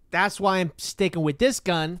 That's why I'm sticking with this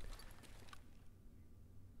gun.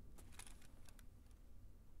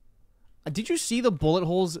 Did you see the bullet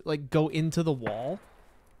holes, like, go into the wall?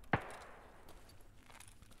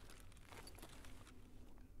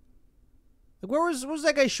 Like, where was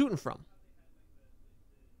that guy shooting from?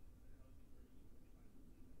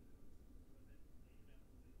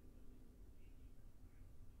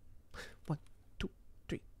 One, two,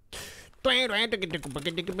 three. All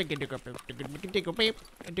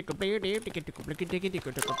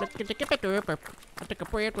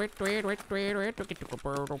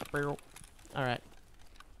right.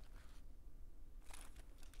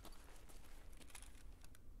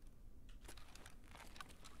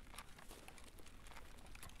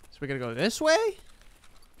 So we're gonna go this way?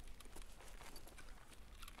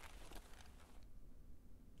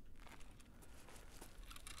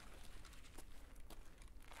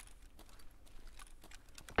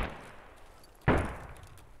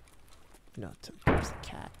 No, there's the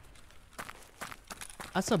cat.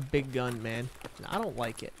 That's a big gun, man. I don't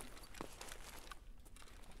like it.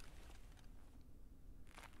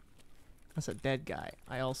 That's a dead guy.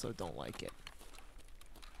 I also don't like it.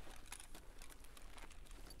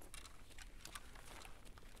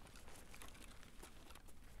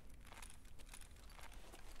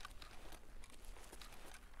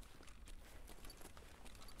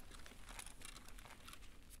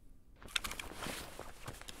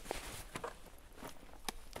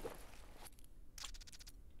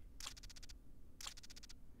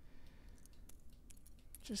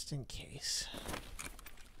 Just in case.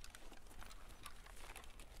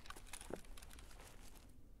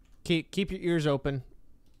 Keep your ears open.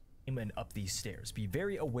 And up these stairs. Be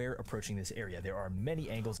very aware approaching this area. There are many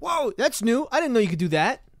angles. Whoa, that's new. I didn't know you could do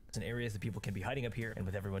that. And areas that people can be hiding up here, and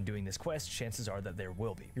with everyone doing this quest, chances are that there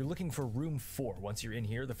will be. You're looking for room 4. Once you're in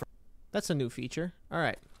here, the That's a new feature. All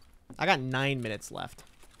right. I got 9 minutes left.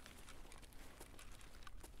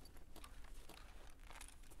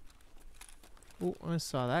 Oh, I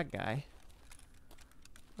saw that guy.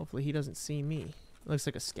 Hopefully he doesn't see me. Looks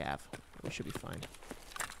like a scav. We should be fine.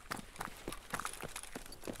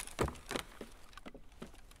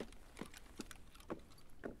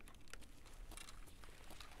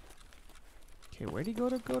 Okay, where'd he go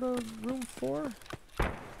to room 4?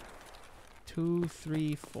 2,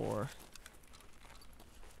 3, 4.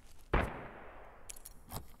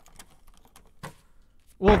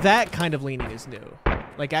 Well, that kind of leaning is new.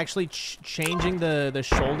 Like actually changing the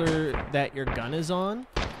shoulder that your gun is on.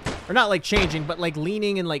 Or not like changing, but like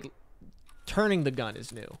leaning and like turning the gun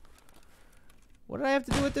is new. What did I have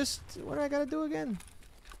to do with this? What do I gotta do again?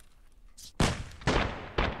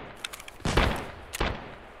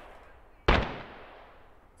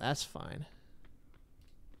 That's fine.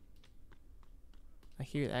 I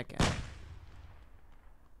hear that guy.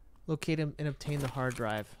 Locate him and obtain the hard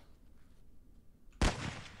drive.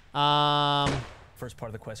 First part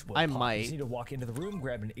of the quest will I pop. might. You just need to walk into the room,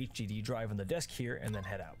 grab an HDD drive on the desk here, and then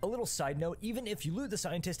head out. A little side note, even if you loot the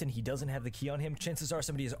scientist and he doesn't have the key on him, chances are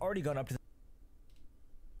somebody has already gone up to the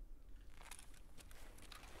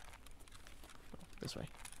This way.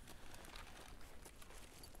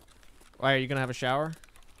 Why, are you gonna have a shower?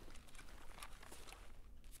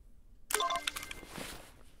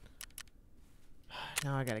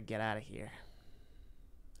 Now I gotta get out of here.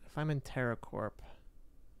 If I'm in TerraCorp.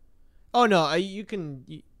 Oh no, you can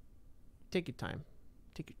take your time.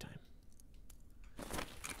 Take your time.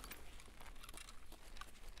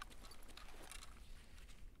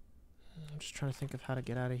 I'm just trying to think of how to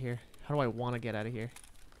get out of here. How do I want to get out of here?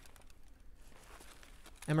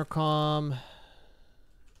 Emercom.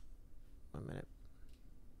 1 minute.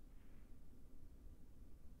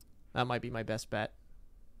 That might be my best bet.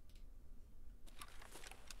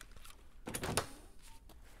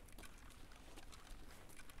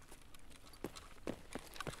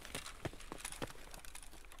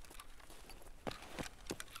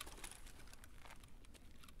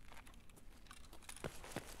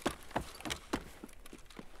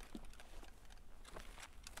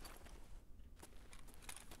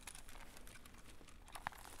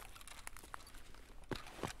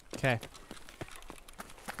 Okay.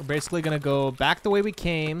 We're basically gonna go back the way we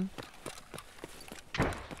came.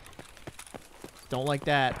 Don't like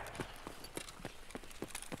that.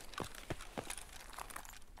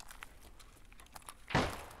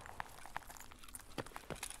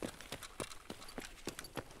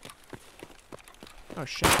 Oh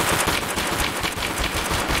shit.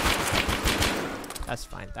 That's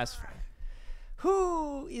fine. That's fine.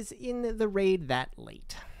 Who is in the raid that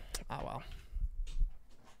late? Oh well.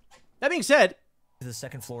 That being said, the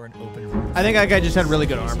second floor and open room. I think that guy just had really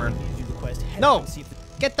good armor. Do the quest, head No! up and see if the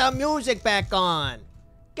Get the music back on!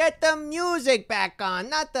 Get the music back on,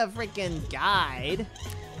 not the freaking guide.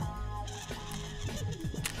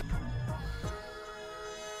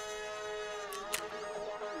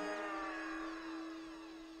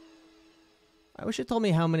 I wish it told me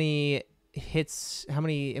how many hits, how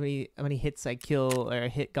many hits I kill or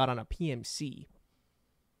got on a PMC.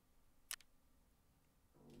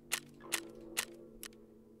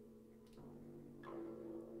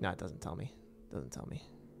 No, it doesn't tell me. It doesn't tell me.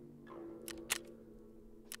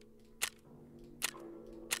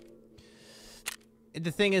 The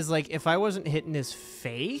thing is, like, if I wasn't hitting his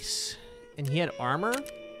face and he had armor,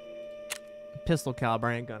 pistol caliber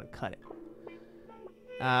ain't gonna cut it.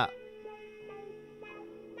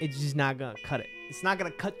 It's just not gonna cut it. It's not gonna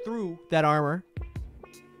cut through that armor.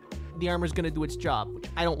 The armor's gonna do its job, which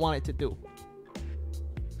I don't want it to do.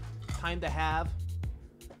 Time to have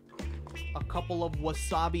a couple of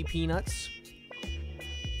wasabi peanuts.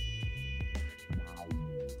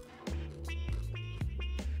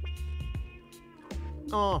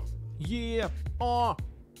 Oh, yeah. Oh.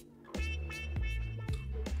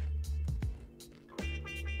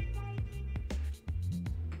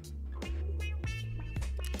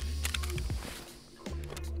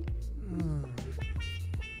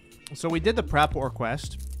 So we did the prep or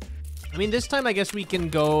quest. I mean, this time I guess we can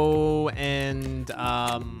go and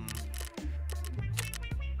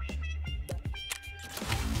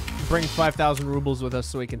bring 5,000 rubles with us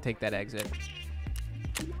so we can take that exit.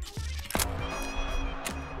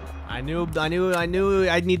 I knew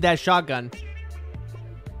I'd need that shotgun.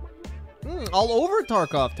 All over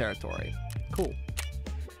Tarkov territory. Cool.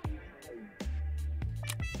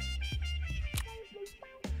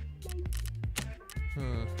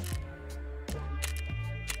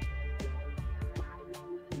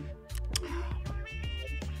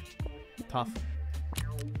 Tough.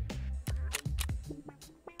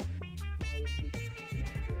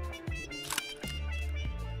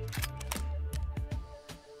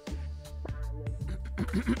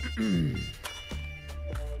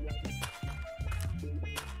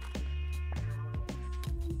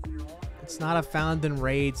 It's not a found and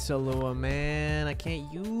raid, Salua, man. I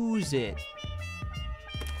can't use it.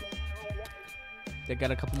 They got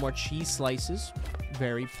a couple more cheese slices.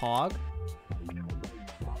 Very pog.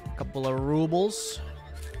 A couple of rubles.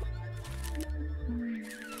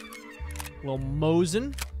 Little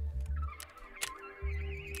Mosin.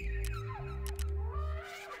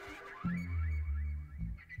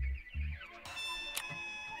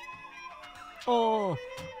 Oh,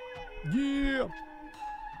 yeah.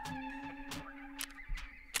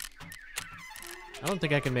 I don't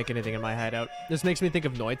think I can make anything in my hideout. This makes me think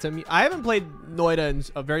of Noita. I haven't played Noita in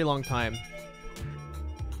a very long time.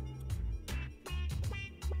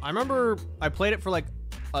 I remember I played it for like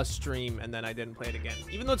a stream and then I didn't play it again,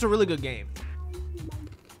 even though it's a really good game.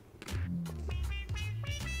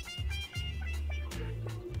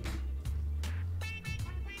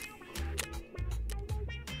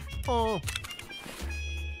 Oh.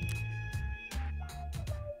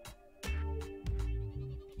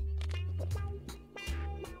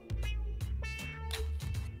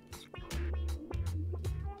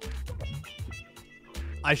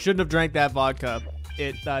 I shouldn't have drank that vodka.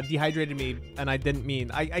 It dehydrated me, and I didn't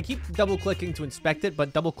mean. I keep double-clicking to inspect it,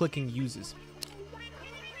 but double-clicking uses.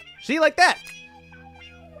 See, like that.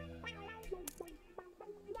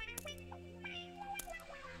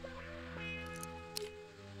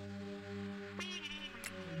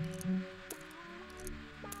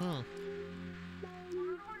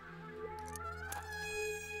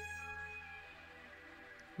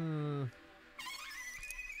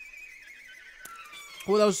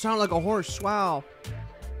 Oh, that was sounding like a horse. Wow.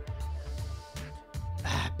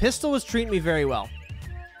 Pistol was treating me very well.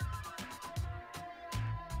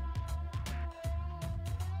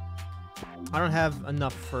 I don't have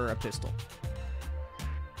enough for a pistol.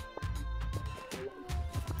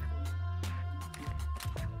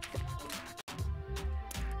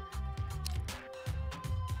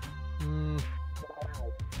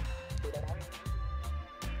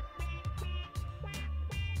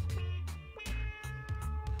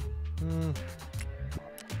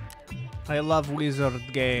 I love wizard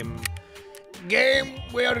game. Game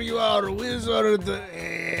where you are wizard,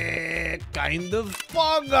 kind of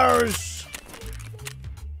boggers.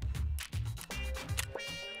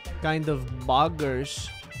 Kind of boggers.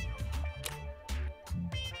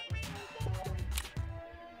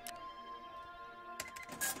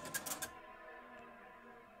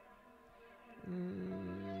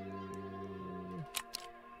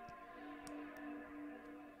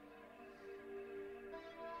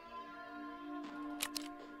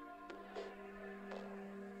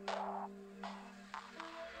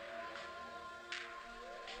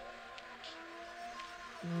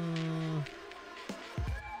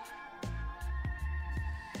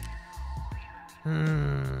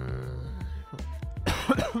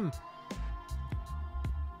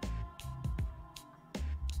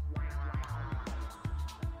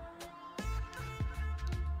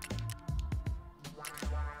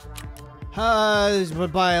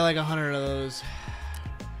 Would buy like 100 of those.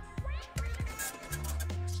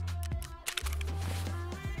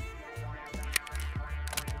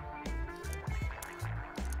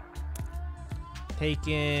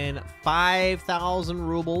 Taking 5,000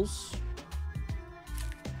 rubles.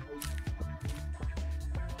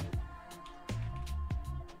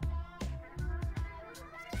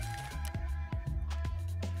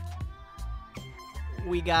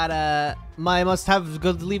 We gotta. My must have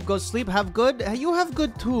good leave go sleep. Have good. You have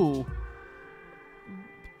good too.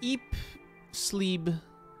 Eep. Sleep.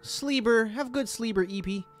 Sleeper. Have good sleeper,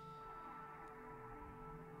 EP.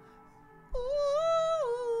 Ooh,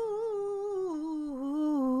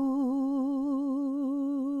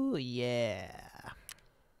 yeah.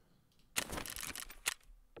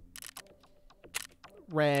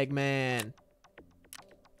 Ragman.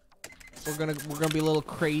 We're gonna be a little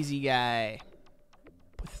crazy guy.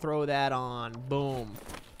 Throw that on. Boom.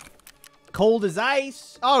 Cold as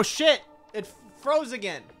ice. Oh, shit. It froze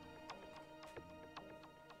again.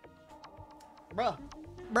 Bruh.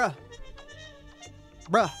 Bruh.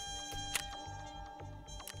 Bruh.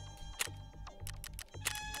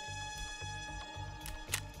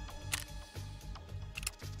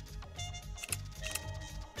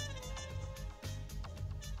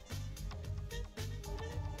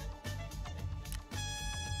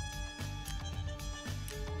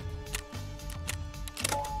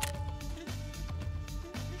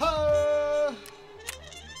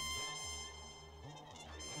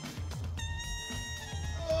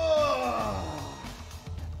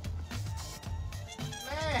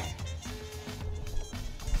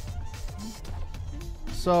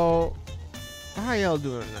 So, how y'all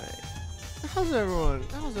doing tonight? How's everyone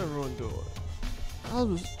doing?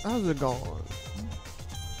 How's it going?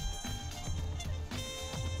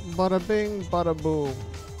 Bada bing, bada boom.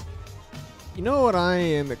 You know what I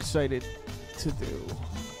am excited to do?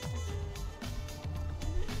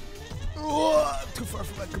 Oh, I'm too far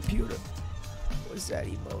from my computer. What's that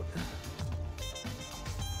emote?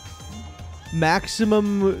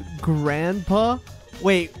 Maximum Grandpa?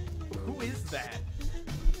 Wait, who is that?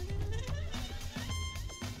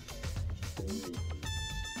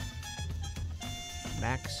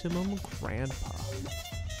 Maximum Grandpa.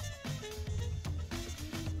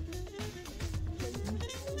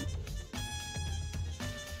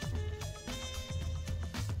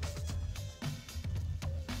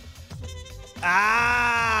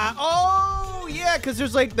 Ah! Oh, yeah, because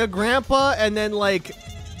there's like the grandpa and then like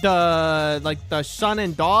the son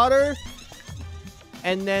and daughter.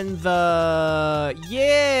 And then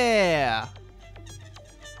yeah.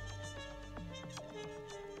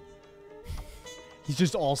 He's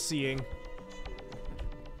just all-seeing.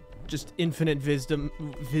 Just infinite wisdom.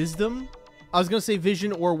 Wisdom? I was gonna say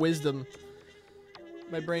vision or wisdom.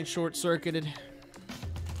 My brain short-circuited.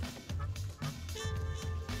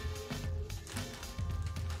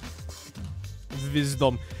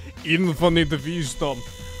 Wisdom. Infinite wisdom.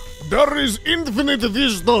 There is infinite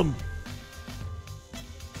wisdom.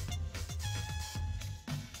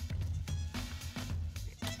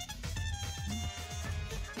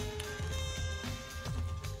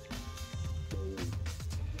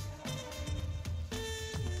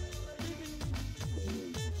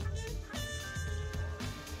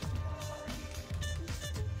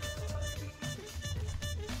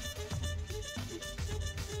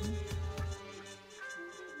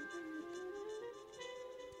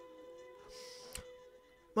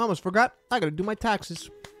 I almost forgot. I gotta do my taxes.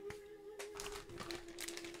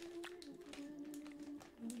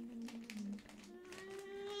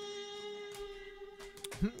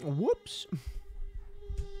 Whoops.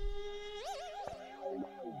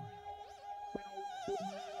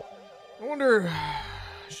 I wonder.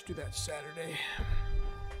 I should do that Saturday.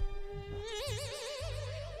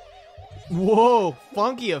 Whoa,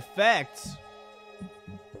 funky effects.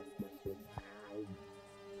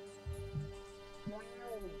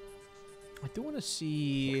 I do want to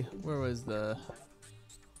see, where was the,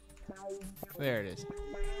 there it is.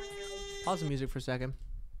 Pause the music for a second.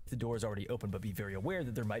 The door is already open, but be very aware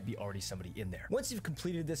that there might be already somebody in there. Once you've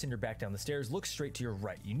completed this and you're back down the stairs, look straight to your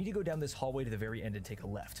right. You need to go down this hallway to the very end and take a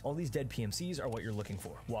left. All these dead PMCs are what you're looking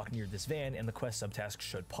for. Walk near this van and the quest subtask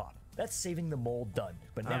should pop. That's saving the mole done.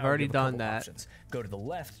 But now I've already you have a done couple that. options. Go to the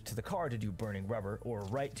left to the car to do burning rubber, or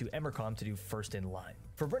right to Emercom to do first in line.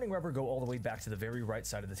 For burning rubber, go all the way back to the very right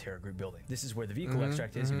side of the Terra Group building. This is where the vehicle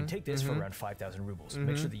extract is. You can take this for around 5,000 rubles.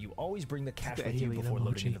 Make sure that you always bring the cash with you alien before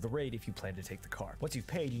loading emoji. into the raid if you plan to take the car. Once you've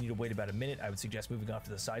paid, you need to wait about a minute. I would suggest moving off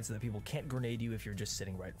to the side so that people can't grenade you if you're just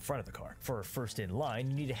sitting right in front of the car. For first in line,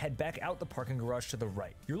 you need to head back out the parking garage to the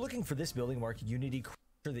right. You're looking for this building marked Unity.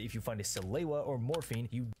 Sure that if you find a Salewa or morphine,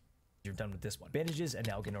 you're done with this one. Bandages, and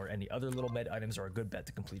Nalgene, or any other little med items are a good bet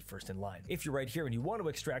to complete first in line. If you're right here and you want to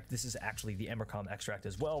extract, this is actually the Emercom extract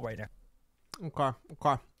as well, right now. Okay.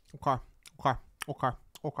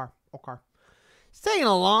 It's taking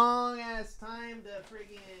a long ass time to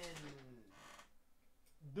friggin'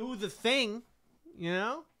 do the thing, you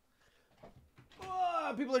know?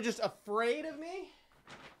 Oh, people are just afraid of me?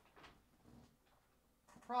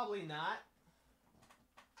 Probably not.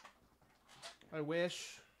 I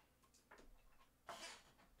wish.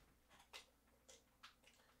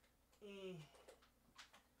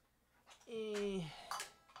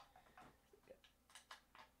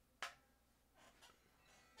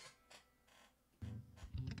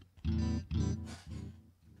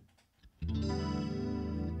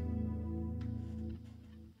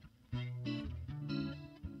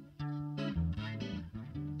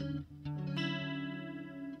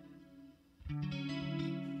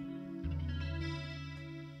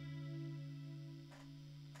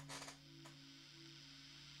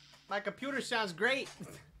 My computer sounds great.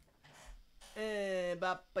 They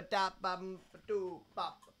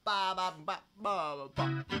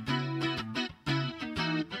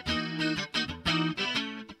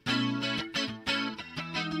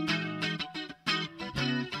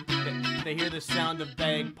hear the sound of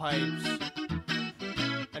bagpipes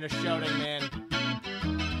and a shouting man.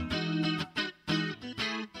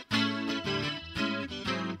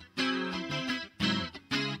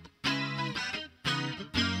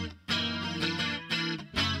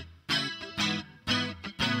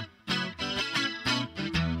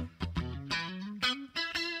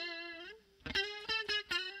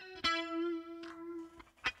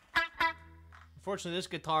 Unfortunately, this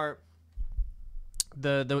guitar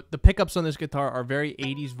The pickups on this guitar are very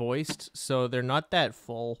 80s voiced, so they're not that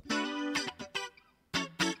full.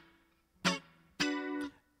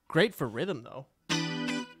 Great for rhythm, though.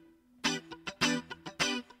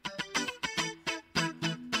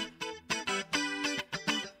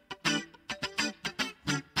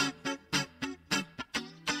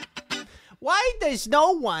 Why does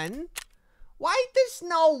no one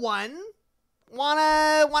wanna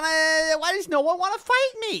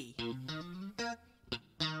fight me?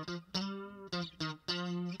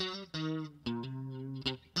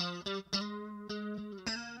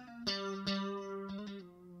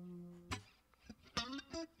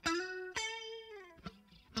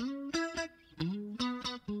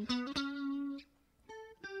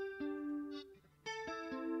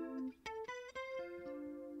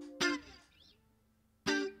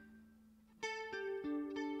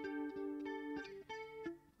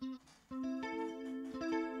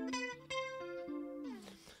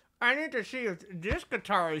 I need to see if this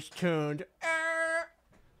guitar is tuned.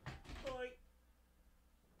 Oi.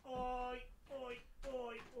 Oi, oi,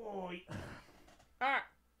 oi, oi.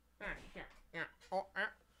 Yeah. Oh,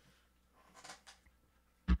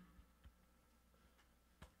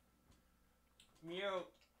 Mute.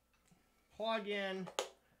 Plug in.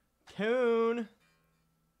 Tune.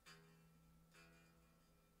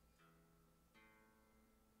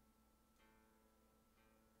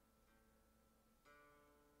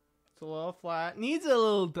 It's a little flat. Needs a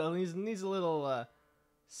little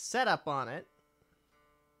setup on it.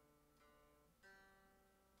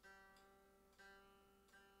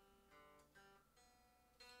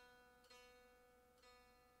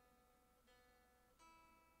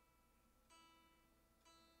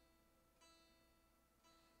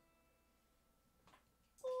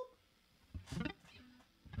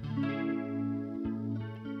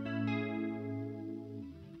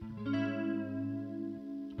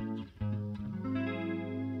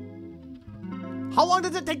 How long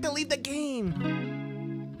does it take to leave the game?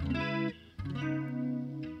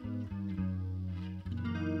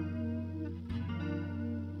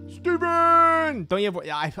 Steven! Don't you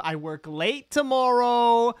have... I work late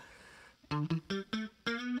tomorrow.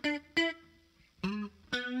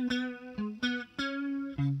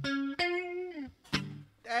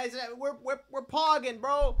 We're pogging,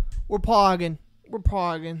 bro. We're pogging.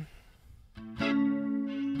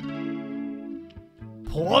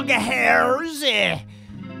 Pog hairs.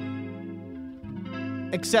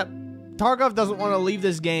 Except Tarkov doesn't want to leave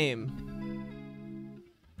this game.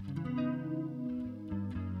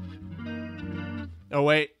 Oh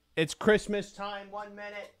wait, it's Christmas time. 1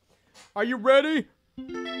 minute. Are you ready?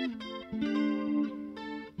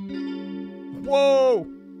 Whoa!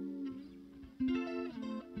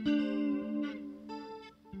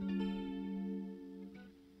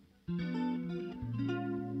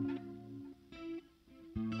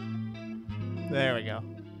 There we go.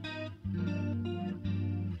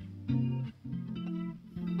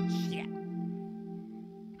 Shit.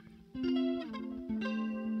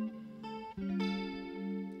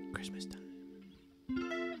 Christmas time.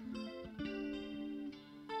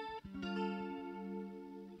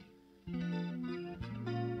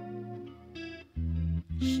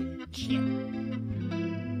 Shit.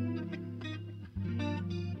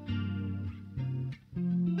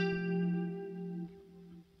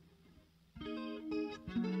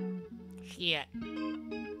 Shit.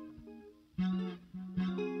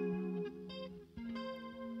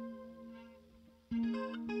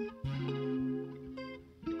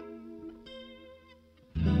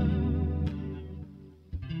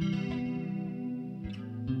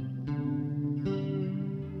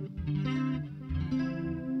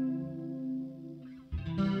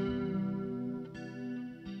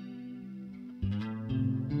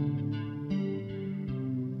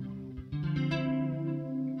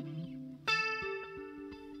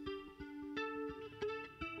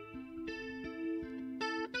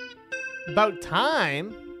 About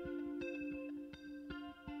time.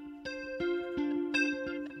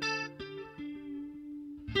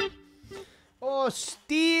 Oh,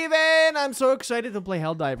 Steven! I'm so excited to play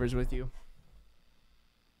Helldivers with you.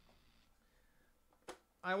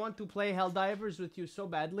 I want to play Helldivers with you so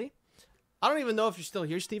badly. I don't even know if you're still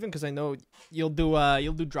here, Steven, because I know you'll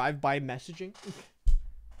do drive-by messaging.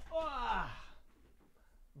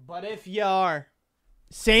 But if you are,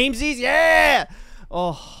 samesies, yeah!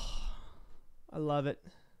 Oh. I love it.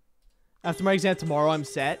 After my exam tomorrow, I'm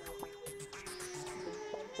set.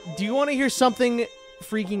 Do you want to hear something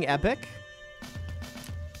freaking epic?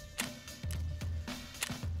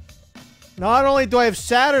 Not only do I have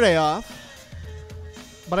Saturday off,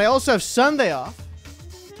 but I also have Sunday off.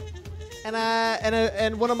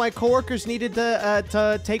 and one of my coworkers needed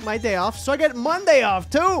to take my day off, so I get Monday off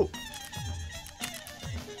too.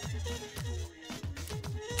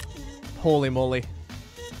 Holy moly!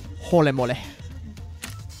 Holy moly!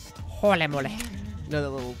 Holy moly! Another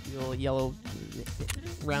little yellow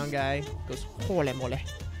round guy goes holy moly.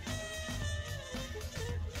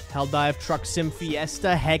 Helldive Truck Sim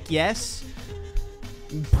Fiesta, heck yes.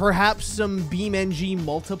 Perhaps some BeamNG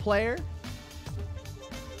multiplayer.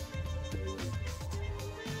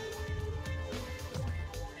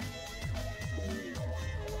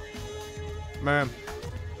 Man,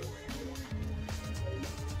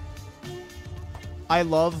 I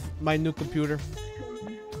love my new computer.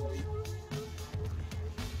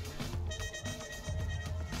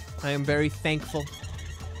 I am very thankful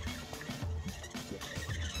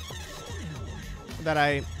that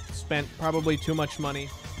I spent probably too much money.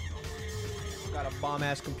 Got a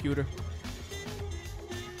bomb-ass computer.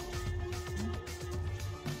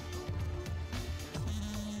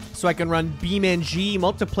 So I can run BeamNG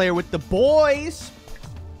multiplayer with the boys.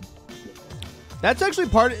 That's actually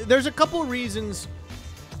there's a couple reasons.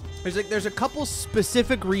 There's a couple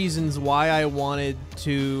specific reasons why I wanted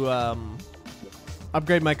to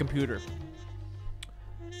upgrade my computer.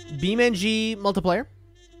 BeamNG multiplayer.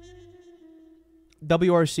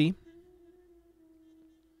 WRC.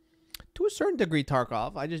 To a certain degree,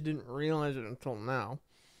 Tarkov. I just didn't realize it until now.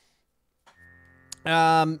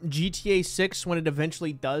 GTA 6 when it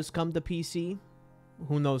eventually does come to PC.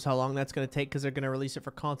 Who knows how long that's going to take because they're going to release it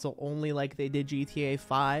for console only like they did GTA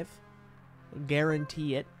 5.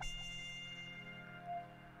 Guarantee it.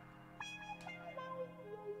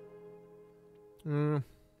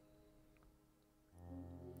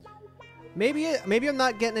 Maybe I'm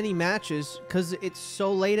not getting any matches because it's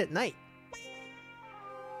so late at night.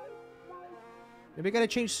 Maybe I gotta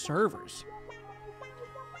change servers,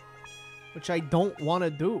 which I don't want to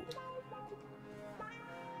do.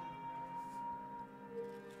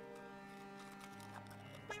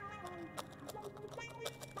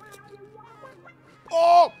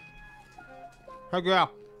 Oh! Heck yeah.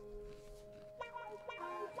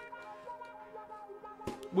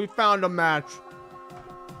 We found a match.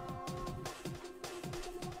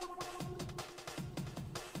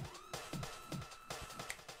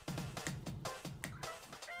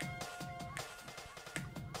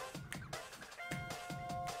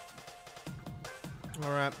 All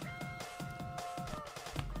right.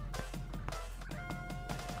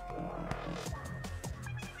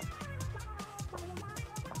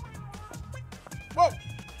 Whoa!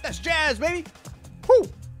 That's jazz, baby! Whoo!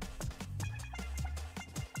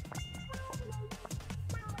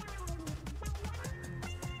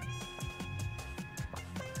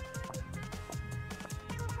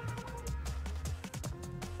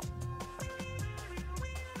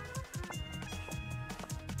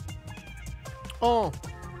 Oh.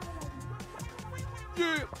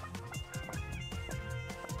 Yeah.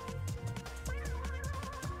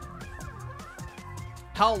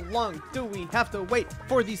 How long do we have to wait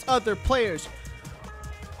for these other players?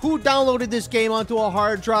 Who downloaded this game onto a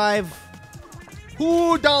hard drive?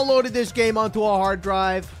 Who downloaded this game onto a hard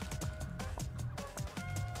drive?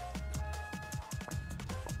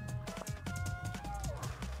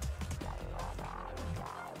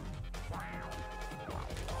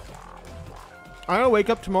 I'm gonna wake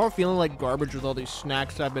up tomorrow feeling like garbage with all these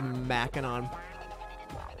snacks I've been macking on.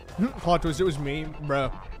 Plot twist, it was me,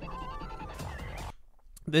 bro.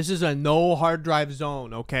 This is a no hard drive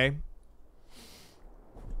zone, okay?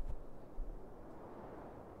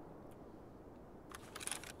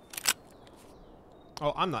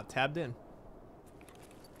 Oh, I'm not tabbed in.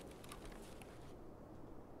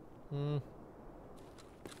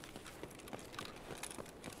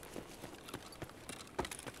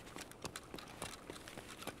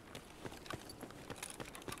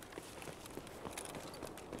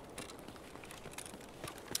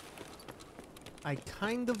 I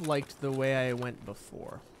kind of liked the way I went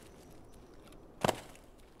before.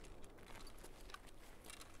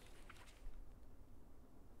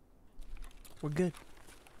 We're good.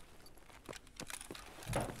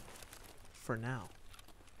 For now.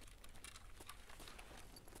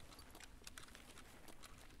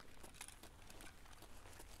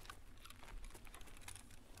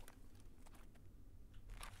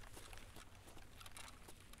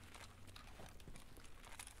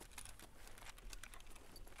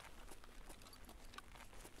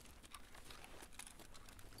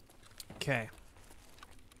 Okay.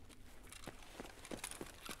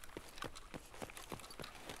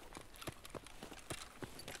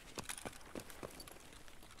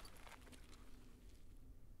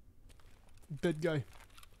 Dead guy.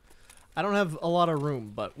 I don't have a lot of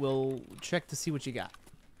room, but we'll check to see what you got.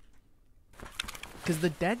 Because the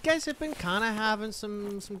dead guys have been kind of having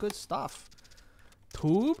some good stuff.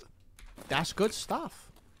 Tube? That's good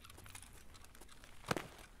stuff.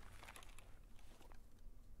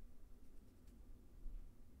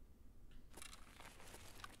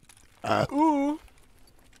 Ooh.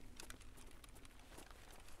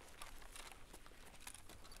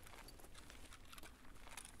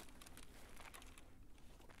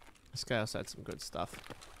 This guy also had some good stuff.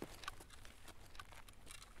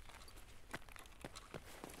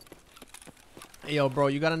 Hey, yo, bro,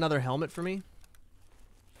 you got another helmet for me?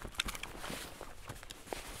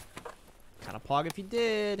 Kind of pog if you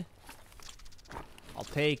did. I'll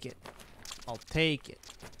take it. I'll take it.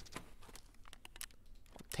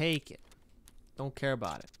 I'll take it. Don't care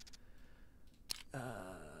about it.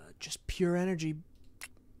 Just pure energy.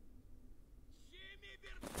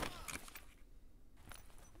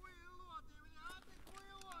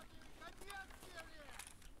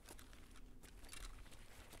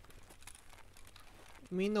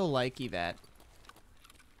 Me no likey that.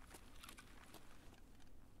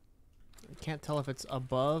 I can't tell if it's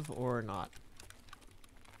above or not.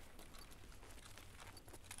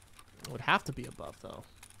 It would have to be above though.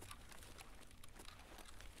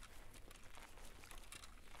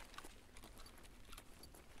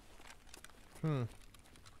 Hmm.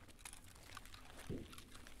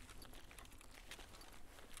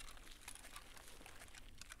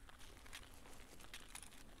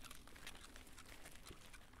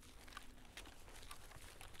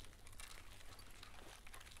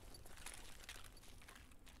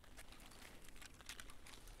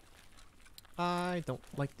 I don't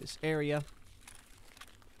like this area.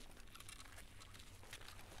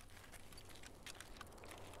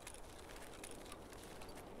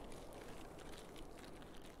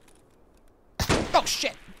 Oh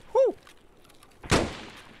shit! Whoo! I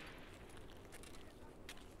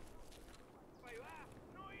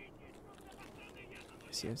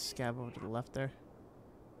see a scab over to the left there.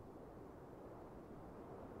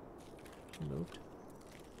 He moved.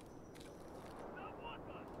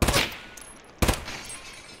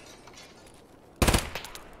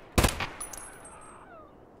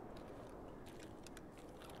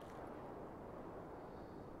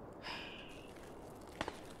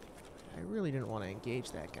 I really didn't want to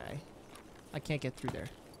engage that guy. I can't get through there.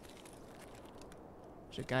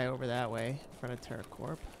 There's a guy over that way, in front of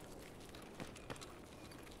TerraCorp.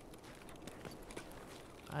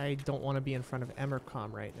 I don't want to be in front of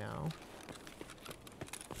Emercom right now.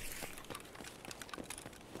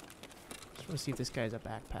 Just want to see if this guy's a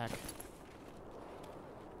backpack.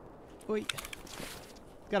 Wait.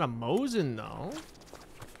 Got a Mosin though.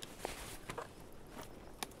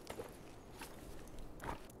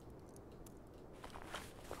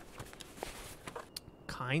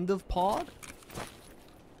 Kind of pog?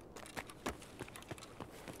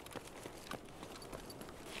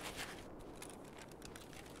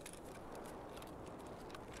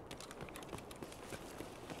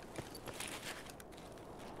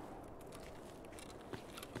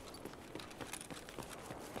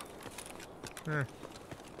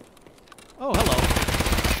 Oh, hello.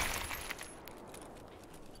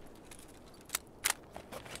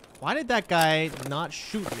 Why did that guy not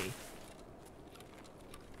shoot me?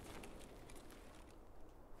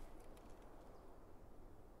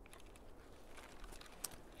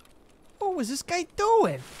 What was this guy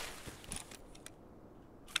doing?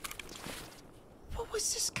 What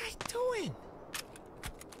was this guy doing?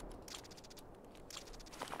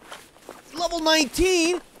 Level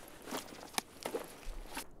 19?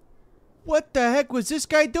 What the heck was this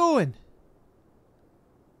guy doing?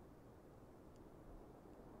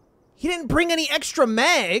 He didn't bring any extra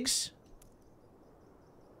mags.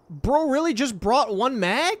 Bro really just brought one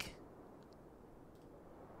mag?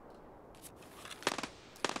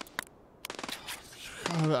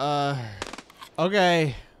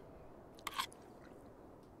 Okay.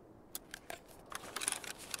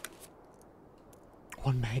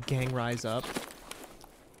 One mag gang rise up.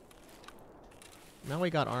 Now we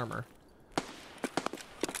got armor.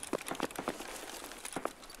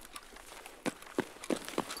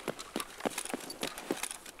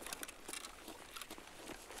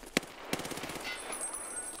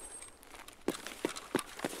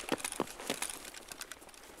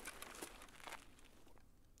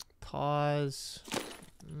 Pause.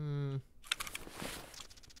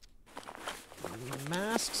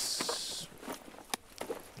 Masks.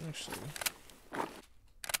 Actually.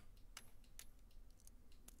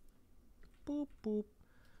 Boop, boop.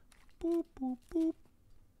 Boop, boop, boop.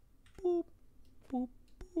 Boop, boop,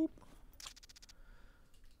 boop.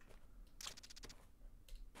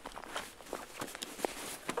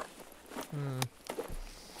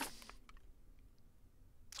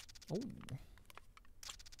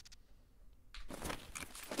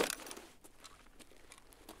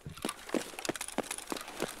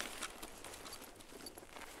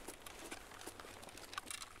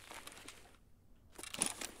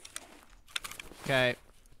 Okay.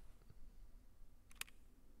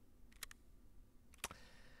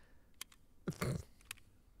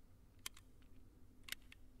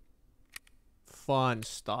 Fun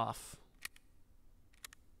stuff.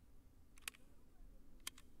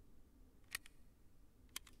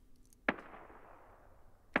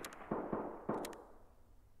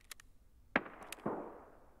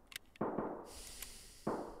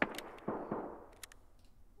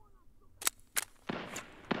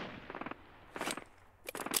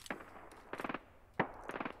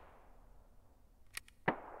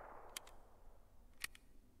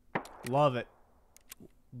 Love it.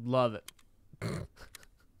 Love it.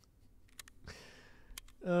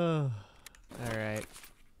 Oh, all right.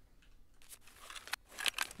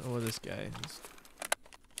 Oh, this guy.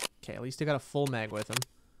 Okay, at least he got a full mag with him.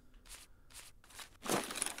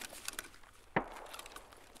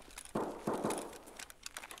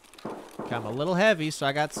 Okay, I'm a little heavy, so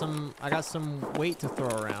I got some weight to throw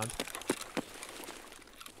around.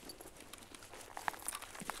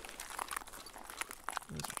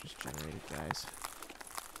 Those are just generated guys.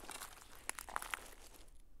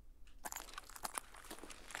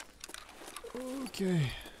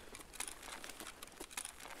 Okay.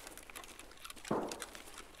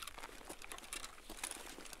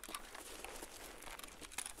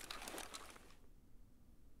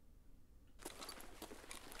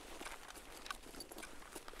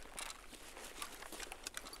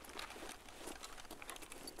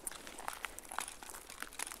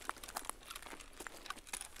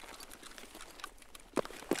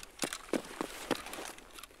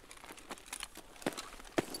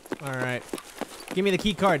 All right. Give me the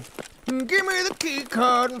key card. Give me the key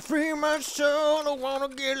card and free my soul. I wanna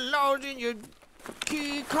get lost in your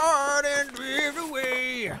key card and drift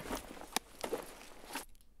away.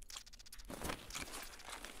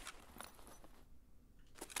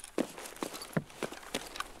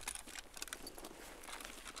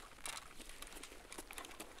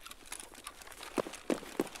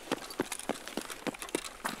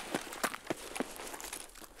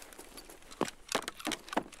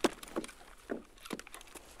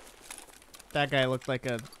 That guy looked like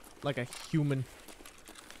a human.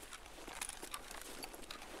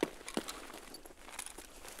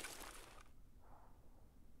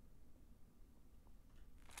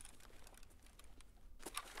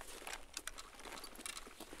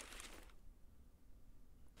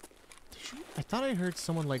 I thought I heard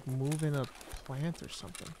someone like move in a plant or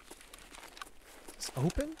something. It's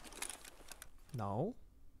open? No.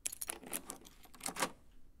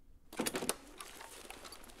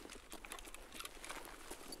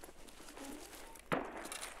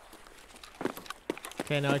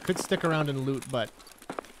 Okay, now I could stick around and loot, but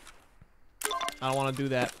I don't want to do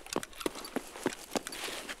that.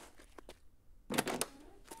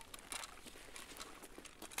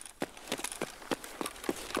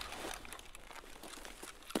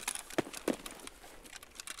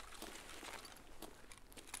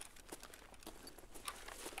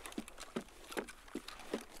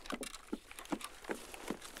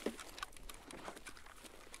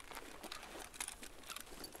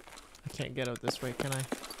 Can't get out this way, can I?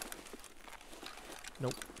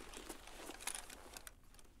 Nope.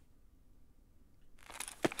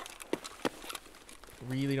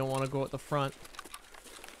 Really don't want to go at the front.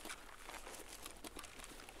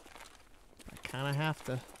 I kind of have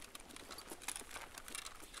to.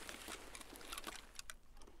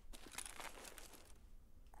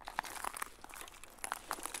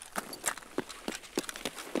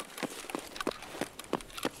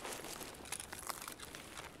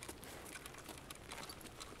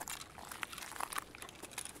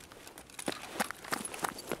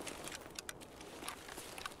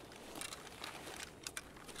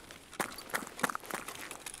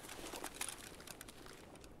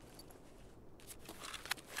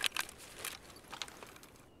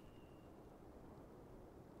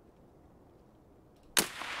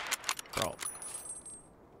 Bro.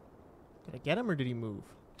 Did I get him or did he move?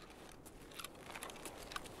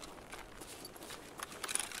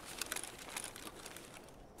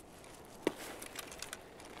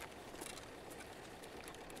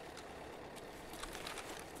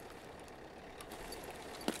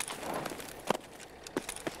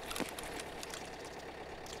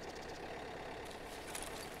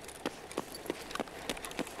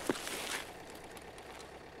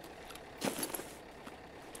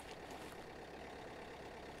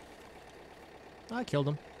 I killed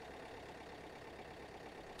him.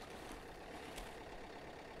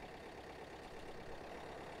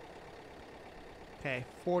 Okay,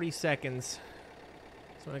 40 seconds.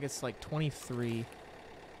 So I guess like 23.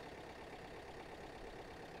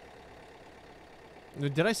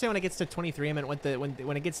 Did I say when it gets to 23? I meant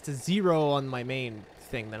when it gets to 0 on my main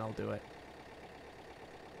thing, then I'll do it.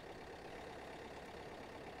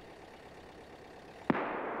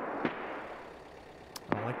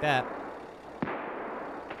 I don't like that.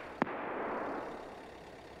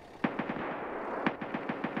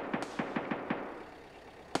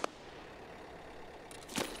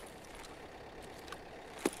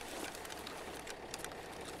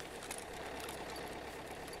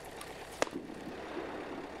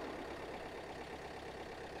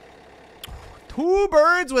 Two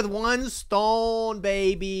birds with one stone,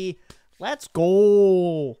 baby. Let's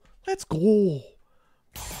go. Let's go.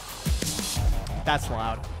 That's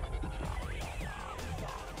loud.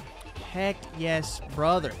 Heck yes,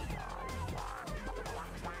 brother.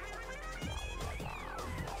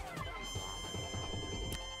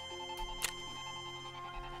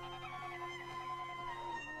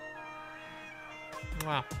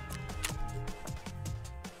 Wow.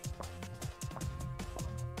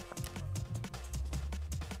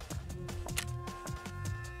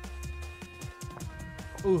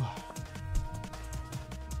 Ooh.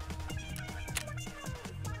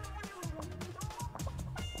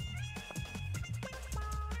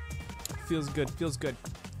 Feels good, feels good.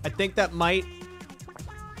 I think that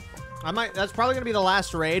that's probably gonna be the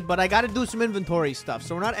last raid, but I gotta do some inventory stuff,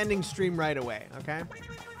 so we're not ending stream right away, okay?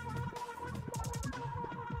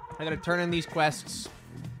 I gotta turn in these quests.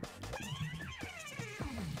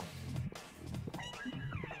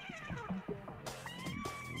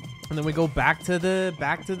 And then we go back to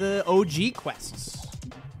the OG quests.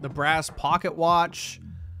 The brass pocket watch,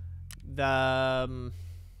 the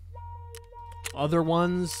other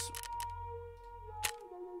ones.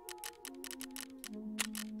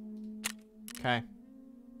 Okay.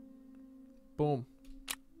 Boom.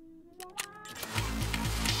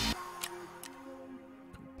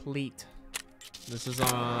 Complete. This is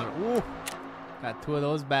on. Ooh. Got 2 of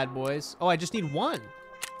those bad boys. Oh, I just need 1.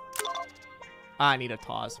 I need a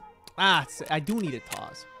Taz. I do need a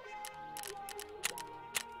Taz.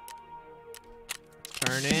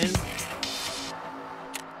 Turn in.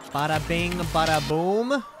 Bada bing, bada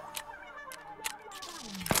boom.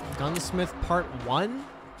 Gunsmith Part 1.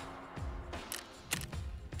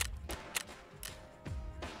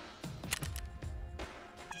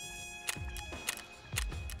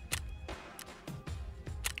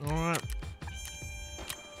 Alright.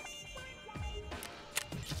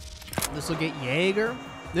 This will get Jaeger.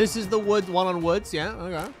 This is the woods, one on woods, yeah,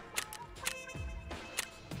 okay.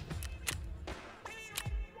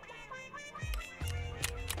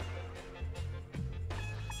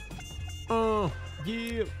 Oh,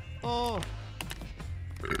 yeah, oh.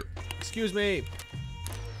 Excuse me.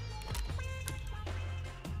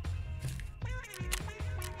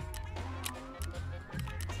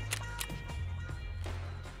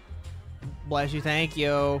 Bless you, thank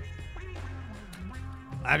you.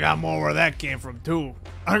 I got more where that came from, too.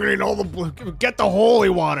 I'm gonna need all the... Get the holy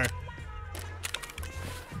water.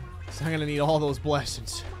 So I'm gonna need all those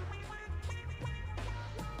blessings.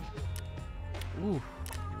 Ooh,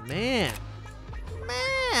 man.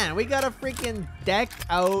 Man, we got a freaking decked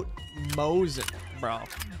out Mosin, bro.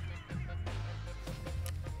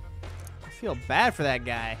 I feel bad for that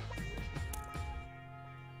guy.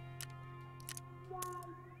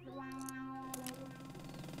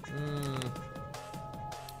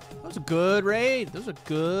 That was a good raid. That was a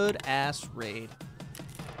good ass raid.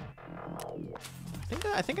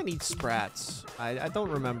 I think I need sprats. I don't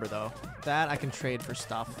remember though. That I can trade for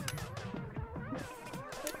stuff.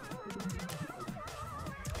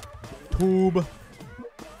 Tube.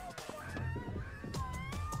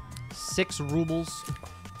 6 rubles.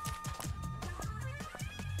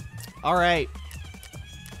 All right.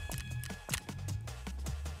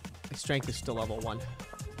 My strength is still level 1.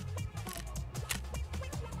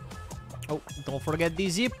 Oh, don't forget the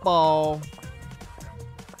Zippo.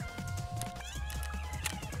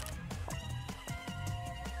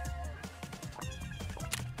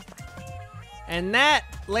 And that,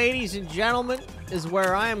 ladies and gentlemen, is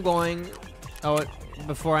where I am going. Oh,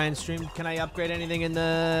 before I end stream, can I upgrade anything in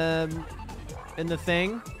the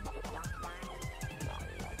thing?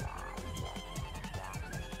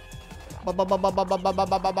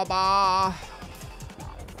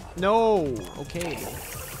 No. Okay.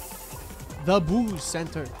 The Booze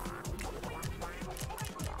Center.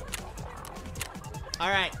 All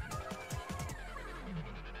right.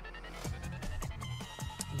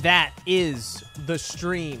 That is the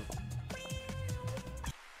stream.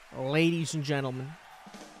 Ladies and gentlemen.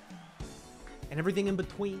 And everything in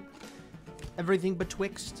between. Everything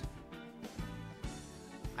betwixt.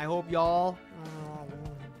 I hope y'all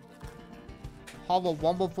Have a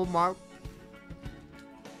wonderful night.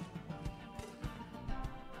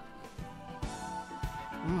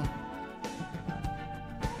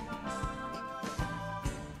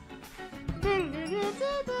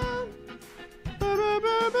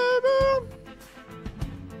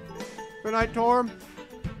 Good night, Torm.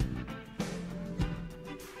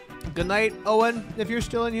 Good night, Owen, if you're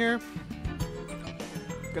still in here.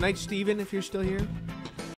 Good night, Steven, if you're still here.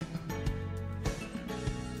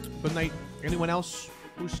 Good night, anyone else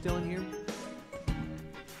who's still in here.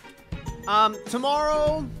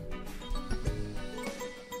 Tomorrow,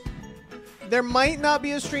 there might not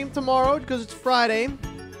be a stream tomorrow because it's Friday,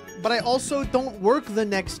 but I also don't work the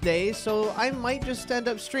next day, so I might just end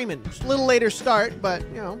up streaming. Just a little later start, but,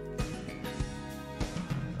 you know.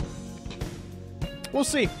 We'll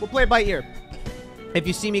see. We'll play it by ear. If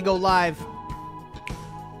you see me go live,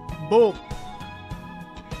 boom.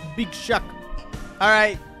 Big shuck. All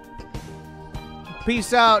right.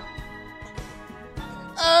 Peace out.